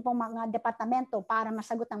ang ating pong mga departamento para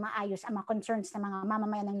masagot ng maayos ang mga concerns ng mga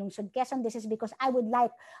mamamayan ng lungsod Quezon. This is because I would like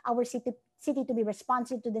our city to be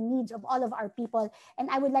responsive to the needs of all of our people, and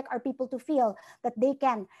I would like our people to feel that they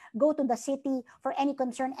can go to the city for any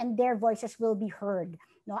concern and their voices will be heard.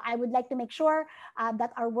 No, I would like to make sure that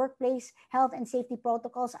our workplace health and safety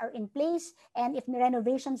protocols are in place, and if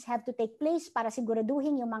renovations have to take place para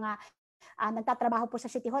siguraduhin yung mga nagtatrabaho po sa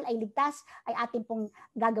City Hall ay ligtas, ay atin pong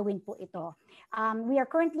gagawin po ito. We are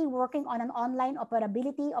currently working on an online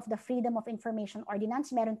operability of the Freedom of Information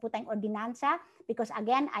Ordinance. Meron po tayong ordinansa because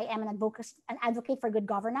again, I am an advocate for good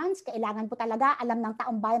governance. Kailangan po talaga alam ng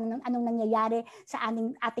taong bayan anong nangyayari sa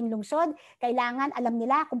ating lungsod. Kailangan alam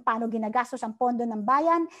nila kung paano ginagastos ang pondo ng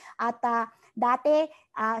bayan at dati,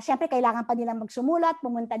 siyempre kailangan pa nilang magsumulat,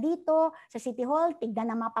 pumunta dito sa City Hall,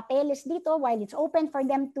 tignan ng mga papeles dito while it's open for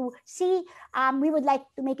them to see. We would like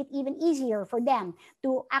to make it even easier for them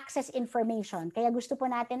to access information. Kaya gusto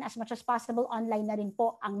po natin as much as possible online na rin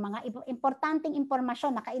po ang mga importanteng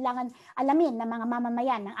impormasyon na kailangan alamin ng mga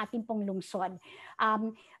mamamayan ng ating pong lungsod.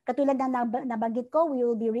 Katulad ng nabanggit ko, we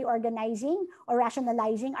will be reorganizing or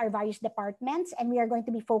rationalizing our various departments, and we are going to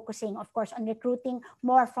be focusing, of course, on recruiting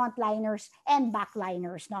more frontliners and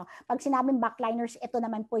backliners. No? Pag sinabing backliners, ito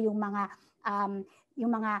naman po yung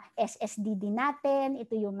mga SSDD natin,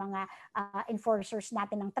 ito yung mga enforcers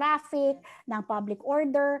natin ng traffic, ng public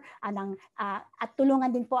order, at tulungan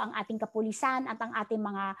din po ang ating kapulisan at ang ating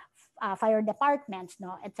mga fire departments,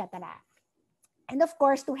 no, etc. And of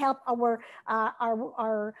course, to help our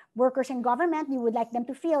workers in government, we would like them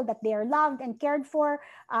to feel that they are loved and cared for.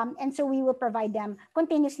 And so we will provide them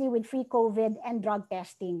continuously with free COVID and drug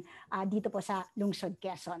testing dito po sa Lungsod,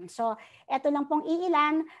 Quezon. So ito lang pong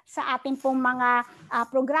iilan sa ating pong mga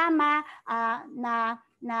programa na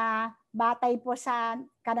batay po sa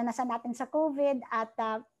karanasan natin sa COVID at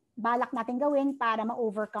balak natin gawin para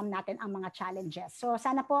ma-overcome natin ang mga challenges. So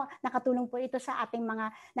sana po nakatulong po ito sa ating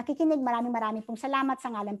mga nakikinig. Maraming pong salamat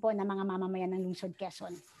sa ngalan po ng mga mamamayan ng Lungsod,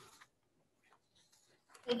 Quezon.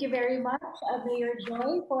 Thank you very much, Mayor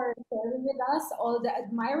Joy, for sharing with us all the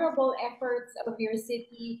admirable efforts of your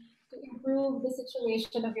city to improve the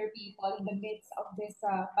situation of your people in the midst of this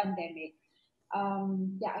pandemic.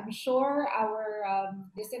 I'm sure our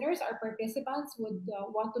listeners, our participants would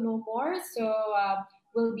want to know more. So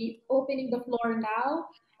we'll be opening the floor now,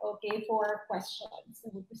 okay, for questions.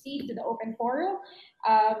 So we'll proceed to the open forum.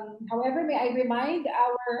 However, may I remind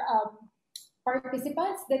our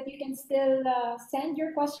participants that you can still send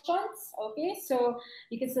your questions, okay? So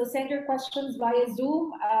you can still send your questions via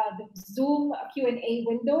Zoom, the Zoom Q&A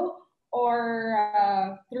window,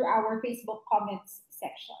 or through our Facebook comments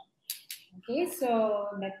section. Okay,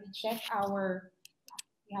 so let me check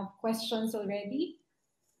we have questions already.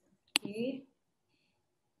 Okay.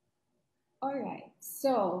 All right,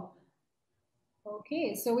 so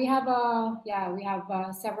we have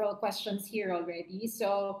several questions here already.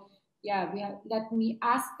 So let me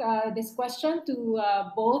ask this question to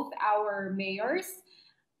both our mayors.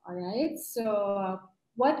 All right, so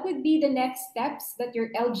what would be the next steps that your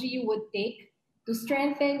LGU would take to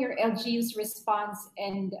strengthen your LGU's response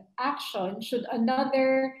and action should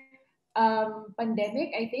another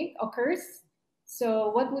pandemic, I think, occurs?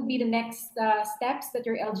 So what would be the next steps that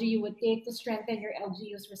your LGU would take to strengthen your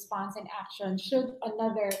LGU's response and action should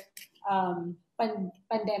another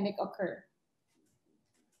pandemic occur?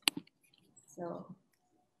 So,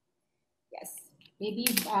 yes, maybe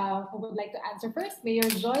who would like to answer first? Mayor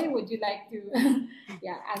Joy, would you like to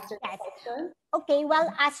answer the question? Okay,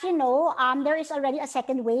 well, as you know, there is already a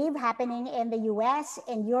second wave happening in the US,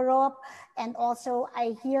 in Europe, and also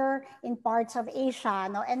I hear in parts of Asia.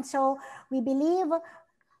 No? And so we believe,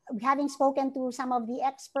 having spoken to some of the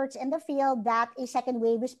experts in the field, that a second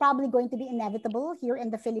wave is probably going to be inevitable here in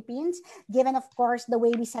the Philippines, given, of course, the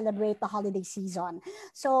way we celebrate the holiday season.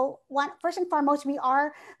 So first and foremost, we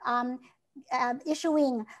are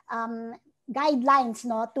issuing guidelines,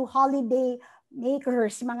 no, to holiday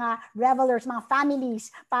makers, mga revelers, mga families,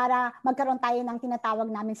 para magkaroon tayo ng tinatawag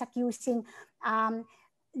namin sa QCing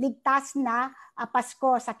ligtas na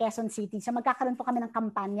Pasko sa Quezon City. So magkakaroon po kami ng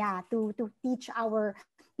kampanya to teach our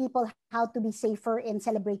people how to be safer in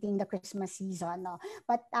celebrating the Christmas season. No?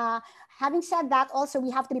 But having said that, also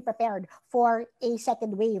we have to be prepared for a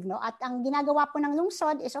second wave. No? At ang ginagawa po ng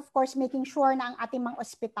lungsod is, of course, making sure na ang ating mga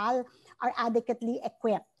ospital are adequately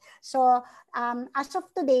equipped. So as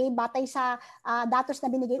of today, batay sa datos na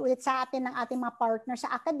binigay ulit sa atin ng ating mga partners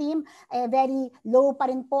sa academe, very low pa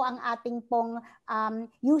rin po ang ating pong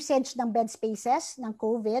usage ng bed spaces ng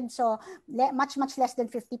COVID. So much less than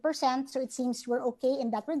 50%. So it seems we're okay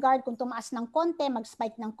in that regard. Kung tumaas ng konti,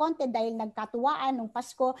 mag-spike ng konti dahil nagkatuwaan nung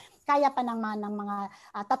Pasko, kaya pa naman ng mga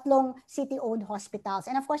tatlong city-owned hospitals.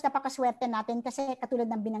 And of course, napakaswerte natin kasi katulad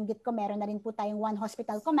ng binanggit ko, meron na rin po tayong one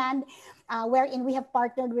hospital command wherein we have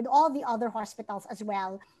partnered with all the other hospitals as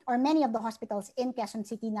well, or many of the hospitals in Quezon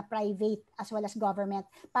City na private as well as government,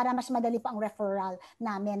 para mas madali pa ang referral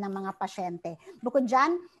namin ng mga pasyente. Bukod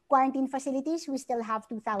dyan, quarantine facilities, we still have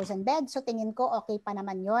 2,000 beds. So tingin ko, okay pa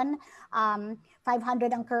naman yun.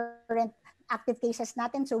 500 ang current active cases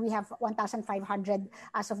natin. So we have 1,500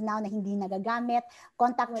 as of now na hindi nagagamit.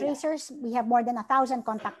 Contact tracers, we have more than 1,000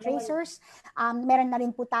 contact tracers. Meron na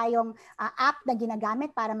rin po tayong app na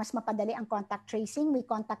ginagamit para mas mapadali ang contact tracing. We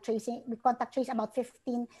contact trace about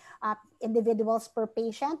 15 individuals per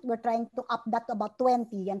patient. We're trying to up that to about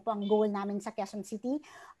 20. Yan po ang goal namin sa Quezon City.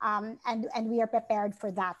 And we are prepared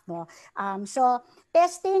for that. No? So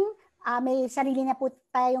testing, may sarili na po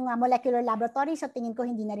tayong molecular laboratory, so tingin ko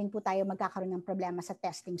hindi na rin po tayo magkakaroon ng problema sa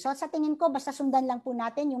testing. So sa tingin ko, basta sundan lang po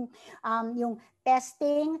natin yung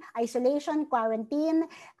testing, isolation, quarantine,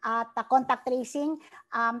 at contact tracing,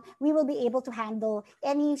 we will be able to handle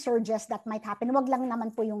any surges that might happen. Wag lang naman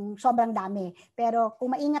po yung sobrang dami. Pero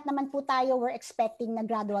kung maingat naman po tayo, we're expecting na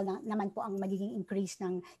gradual naman po ang magiging increase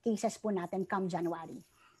ng cases po natin come January.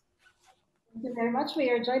 Thank you very much,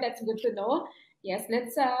 Mayor Joy. That's good to know. Yes,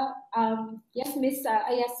 let's, yes, Miss,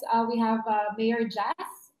 yes, we have Mayor Jazz.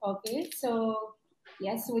 Okay, so,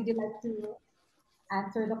 yes, would you like to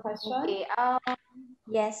answer the question? Okay,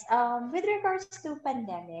 yes, with regards to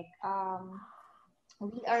pandemic,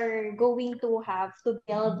 we are going to have to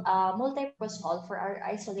build a multi-purpose hall for our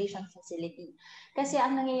isolation facility. Kasi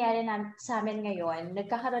ang nangyayari sa amin ngayon,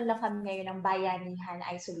 nagkakaroon lang kami ngayon ng bayanihan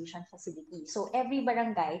isolation facility. So every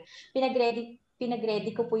barangay,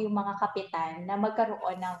 pinag-ready ko po yung mga kapitan na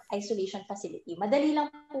magkaroon ng isolation facility. Madali lang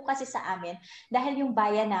po kasi sa amin dahil yung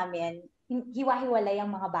bayan namin, hiwa-hiwalay ang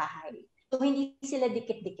mga bahay. So hindi sila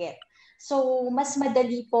dikit-dikit. So, mas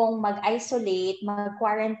madali pong mag-isolate,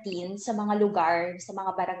 mag-quarantine sa mga lugar, sa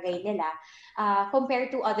mga barangay nila,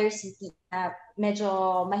 compared to other cities. Medyo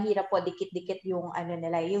mahirap po, dikit-dikit yung ano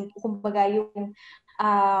nila, yung kumbaga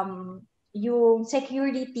yung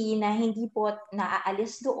security na hindi po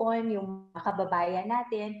naaalis doon, yung kababayan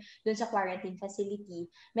natin doon sa quarantine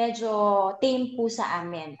facility, medyo tame po sa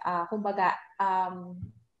amin. Kumbaga,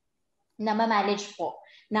 na ma-manage po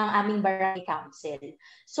ng aming barangay council.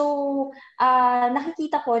 So,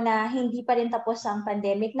 nakikita ko na hindi pa rin tapos ang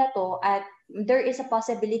pandemic na to at there is a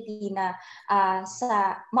possibility na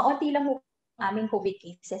maunti lang po aming COVID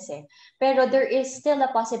cases Pero there is still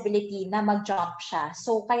a possibility na mag-jump siya.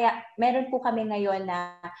 So, kaya meron po kami ngayon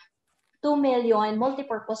na 2 million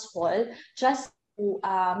multipurpose hall just to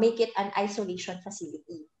make it an isolation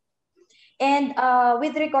facility. And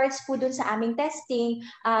with regards po dun sa aming testing,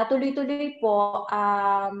 tuloy-tuloy po,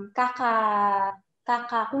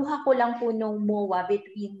 kakakuha ko lang po nung MOA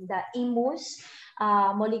between the IMUS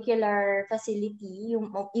molecular facility, yung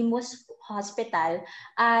IMUS hospital,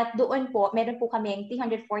 at doon po, meron po kami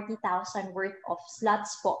 340,000 worth of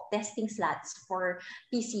slots po, testing slots for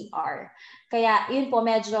PCR. Kaya yun po,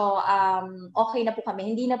 medyo okay na po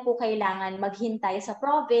kami. Hindi na po kailangan maghintay sa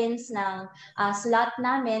province ng slot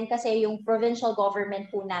namin kasi yung provincial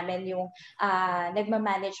government po namin yung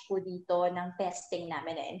nagmamanage po dito ng testing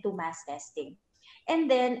namin into mass testing. And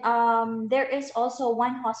then there is also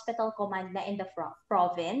one hospital command na in the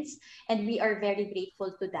province, and we are very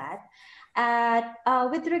grateful to that. At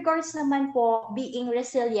with regards naman po being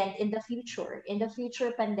resilient in the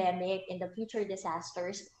future pandemic, in the future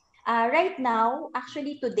disasters, right now,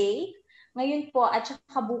 actually today, ngayon po at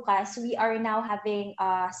saka bukas, we are now having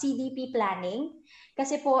CDP planning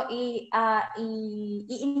kasi po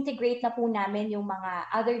i-integrate na po namin yung mga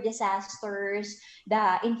other disasters,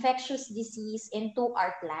 the infectious disease into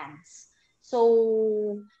our plans. So,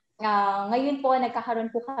 ngayon po,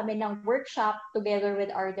 nagkakaroon po kami ng workshop together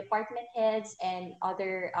with our department heads and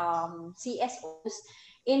other CSOs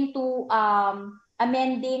into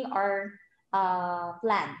amending our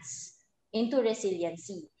plans into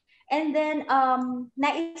resiliency. And then,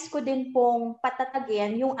 nais ko din pong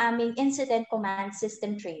patatagin yung aming incident command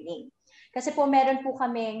system training. Kasi po meron po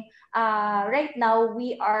kaming, right now,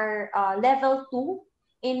 we are level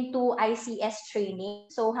 2 into ICS training.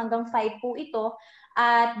 So hanggang 5 po ito.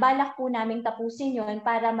 At balak po namin tapusin yun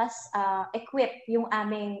para mas equip yung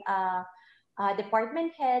aming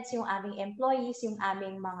department heads, yung aming employees, yung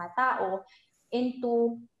aming mga tao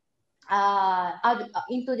into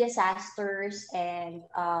disasters and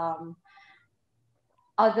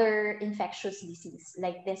other infectious disease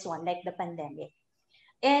like this one, like the pandemic.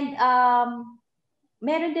 And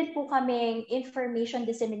meron din po kaming information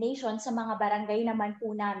dissemination sa mga barangay naman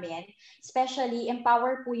po namin, especially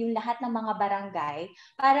empower po yung lahat ng mga barangay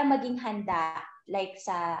para maging handa like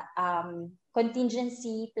sa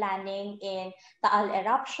contingency planning in Taal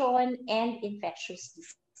eruption and infectious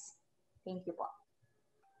disease. Thank you po.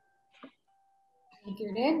 Thank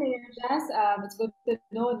you rin, Mayor Jazz. It's good to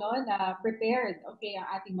know no, na prepared okay, ang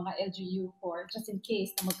ating mga LGU for just in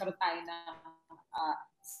case na magkaroon tayo ng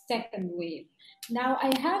second wave. Now,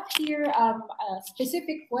 I have here a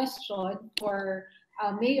specific question for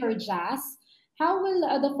Mayor Jazz. How will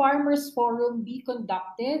the Farmers Forum be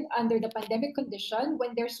conducted under the pandemic condition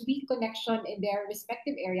when there's weak connection in their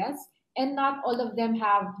respective areas and not all of them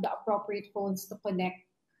have the appropriate phones to connect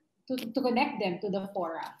them to the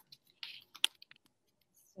fora?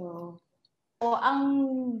 So, ang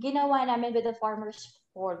ginawa namin with the Farmers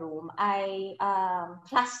Forum ay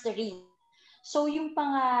clustering. So, yung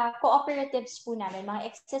mga cooperatives po namin, mga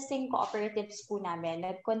existing cooperatives po namin,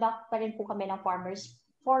 nag-conduct pa rin po kami ng Farmers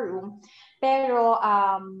Forum, pero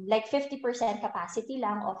like 50% capacity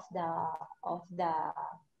lang of the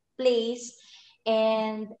place,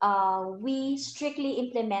 and we strictly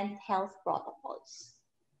implement health protocols.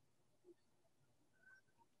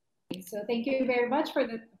 So thank you very much for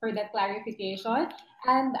that clarification.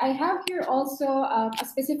 And I have here also a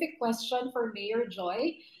specific question for Mayor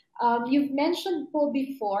Joy. You've mentioned po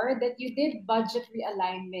before that you did budget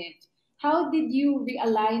realignment. How did you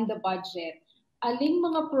realign the budget? Aling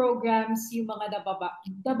mga programs yung mga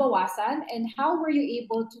nabawasan, and how were you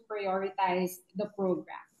able to prioritize the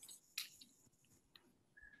programs?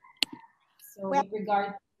 So Well, with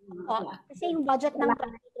regard kasi yung budget ng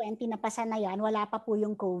 2020 napasa na yan, wala pa po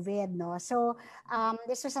yung COVID, no? So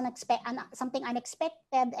this was something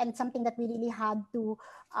unexpected and something that we really had to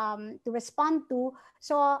respond to.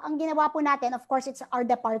 So ang ginawa po natin, of course, it's our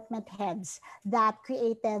department heads that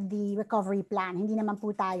created the recovery plan. Hindi naman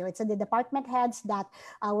po tayo. It's the department heads that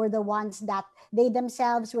were the ones that they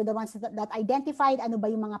themselves were the ones that identified ano ba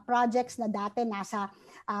yung mga projects na dati nasa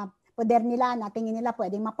poder nila, na tingin nila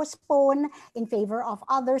pwedeng ma-postpone in favor of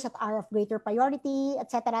others that are of greater priority,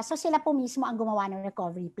 etc. So sila po mismo ang gumawa ng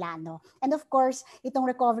recovery plan. No? And of course, itong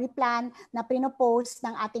recovery plan na pinopose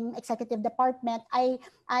ng ating executive department ay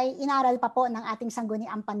inaral pa po ng ating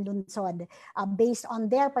sangguniang panlunsod based on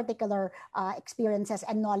their particular experiences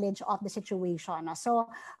and knowledge of the situation. So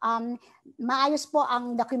maayos po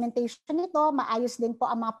ang documentation nito, maayos din po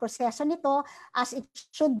ang mga proseso nito as it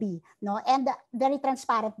should be, no? And very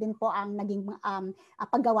transparent din po ang naging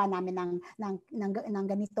paggawa namin ng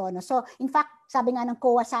ganito, no? So in fact, sabi nga ng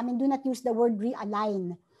COA sa amin, do not use the word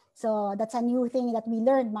realign. So that's a new thing that we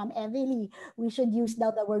learned, Ma'am Emily. We should use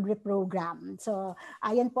the word reprogram. So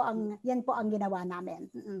yan po ang ginawa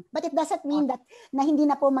namin. But it doesn't mean that na hindi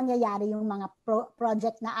na po mangyayari yung mga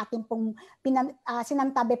project na ating pong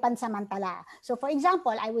sinantabi pansamantala. So for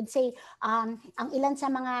example, I would say ang ilan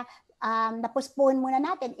sa mga na-postpone muna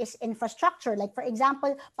natin is infrastructure. Like for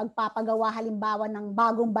example, pagpapagawa halimbawa ng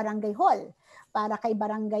bagong barangay hall para kay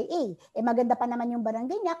barangay A. Maganda pa naman yung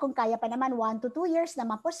barangay niya, kung kaya pa naman 1 to 2 years na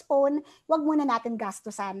ma-postpone, wag muna natin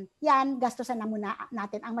gastusan. Gastusan na muna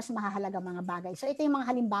natin ang mas mahahalaga mga bagay. So ito yung mga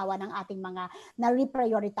halimbawa ng ating mga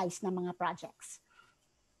na-reprioritize na mga projects.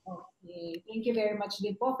 Okay, thank you very much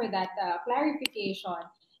din po for that clarification.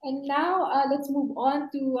 And now let's move on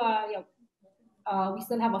to we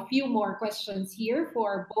still have a few more questions here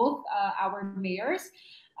for both our mayors.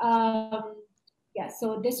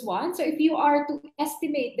 So this one. So if you are to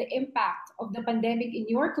estimate the impact of the pandemic in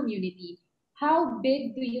your community, how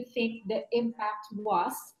big do you think the impact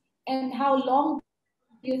was, and how long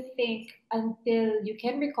do you think until you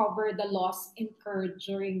can recover the loss incurred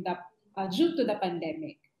during due to the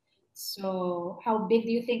pandemic? So how big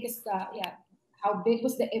do you think how big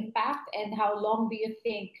was the impact, and how long do you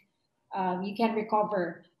think you can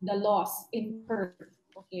recover the loss incurred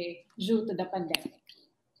due to the pandemic?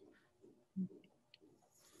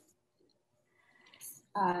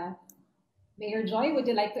 Mayor Joy, would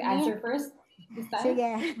you like to answer first this time?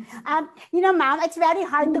 Sige. Ma'am, it's very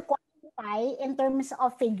hard to quantify in terms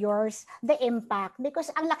of figures the impact,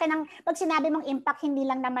 because ang laki ng, pag sinabi mong impact, hindi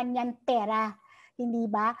lang naman yan pera, hindi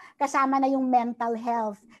ba? Kasama na yung mental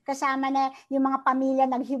health, kasama na yung mga pamilya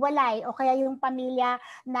naghiwalay, o kaya yung pamilya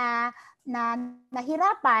na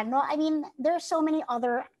nahirapan, no? I mean, there's so many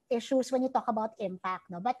other issues when you talk about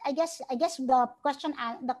impact, no? But I guess the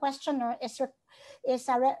questioner is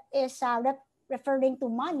referring to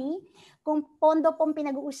money. Kung pondo pong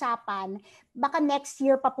pinag-uusapan, baka next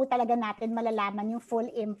year pa po talaga natin malalaman yung full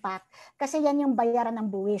impact, kasi yan yung bayaran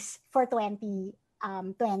ng buwis for 2020,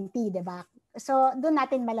 diba? So doon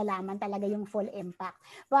natin malalaman talaga yung full impact.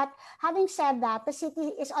 But having said that, the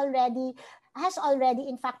city has already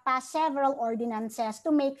in fact passed several ordinances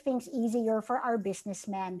to make things easier for our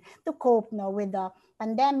businessmen to cope with the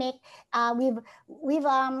pandemic.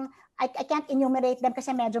 I can't enumerate them kasi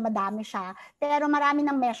medyo madami siya, pero marami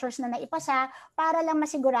ng measures na naipasa para lang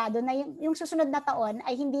masigurado na yung susunod na taon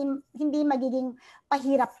ay hindi magiging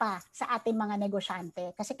pahirap pa sa ating mga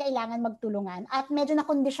negosyante kasi kailangan magtulungan at medyo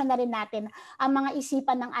na-condition na rin natin ang mga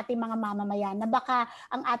isipan ng ating mga mamamayan na baka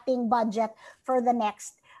ang ating budget for the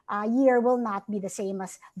next year will not be the same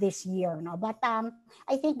as this year, no? But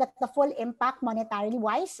I think that the full impact monetarily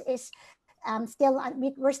wise is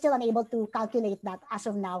we're still unable to calculate that as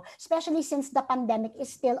of now, especially since the pandemic is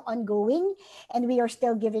still ongoing and we are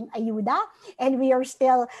still giving ayuda and we are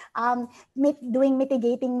still doing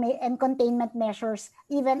mitigating and containment measures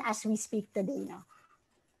even as we speak today. No?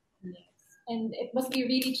 Yes. And it must be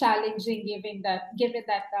really challenging given that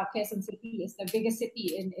Quezon City is the biggest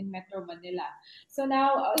city in Metro Manila. So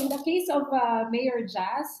now, in the case of Mayor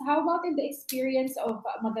Jas, how about in the experience of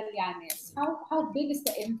Magallanes? How big is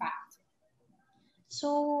the impact?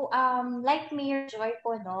 So, like Mayor Joy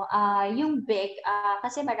po, no, yung big,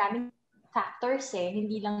 kasi maraming factors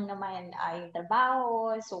hindi lang naman yung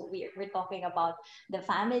trabaho. So, we're talking about the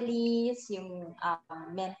families, yung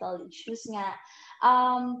mental issues nga.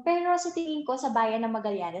 Pero sa tingin ko sa bayan ng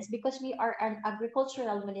Magallanes, because we are an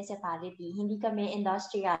agricultural municipality, hindi kami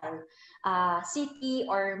industrial city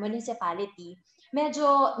or municipality,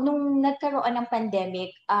 medyo nung nagkaroon ng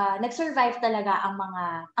pandemic, nag-survive talaga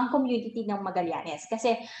ang community ng Magallanes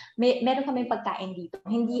kasi meron kaming pagkain dito.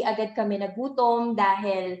 Hindi agad kami nagutom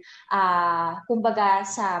dahil kumbaga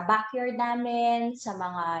sa backyard namin, sa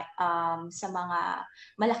mga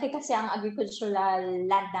malaki kasi ang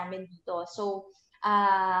agricultural land namin dito. So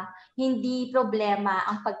hindi problema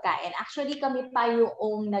ang pagkain. Actually, kami pa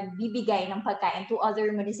yung nagbibigay ng pagkain to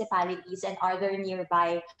other municipalities and other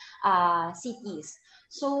nearby cities.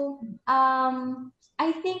 So,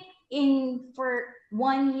 I think for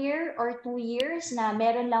 1 year or 2 years na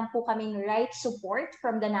meron lang po kaming right support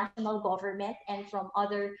from the national government and from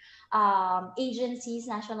other agencies,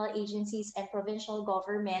 national agencies and provincial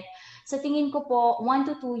government. Sa tingin ko po, 1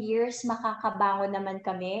 to 2 years makakabangon naman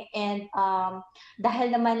kami and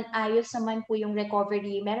dahil naman ayos naman po yung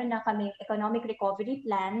recovery, meron na kaming economic recovery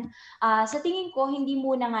plan. Sa tingin ko, hindi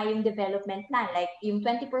muna nga yung development plan, like yung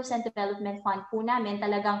 20% development fund po namin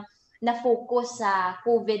talagang na-focus sa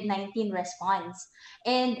COVID-19 response.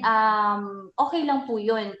 And okay lang po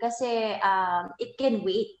yun kasi it can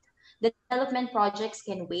wait. The development projects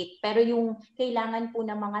can wait. Pero yung kailangan po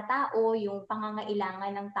ng mga tao, yung pangangailangan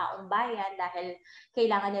ng taong bayan dahil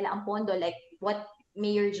kailangan nila ang pondo, like what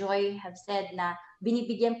Mayor Joy have said na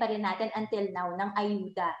binibigyan pa rin natin until now ng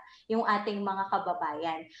ayuda yung ating mga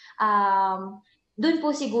kababayan. Doon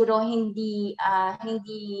po siguro hindi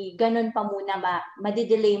ganun pa muna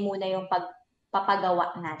madidelay muna yung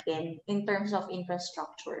pagpapagawa natin in terms of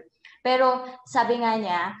infrastructure. Pero sabi nga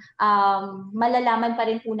niya, malalaman pa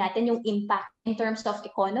rin po natin yung impact in terms of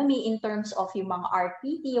economy, in terms of yung mga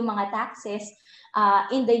RPT, yung mga taxes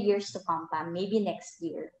in the years to come pa, maybe next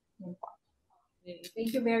year.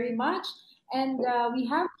 Thank you very much. And we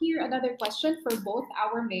have here another question for both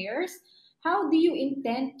our mayors. How do you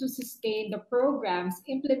intend to sustain the programs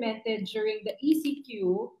implemented during the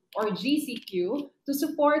ECQ or GCQ to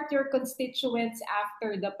support your constituents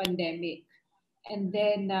after the pandemic? And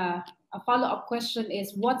then a follow-up question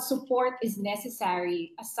is, what support is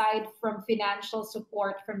necessary aside from financial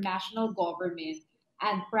support from national government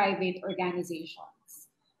and private organizations?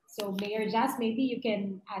 So Mayor Jas, maybe you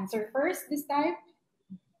can answer first this time.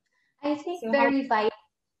 I think very vital.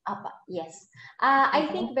 Yes. I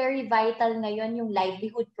think very vital ngayon yung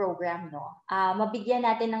livelihood program, no? Mabigyan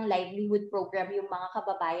natin ng livelihood program yung mga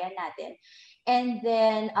kababayan natin. And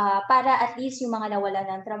then, para at least yung mga nawalan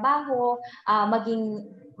ng trabaho,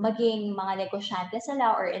 maging mga negosyante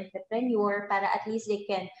sila or entrepreneur, para at least they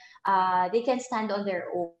can stand on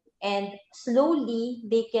their own. And slowly,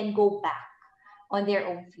 they can go back on their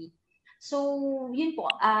own feet. So, yun po,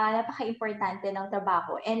 napaka-importante ng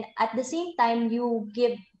trabaho. And at the same time, you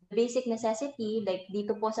give basic necessity, like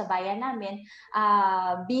dito po sa bayan namin,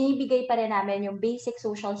 binibigay pa rin namin yung basic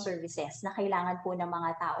social services na kailangan po ng mga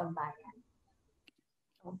taong bayan.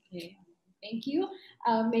 Okay, thank you.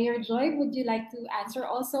 Mayor Joy, would you like to answer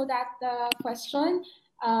also that question?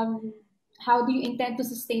 How do you intend to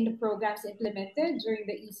sustain the programs implemented during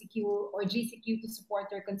the ECQ or GCQ to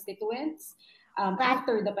support your constituents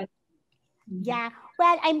after the pandemic? Yeah,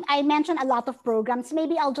 well, I mentioned a lot of programs.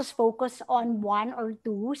 Maybe I'll just focus on 1 or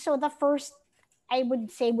 2. So the first, I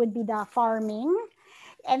would say, would be the farming.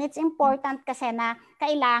 And it's important kasi na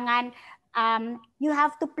kailangan you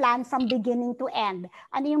have to plan from beginning to end.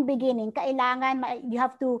 Ano yung beginning? Kailangan, you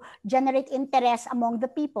have to generate interest among the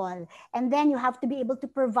people. And then you have to be able to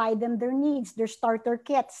provide them their needs, their starter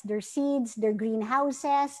kits, their seeds, their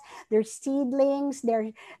greenhouses, their seedlings,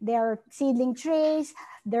 their seedling trays,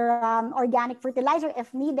 their organic fertilizer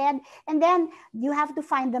if needed. And then you have to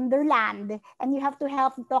find them their land, and you have to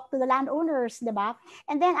help talk to the landowners, diba?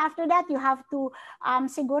 And then after that, you have to,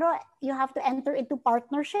 siguro, you have to enter into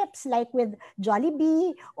partnerships like with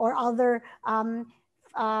Jollibee or other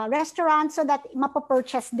restaurants so that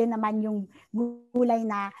mapapurchase din naman yung gulay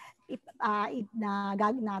na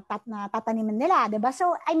tataniman nila, diba?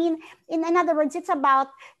 So, I mean, in other words, it's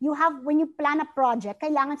about, when you plan a project,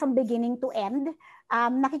 kailangan from beginning to end,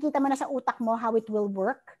 nakikita mo na sa utak mo how it will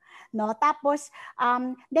work. No? Tapos,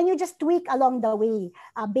 then you just tweak along the way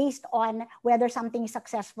based on whether something is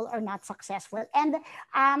successful or not successful. And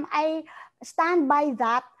I stand by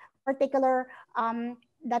that particular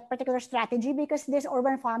strategy because this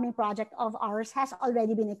urban farming project of ours has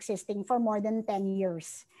already been existing for more than 10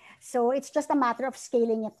 years. So it's just a matter of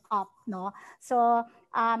scaling it up, no? So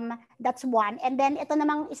that's one. And then ito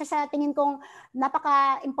namang isa sa tingin kong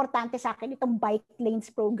napaka-importante sa akin, itong bike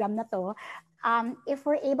lanes program na to. If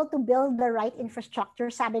we're able to build the right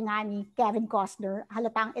infrastructure, sabi nga ni Kevin Costner,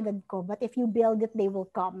 halata ang edad ko, but if you build it, they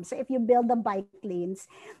will come. So if you build the bike lanes,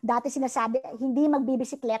 dati sinasabi, hindi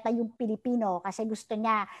magbibisikleta yung Pilipino kasi gusto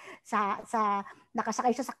niya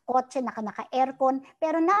nakasakay siya sa kotse, naka-aircon.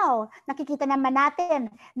 Pero now, nakikita naman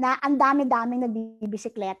natin na ang dami-daming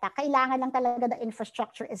nagbibisikleta. Kailangan lang talaga the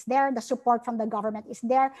infrastructure is there, the support from the government is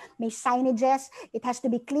there, may signages. It has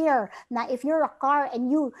to be clear na if you're a car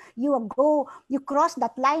and you cross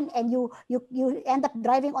that line and you end up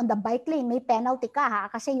driving on the bike lane, may penalty ka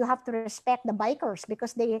ha, kasi you have to respect the bikers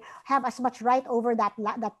because they have as much right over that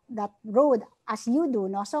road as you do,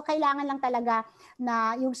 no? So kailangan lang talaga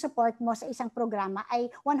na yung support mo sa isang programa ay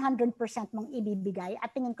 100% mong ibibigay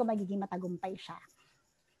at tingin ko magiging matagumpay siya.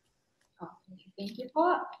 Okay, thank you po.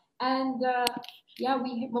 And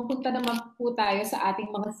mapunta naman po tayo sa ating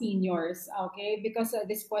mga seniors, okay? Because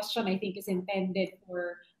this question I think is intended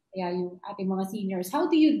for yung ating mga seniors. How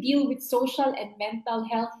do you deal with social and mental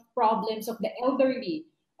health problems of the elderly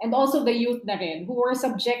and also the youth na rin who are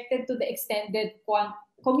subjected to the extended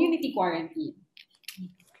community quarantine?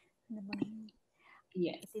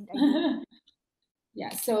 Yes.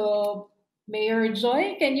 Yeah, so Mayor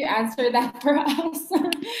Joy, can you answer that for us?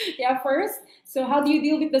 First. So how do you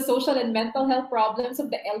deal with the social and mental health problems of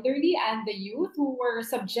the elderly and the youth who were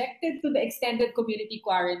subjected to the extended community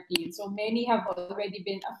quarantine? So many have already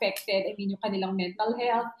been affected. I mean, yung kanilang mental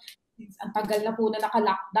health. Ang tagal na po na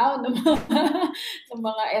naka-lockdown ng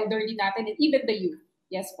mga elderly natin and even the youth.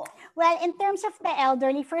 Yes po. Well, in terms of the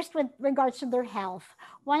elderly, first with regards to their health,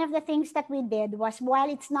 one of the things that we did was,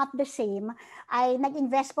 while it's not the same, ay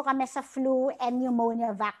nag-invest po kami sa flu and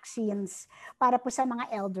pneumonia vaccines para po sa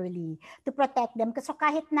mga elderly to protect them. So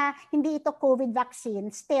kahit na hindi ito COVID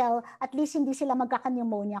vaccine, still, at least hindi sila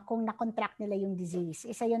magkaka-pneumonia kung na-contract nila yung disease.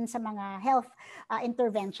 Isa yun sa mga health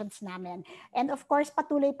interventions namin. And of course,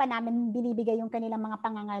 patuloy pa namin binibigay yung kanilang mga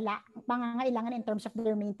pangangailangan in terms of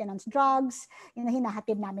their maintenance drugs, yung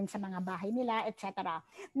hinahatid namin sa mga bahay nila, etc.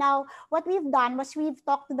 Now, what we've done was we've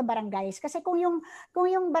talked to the barangays kasi kung yung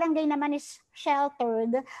barangay naman is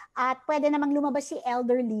sheltered at pwede namang lumabas si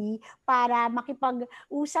elderly para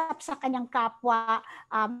makipag-usap sa kanyang kapwa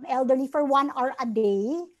elderly for 1 hour a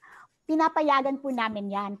day, pinapayagan po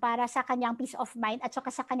namin yan para sa kanyang peace of mind at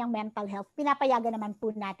saka sa kanyang mental health. Pinapayagan naman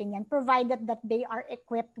po natin yan provided that they are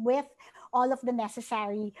equipped with all of the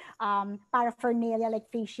necessary paraphernalia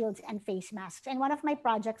like face shields and face masks. And one of my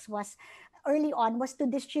projects early on was to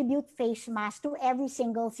distribute face masks to every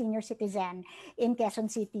single senior citizen in Quezon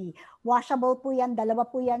City. Washable po yan, 2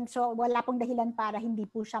 po yan. So wala pong dahilan para hindi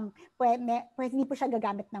po siya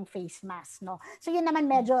gagamit ng face mask. No? So yun naman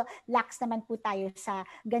medyo lax naman po tayo sa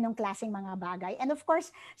ganong klaseng mga bagay. And of course,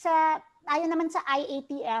 ayon naman sa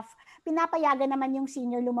IATF, pinapayagan naman yung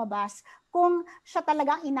senior lumabas kung siya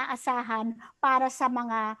talagang inaasahan para sa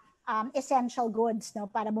mga essential goods, no,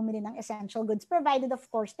 para bumili ng essential goods, provided of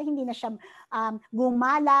course na hindi na siya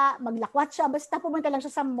gumala, maglakwat siya, basta pumunta lang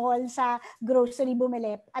siya sa mall, sa grocery,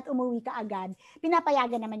 bumili at umuwi ka agad.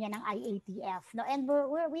 Pinapayagan naman yan ng IATF, no, and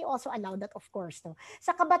we also allow that of course. No.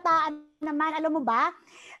 Sa kabataan naman, alam mo ba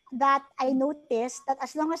that I noticed that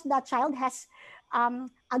as long as that child has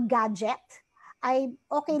a gadget, ay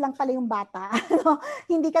okay lang pala yung bata.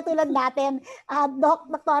 Hindi katulad natin,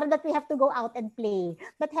 doktora, that we have to go out and play.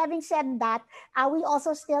 But having said that, we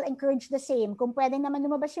also still encourage the same. Kung pwede naman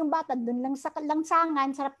lumabas yung bata, dun lang sa langsangan,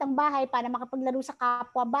 sarap ng bahay para makapaglaro sa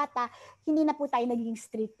kapwa bata, hindi na po tayo naging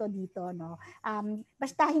stricto dito. No?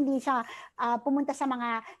 Basta hindi siya pumunta sa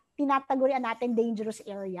mga tinatagurian natin dangerous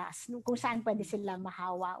areas kung saan pwede silang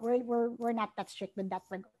mahawa. We're not that strict with that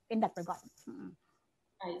in that regard.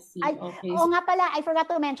 I see. Okay. Oo nga pala, I forgot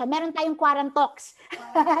to mention, meron tayong Quarantox.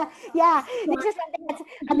 Yeah, this is something that's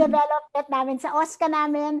a development namin sa OSCA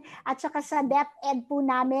namin at saka sa DepEd po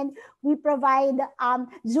namin. We provide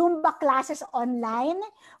Zumba classes online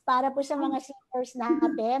para po sa mga seniors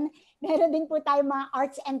natin. Meron din po tayong mga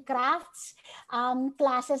arts and crafts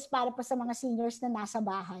classes para po sa mga seniors na nasa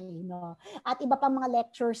bahay. No? At iba pang mga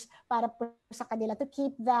lectures para po sa kanila to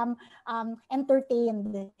keep them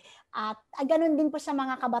entertained. At ganun din po sa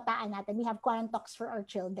mga kabataan natin. We have Quarantox for our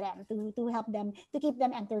children to help them, to keep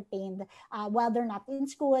them entertained while they're not in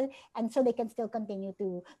school, and so they can still continue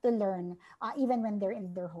to learn even when they're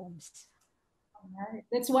in their homes. Alright.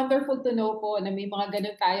 That's wonderful to know po na may mga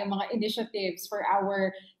ganun tayong mga initiatives for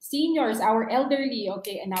our seniors, our elderly,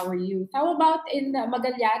 okay, and our youth. How about in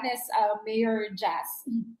Magallanes, Mayor Jas?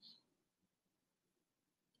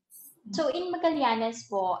 So in Magallanes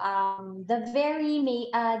po,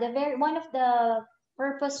 one of the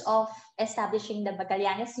purpose of establishing the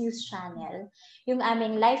Magallanes News Channel, yung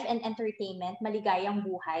aming life and entertainment, Maligayang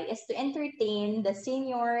Buhay, is to entertain the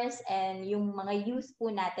seniors and yung mga youth po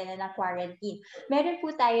natin na na-quarantine. Meron po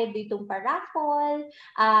tayo ditong paraffol,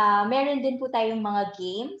 meron din po tayong mga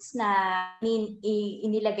games na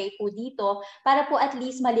inilagay po dito para po at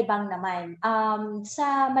least malibang naman.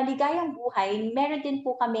 Sa Maligayang Buhay, meron din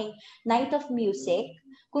po kaming Night of Music,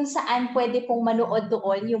 kung saan pwede pong manood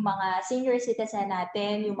doon yung mga senior citizen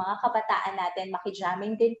natin, yung mga kabataan natin,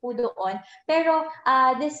 makijamming din po doon. Pero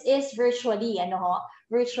this is virtually,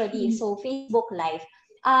 virtually, so Facebook Live.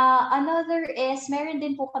 Another is, meron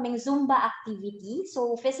din po kaming Zumba activity,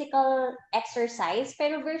 so physical exercise,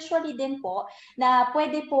 pero virtually din po, na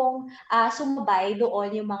pwede pong sumabay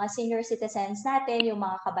doon yung mga senior citizens natin, yung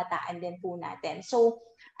mga kabataan din po natin. So,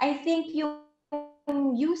 I think yung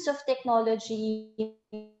use of technology,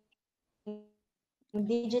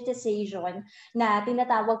 digitization na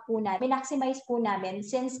tinatawag po natin, maximize po namin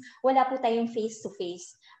since wala po tayong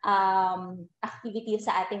face-to-face activity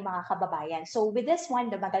sa ating mga kababayan. So with this one,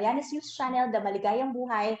 the Magallanes News Channel, the Maligayang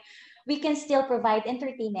Buhay, we can still provide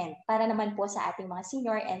entertainment para naman po sa ating mga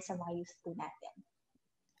senior and sa mga youth po natin.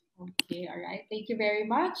 Okay, all right. Thank you very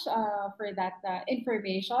much for that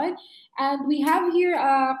information. And we have here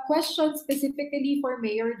a question specifically for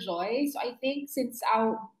Mayor Joy. So I think since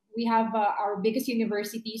we have our biggest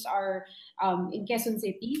universities are in Quezon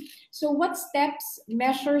City. So what steps,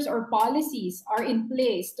 measures, or policies are in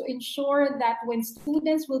place to ensure that when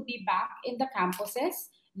students will be back in the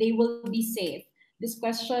campuses, they will be safe? This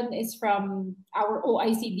question is from our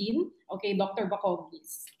OIC Dean, okay, Dr. Bacog,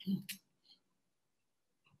 please.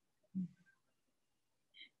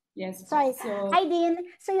 Yes. Sorry. Hi, Dean.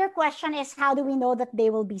 So your question is, how do we know that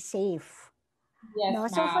they will be safe? Yes, no?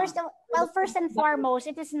 So first and foremost,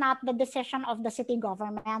 it is not the decision of the city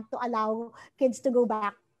government to allow kids to go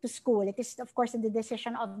back to school. It is, of course, the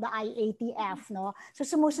decision of the IATF. No? So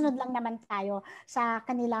sumusunod lang naman tayo sa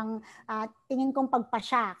kanilang tingin kong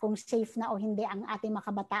pagpasya kung safe na o hindi ang ating mga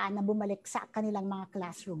kabataan na bumalik sa kanilang mga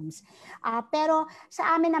classrooms. Pero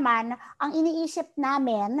sa amin naman, ang iniisip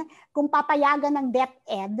namin kung papayagan ng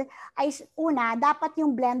DepEd ay una, dapat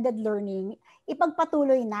yung blended learning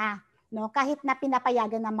ipagpatuloy na. No, kahit na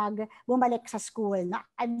pinapayagan na bumalik sa school. No?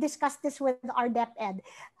 I've discussed this with our DepEd.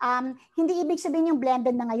 Hindi ibig sabihin yung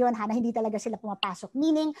blended na ngayon na hindi talaga sila pumapasok.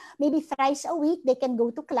 Meaning, maybe thrice a week they can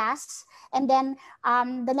go to class, and then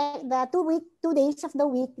the 2 days of the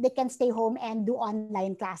week they can stay home and do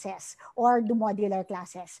online classes or do modular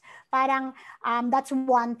classes. Parang that's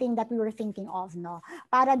one thing that we were thinking of, no?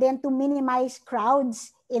 Para then to minimize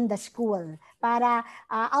crowds in the school, para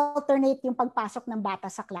alternate yung pagpasok ng bata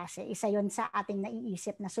sa klase. Isa yon sa ating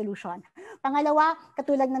naiisip na solution. Pangalawa,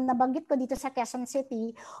 katulad ng nabanggit ko dito sa Quezon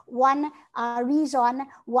City, one reason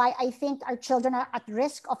why I think our children are at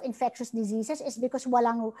risk of infectious diseases is because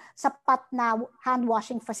walang sapat na hand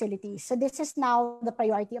washing facilities. So this is now the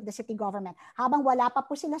priority of the city government. Habang wala pa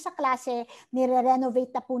po sila sa klase,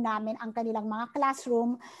 nire-renovate na po namin ang kanilang mga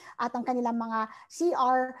classroom at ang kanilang mga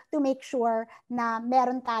CR to make sure na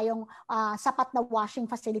meron tayong sapat na washing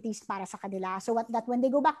facilities para sa kanila. So that when they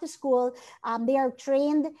go back to school, they are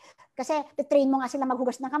trained. Kasi train mo nga sila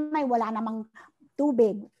maghugas ng kamay, wala namang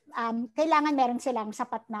tubig. kailangan meron silang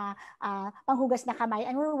sapat na panghugas na kamay.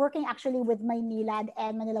 And we're working actually with Maynilad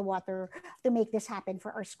and Manila Water to make this happen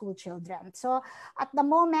for our school children. So at the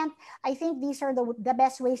moment, I think these are the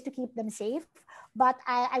best ways to keep them safe. But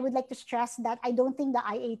I would like to stress that I don't think the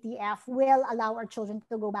IATF will allow our children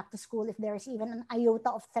to go back to school if there is even an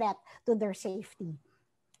iota of threat to their safety.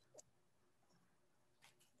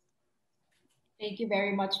 Thank you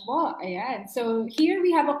very much po. Ayan. So here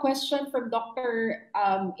we have a question from Dr.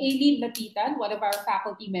 Aileen Latitan, one of our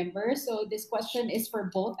faculty members. So this question is for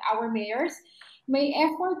both our mayors. May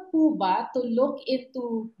effort po ba to look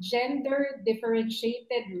into gender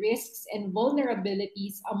differentiated risks and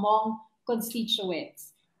vulnerabilities among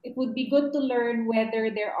constituents? It would be good to learn whether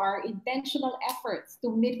there are intentional efforts to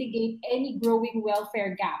mitigate any growing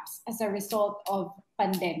welfare gaps as a result of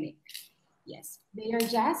pandemic. Yes. Mayor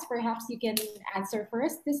Jas, perhaps you can answer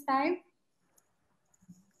first this time.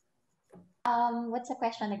 What's the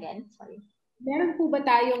question again? Sorry. Meron po ba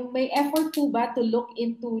may effort po ba to look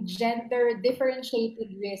into gender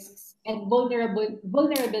differentiated risks and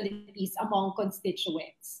vulnerabilities among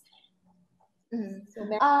constituents? So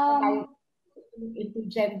meron po tayong into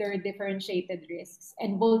gender differentiated risks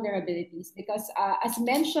and vulnerabilities, because as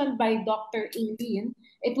mentioned by Dr. Aileen,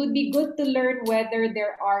 it would be good to learn whether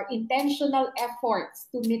there are intentional efforts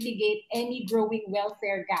to mitigate any growing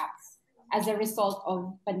welfare gaps as a result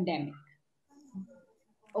of pandemic.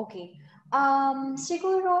 Okay.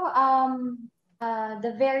 Siguro,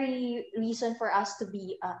 the very reason for us to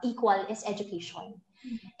be equal is education.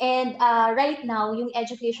 And right now, yung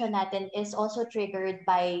education natin is also triggered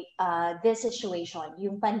by this situation,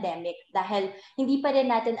 yung pandemic, dahil hindi pa rin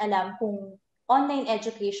natin alam kung online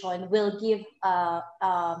education will give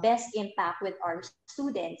best impact with our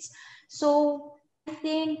students. So I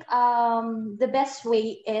think the best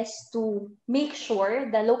way is to make sure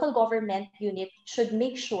the local government unit should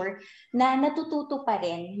make sure na natututo pa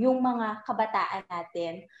rin yung mga kabataan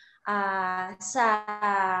natin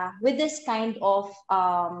with this kind of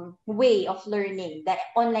way of learning, the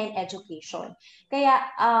online education. Kaya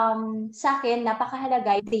sa akin,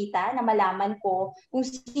 napakahalaga yung data na malaman ko kung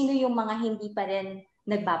sino yung mga hindi pa rin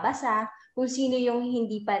nagbabasa, kung sino yung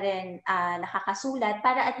hindi pa rin nakakasulat,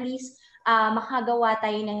 para at least makagawa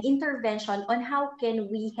tayo ng intervention on how can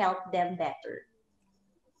we help them better.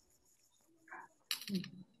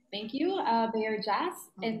 Thank you, Mayor Jas.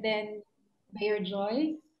 And then Mayor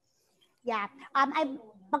Joy. Yeah.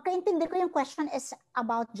 Pagkaintindi ko yung question is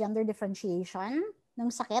about gender differentiation ng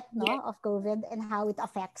sakit, no, of COVID and how it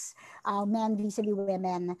affects men vis-a-vis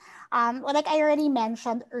women. Like I already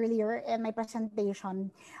mentioned earlier in my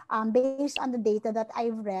presentation, based on the data that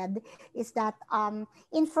I've read, is that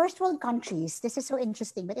in first world countries, this is so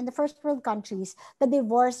interesting, but in the first world countries, the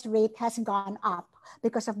divorce rate has gone up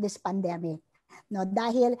because of this pandemic. No,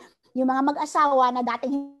 dahil yung mga mag-asawa na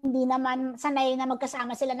dating hindi naman sanay na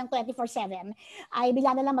magkasama sila ng 24/7, ay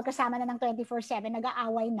bigla na lang magkasama na ng 24/7,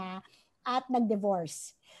 nag-aaway na at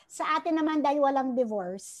nag-divorce. Sa atin naman, dahil walang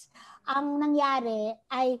divorce, ang nangyari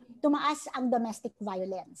ay tumaas ang domestic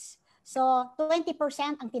violence. So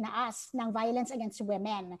 20% ang tinaas ng violence against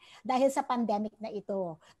women dahil sa pandemic na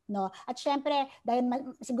ito, no? At syempre, dahil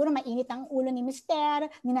siguro mainit ang ulo ni Mr.,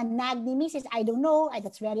 ninanag ni Mrs., I don't know,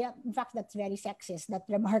 that's very sexist, that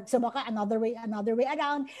remark. So baka another way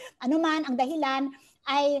around. Ano man ang dahilan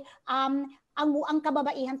ay ang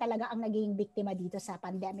kababaihan talaga ang naging biktima dito sa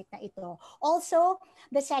pandemic na ito. Also,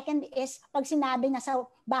 the second is pag sinabi na sa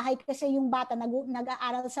bahay kasi yung bata,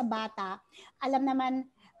 nag-aaral sa bata, alam naman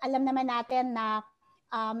natin na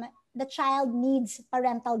the child needs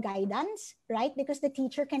parental guidance, right? Because the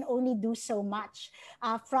teacher can only do so much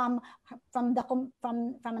from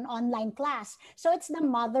an online class. So it's the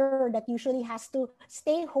mother that usually has to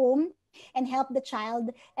stay home and help the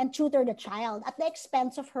child and tutor the child at the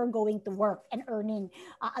expense of her going to work and earning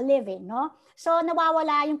a living, no? So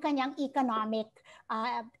nawawala yung kanyang economic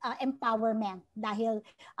empowerment dahil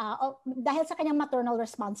sa kanyang maternal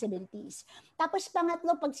responsibilities. Tapos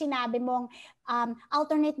pangatlo, pag sinabi mong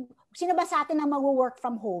alternate, sino ba sa atin ang mag-work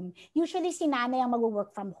from home? Usually si nanay ang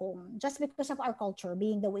mag-work from home just because of our culture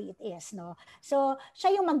being the way it is, no? So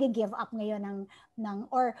siya yung mag-give up ngayon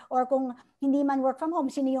or kung hindi man work from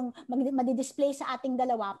home, sino yung madi-display sa ating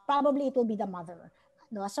dalawa? Probably it will be the mother,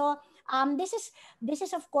 no? So this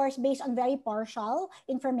is of course based on very partial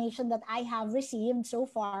information that I have received so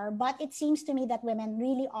far, but it seems to me that women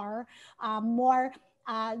really are more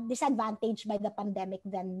disadvantaged by the pandemic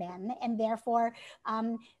than men, and therefore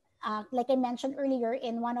like I mentioned earlier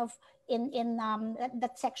in one of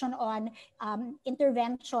that section on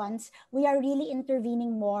interventions, we are really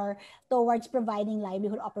intervening more towards providing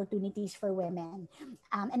livelihood opportunities for women.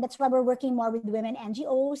 And that's why we're working more with women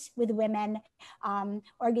NGOs, with women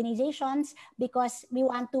organizations, because we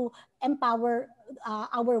want to empower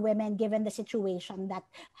our women given the situation that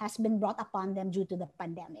has been brought upon them due to the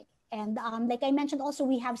pandemic. And like I mentioned also,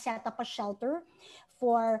 we have set up a shelter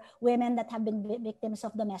for women that have been victims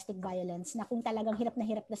of domestic violence, na kung talagang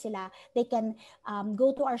hirap na sila, they can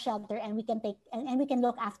go to our shelter and we can take and we can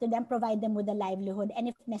look after them, provide them with a livelihood, and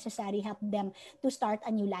if necessary, help them to start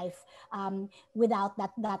a new life without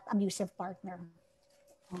that abusive partner.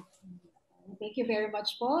 Thank you very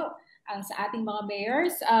much po sa ating mga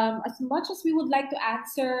mayors. As much as we would like to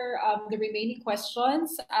answer the remaining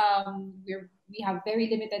questions, we have very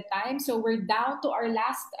limited time, so we're down to our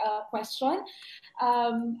last question.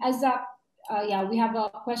 We have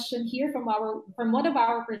a question here from one of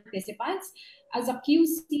our participants. As a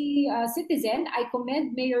QC citizen, I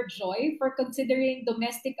commend Mayor Joy for considering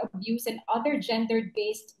domestic abuse and other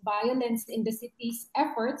gender-based violence in the city's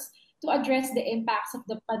efforts to address the impacts of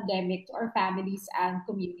the pandemic to our families and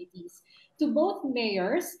communities. To both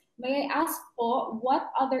mayors, may I ask po, what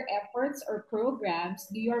other efforts or programs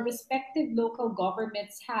do your respective local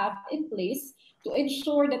governments have in place to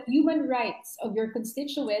ensure that human rights of your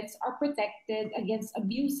constituents are protected against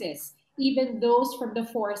abuses, even those from the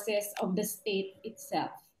forces of the state itself?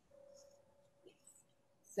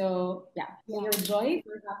 So Mayor Joy,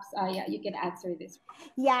 perhaps you can answer this.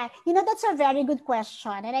 Yeah, that's a very good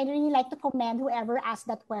question, and I really like to commend whoever asked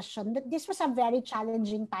that question. This was a very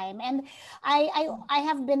challenging time, and I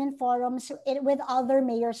have been in forums with other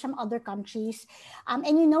mayors from other countries, and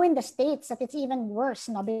in the States that it's even worse,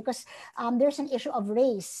 because there's an issue of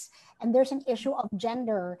race, and there's an issue of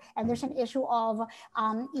gender, and there's an issue of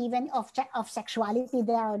even of sexuality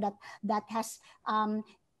there that has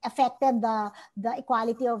affected the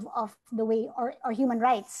equality of the way or human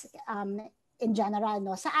rights in general,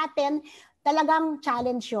 no. Sa atin talagang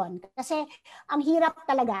challenge yon, kasi ang hirap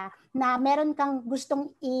talaga na meron kang gustong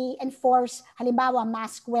i-enforce, halimbawa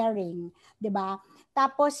mask wearing, 'di ba?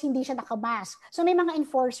 Tapos hindi siya nakamask. So may mga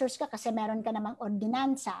enforcers ka kasi meron ka namang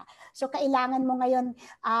ordinansa. So kailangan mo ngayon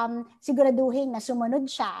siguraduhin na sumunod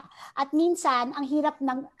siya. At minsan ang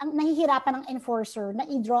nahihirapan ng enforcer na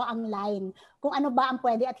i-draw ang line kung ano ba ang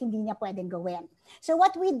pwede at hindi niya pwedeng gawin. So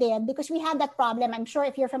what we did, because we had that problem, I'm sure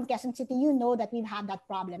if you're from Quezon City, you know that we've had that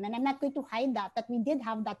problem. And I'm not going to hide that we did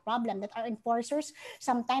have that problem, that our enforcers,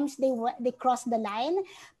 sometimes they cross the line,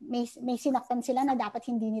 may sinaktan sila na dapat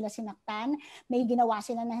hindi nila sinaktan, may ginawa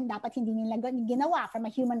sila na dapat hindi nila ginawa from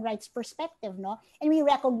a human rights perspective, no? And we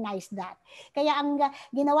recognize that. Kaya ang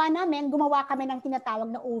ginawa namin, gumawa kami ng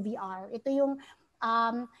tinatawag na OVR. Ito yung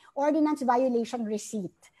Ordinance Violation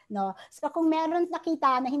Receipt. No? So kung meron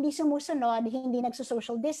nakita na hindi sumusunod, hindi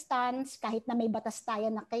nagso-social distance, kahit na may batas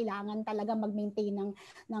tayo na kailangan talaga mag-maintain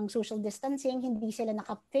ng social distancing, hindi sila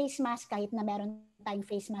naka-face mask kahit na meron tayong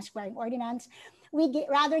face mask wearing ordinance,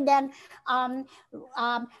 rather than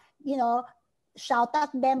shout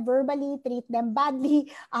at them verbally, treat them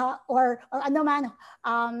badly, or ano man,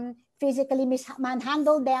 physically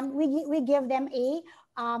manhandle them, we give them a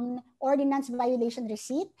ordinance violation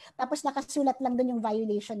receipt, tapos nakasulat lang doon yung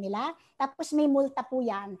violation nila, tapos may multa po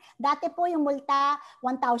yan. Dati po yung multa,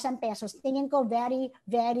 1,000 pesos. Tingin ko very,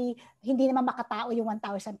 very, hindi naman makatao yung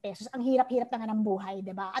 1,000 pesos. Ang hirap-hirap na nga ng buhay,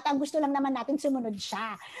 di ba? At ang gusto lang naman natin, sumunod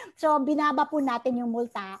siya. So, binaba po natin yung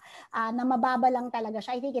multa na mababa lang talaga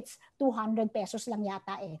siya. I think it's 200 pesos lang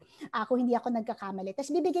yata kung hindi ako nagkakamali. Tapos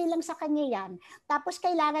bibigay lang sa kanya yan. Tapos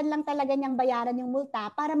kailangan lang talaga niyang bayaran yung multa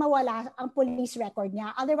para mawala ang police record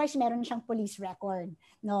niya. Otherwise, meron siyang police record.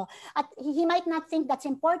 No? At he might not think that's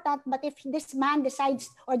important, but if this man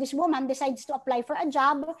decides or this woman decides to apply for a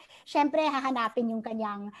job, syempre hahanapin yung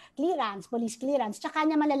kanyang clearance, police clearance. Tsaka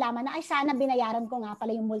niya malalaman na ay sana binayaran ko nga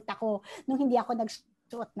pala yung multa ko nung hindi ako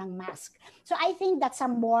nagsuot ng mask. So I think that's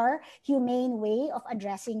a more humane way of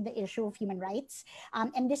addressing the issue of human rights.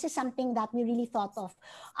 And this is something that we really thought of.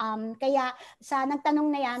 Kaya sa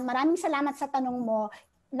nagtanong na yan, maraming salamat sa tanong mo.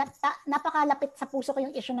 Napakalapit sa puso ko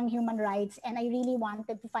yung issue ng human rights, and I really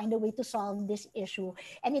wanted to find a way to solve this issue.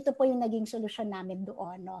 And ito po yung naging solusyon namin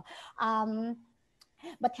doon. No?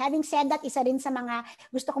 But having said that, isa rin sa mga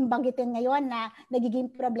gusto kong banggitin ngayon na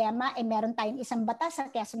nagiging problema, meron tayong isang batas sa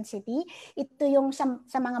Quezon City. Ito yung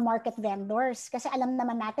sa mga market vendors. Kasi alam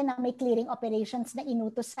naman natin na may clearing operations na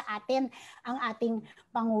inutos sa atin ang ating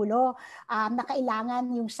Pangulo, na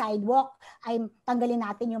kailangan yung sidewalk ay tanggalin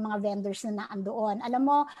natin yung mga vendors na naandoon. Alam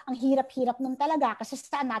mo, ang hirap-hirap nun talaga kasi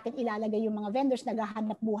saan natin ilalagay yung mga vendors,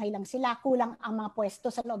 naghahanap buhay lang sila, kulang ang mga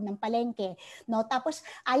pwesto sa loob ng palengke. No? Tapos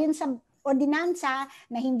ayon sa ordinansa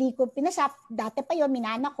na hindi ko pinasap, dati pa yun,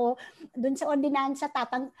 minana ko, dun sa ordinansa,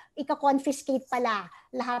 ika-confiscate pala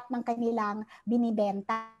lahat ng kanilang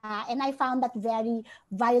binibenta. And I found that very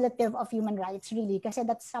violative of human rights, really, kasi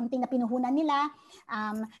that's something na pinuhunan nila,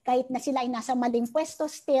 kahit na sila ay nasa maling pwesto,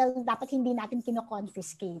 still, dapat hindi natin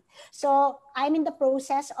kino-confiscate. So, I'm in the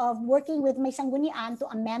process of working with my sanggunian to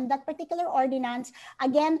amend that particular ordinance.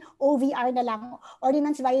 Again, OVR na lang,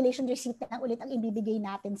 Ordinance Violation Receipt na ulit ang ibibigay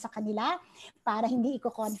natin sa kanila para hindi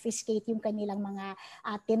i-confiscate yung kanilang mga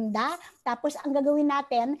tinda. Tapos ang gagawin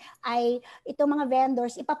natin ay itong mga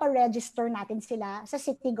vendors, ipapa-register natin sila sa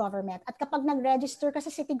city government. At kapag nag-register ka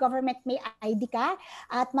sa city government, may ID ka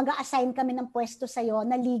at mag-a-assign kami ng pwesto sa'yo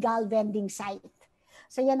na legal vending site.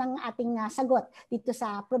 So yan ang ating sagot dito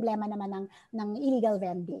sa problema naman ng illegal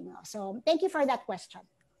vending. So thank you for that question.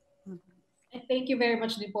 And thank you very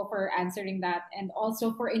much, Lipo, for answering that and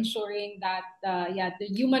also for ensuring that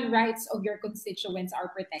the human rights of your constituents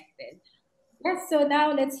are protected. Yes, so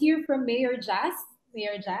now let's hear from Mayor Jas.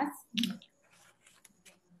 Mayor Jas.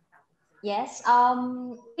 Yes,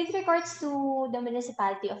 with regards to the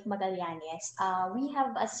municipality of Magallanes, we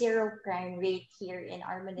have a zero crime rate here in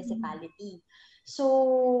our municipality.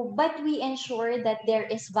 So, but we ensure that there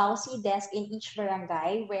is VAUSI desk in each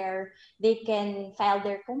barangay where they can file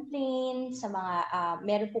their complaints sa mga,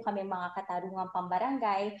 meron po kami mga katarungang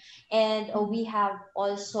pambarangay, and we have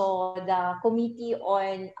also the Committee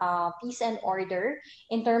on Peace and Order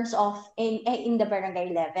in terms of in the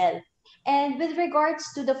barangay level. And with regards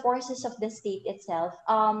to the forces of the state itself,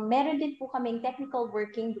 meron din po kaming technical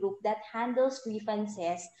working group that handles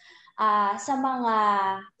grievances sa mga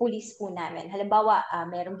pulis po namin. Halimbawa,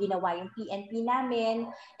 merong ginawa yung PNP namin,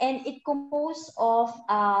 and it composed of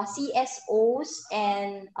CSOs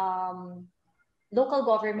and local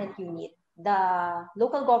government unit, the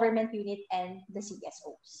local government unit and the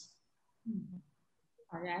CSOs.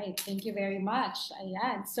 All right, thank you very much.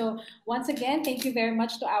 Ayan. So once again, thank you very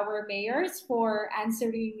much to our mayors for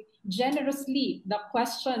answering generously the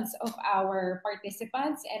questions of our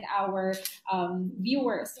participants and our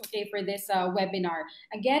viewers, okay, for this webinar.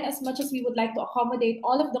 Again, as much as we would like to accommodate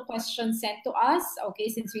all of the questions sent to us,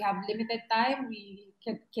 okay, since we have limited time, we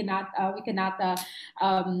cannot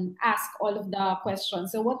ask all of the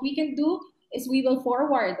questions. So what we can do is we will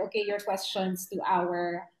forward, okay, your questions to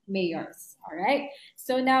our mayors. All right.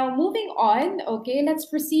 So now moving on, okay, let's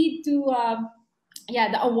proceed to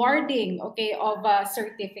the awarding, okay, of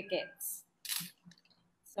certificates.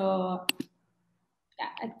 So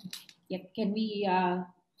can we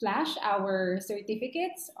flash our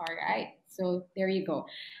certificates? All right. So there you go.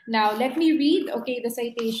 Now let me read, okay, the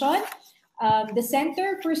citation. The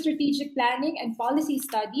Center for Strategic Planning and Policy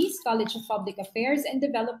Studies, College of Public Affairs and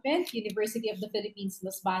Development, University of the Philippines,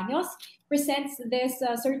 Los Baños, presents this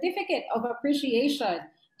certificate of appreciation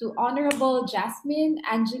to Honorable Jasmin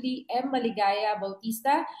Angelli M.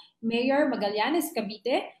 Maligaya-Bautista, Mayor Magallanes,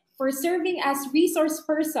 Cavite, for serving as resource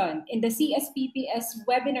person in the CSPPS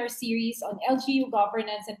webinar series on LGU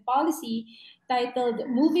governance and policy titled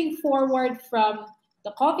Moving Forward from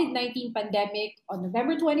the COVID-19 pandemic on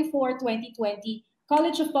November 24, 2020,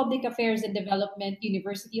 College of Public Affairs and Development,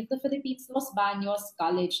 University of the Philippines, Los Baños,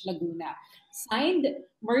 College, Laguna. Signed,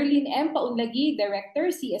 Merlin M. Paunlagi, Director,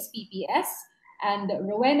 CSPPS, and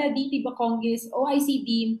Rowena D. Tibacongis, OIC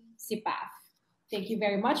Dean, CPAf. Thank you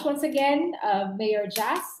very much once again, Mayor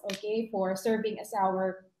Jas, okay, for serving as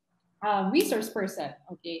our resource person,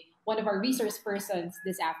 okay, one of our resource persons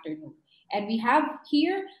this afternoon. And we have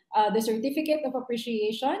here the certificate of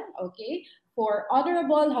appreciation, okay, for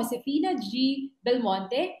Honorable Josefina G.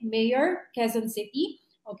 Belmonte, Mayor, Quezon City,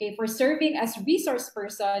 okay, for serving as resource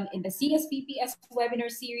person in the CSPPS webinar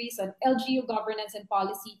series on LGU governance and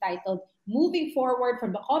policy titled Moving Forward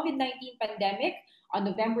from the COVID-19 Pandemic on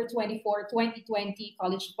November 24, 2020,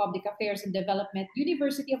 College of Public Affairs and Development,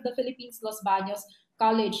 University of the Philippines, Los Baños,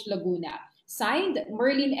 College, Laguna. Signed,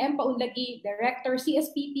 Merlin M. Paunlagi, Director,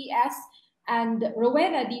 CSPPS, and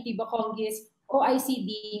Rowena D. Tibacongis, OIC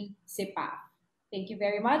Dean, CPAf. Thank you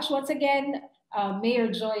very much once again,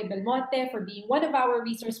 Mayor Joy Belmonte, for being one of our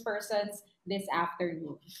resource persons this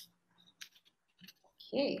afternoon.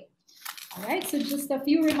 Okay. All right, so just a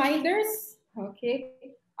few reminders. Okay.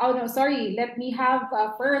 Oh no, sorry. Let me have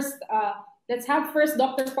first. Let's have first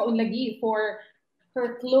Dr. Paunlagi for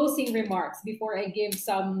her closing remarks before I give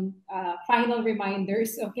some final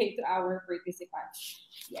reminders. Okay, to our participants.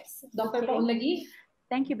 Yes, Dr. Okay. Paunlagi.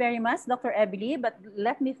 Thank you very much, Dr. Ebony. But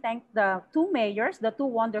let me thank the two mayors, the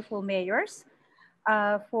two wonderful mayors,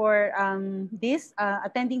 for this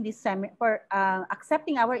attending this seminar, for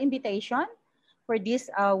accepting our invitation for this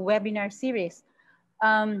webinar series.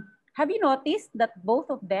 Have you noticed that both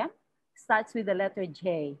of them starts with the letter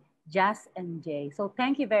J, Jas and J? So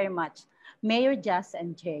thank you very much, Mayor Jas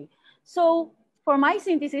and J. So for my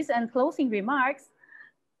synthesis and closing remarks,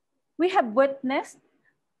 we have witnessed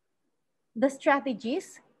the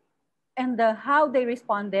strategies and how they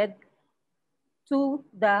responded to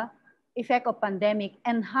the effect of pandemic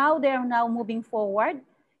and how they are now moving forward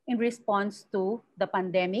in response to the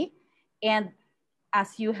pandemic. And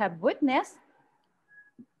as you have witnessed,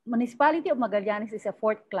 Municipality of Magallanes is a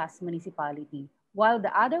fourth-class municipality, while the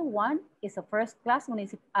other one is a first-class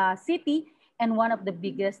city and one of the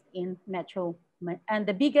biggest in Metro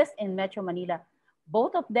Manila.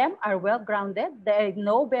 Both of them are well-grounded. They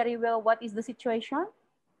know very well what is the situation.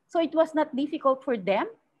 So it was not difficult for them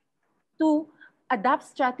to adapt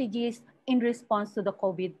strategies in response to the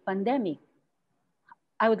COVID pandemic.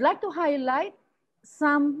 I would like to highlight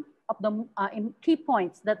some of the key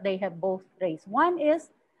points that they have both raised. One is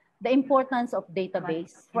the importance of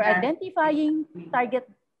database for identifying target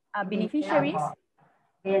beneficiaries.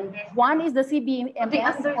 One is the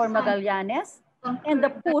CBMS for Magallanes and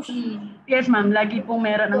the push. Yes, ma'am. Lagi pong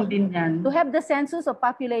meron ng din yan. To have the census of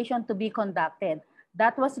population to be conducted.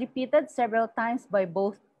 That was repeated several times by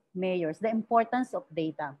both mayors, the importance of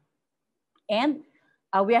data. And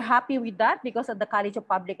we are happy with that because at the College of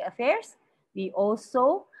Public Affairs, we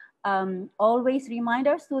also always remind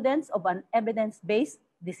our students of an evidence-based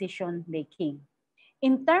decision making.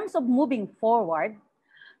 In terms of moving forward,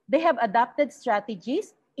 they have adopted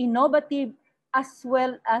strategies, innovative, as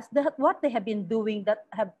well as what they have been doing that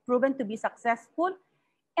have proven to be successful,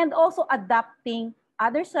 and also adapting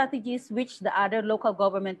other strategies which the other local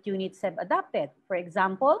government units have adopted. For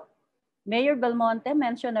example, Mayor Belmonte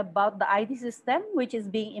mentioned about the ID system, which is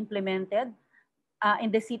being implemented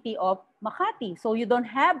in the city of Makati. So you don't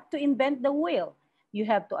have to invent the wheel. You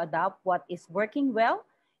have to adopt what is working well,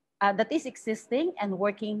 that is existing and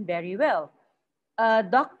working very well.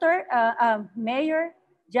 Mayor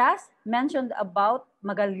Jas mentioned about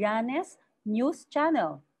Magallanes News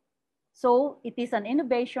Channel. So it is an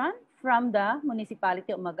innovation from the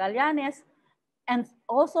municipality of Magallanes. And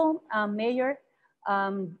also Mayor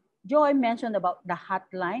Joy mentioned about the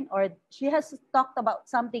hotline, or she has talked about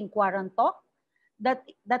something Quarantalk that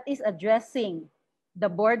is addressing the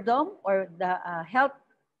boredom or the health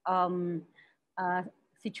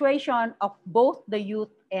situation of both the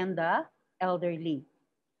youth and the elderly.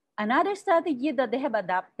 Another strategy that they have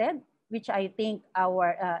adopted, which I think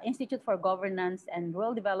our Institute for Governance and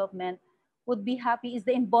Rural Development would be happy, is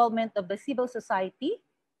the involvement of the civil society,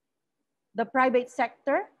 the private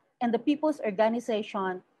sector, and the people's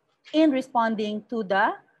organization in responding to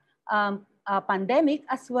the pandemic,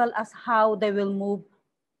 as well as how they will move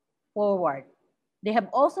forward. They have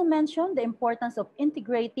also mentioned the importance of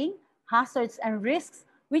integrating hazards and risks,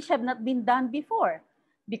 which have not been done before,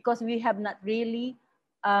 because we have not really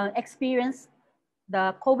experienced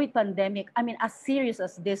the COVID pandemic, as serious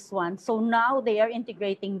as this one. So now they are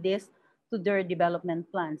integrating this to their development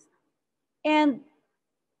plans. And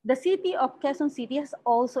the city of Quezon City has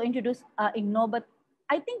also introduced innovative.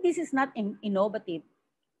 I think this is not innovative,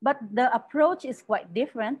 but the approach is quite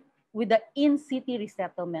different with the in-city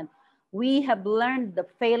resettlement. We have learned the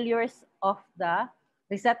failures of the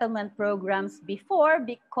resettlement programs before,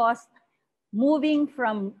 because moving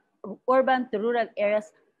from urban to rural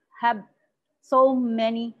areas have so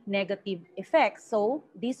many negative effects. So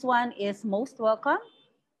this one is most welcome.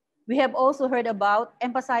 We have also heard about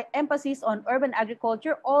emphasis on urban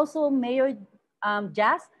agriculture. Also, Mayor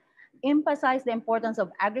Jas emphasized the importance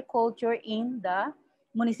of agriculture in the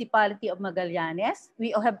municipality of Magallanes.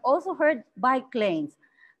 We have also heard bike lanes.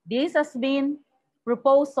 This has been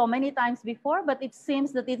proposed so many times before, but it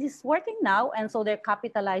seems that it is working now, and so they're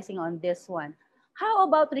capitalizing on this one. How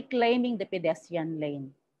about reclaiming the pedestrian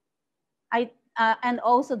lane? And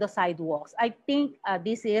also the sidewalks. I think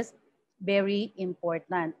this is very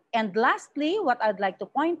important. And lastly, what I'd like to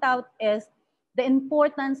point out is the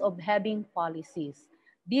importance of having policies.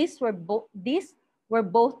 These were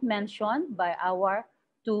both mentioned by our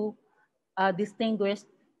two distinguished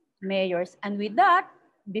mayors. And with that,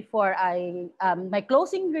 before my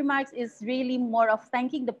closing remarks is really more of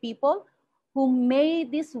thanking the people who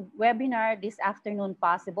made this webinar this afternoon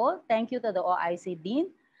possible. Thank you to the OIC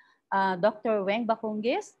Dean, Dr. Weng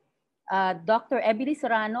Bacungis, Dr. Emily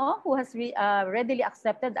Serrano, who has readily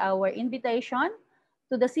accepted our invitation,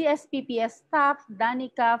 to the CSPPS staff,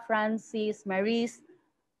 Danica, Francis, Maris,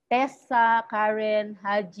 Tessa, Karen,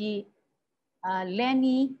 Haji,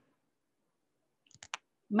 Lenny,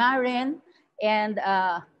 Maren, and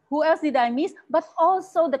who else did I miss? But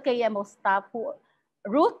also the KMO staff,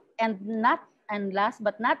 Ruth, and last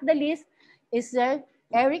but not the least is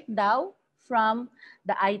Eric Dow from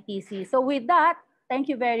the ITC. So with that, thank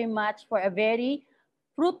you very much for a very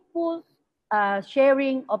fruitful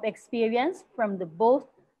sharing of experience from the both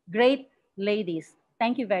great ladies.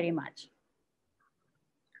 Thank you very much.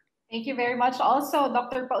 Thank you very much also,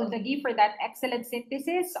 Dr. Paundagi, for that excellent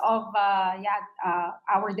synthesis of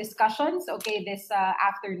our discussions, okay, this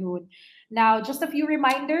afternoon. Now, just a few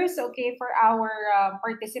reminders, okay, for our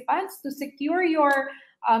participants. To secure your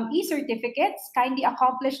e-certificates, kindly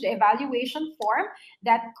accomplish the evaluation form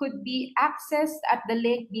that could be accessed at the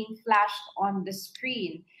link being flashed on the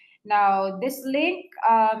screen. Now, this link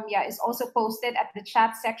is also posted at the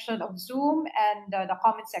chat section of Zoom and the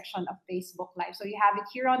comment section of Facebook Live. So you have it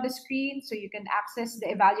here on the screen, so you can access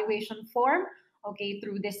the evaluation form, okay,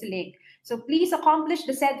 through this link. So please accomplish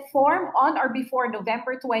the said form on or before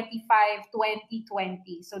November 25,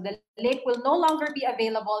 2020. So the link will no longer be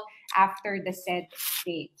available after the said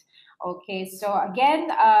date. Okay, so again,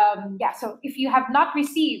 so if you have not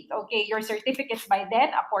received, okay, your certificates by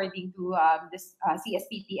then, according to this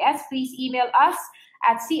CSPPS, please email us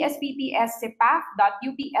at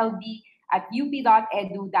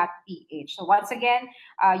csppscpaf.uplb@up.edu.ph. So once again,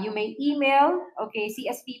 you may email, okay,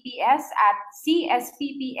 CSPPS at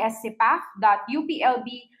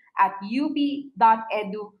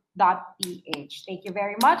csppscpaf.uplb@up.edu.ph. Thank you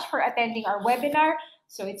very much for attending our webinar.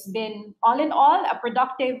 So it's been, all in all, a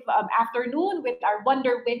productive afternoon with our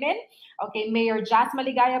Wonder Women. Okay, Mayor Jasmin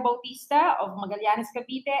Maligaya-Bautista of Magallanes,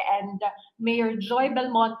 Cavite, and Mayor Joy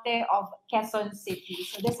Belmonte of Quezon City.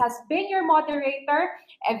 So this has been your moderator,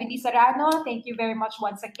 Emily Serrano. Thank you very much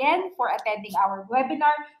once again for attending our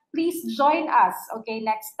webinar. Please join us, okay,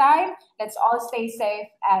 next time. Let's all stay safe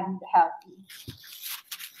and healthy.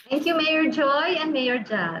 Thank you, Mayor Joy and Mayor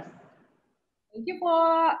Jas. Thank you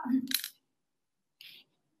po.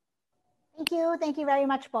 Thank you very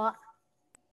much po.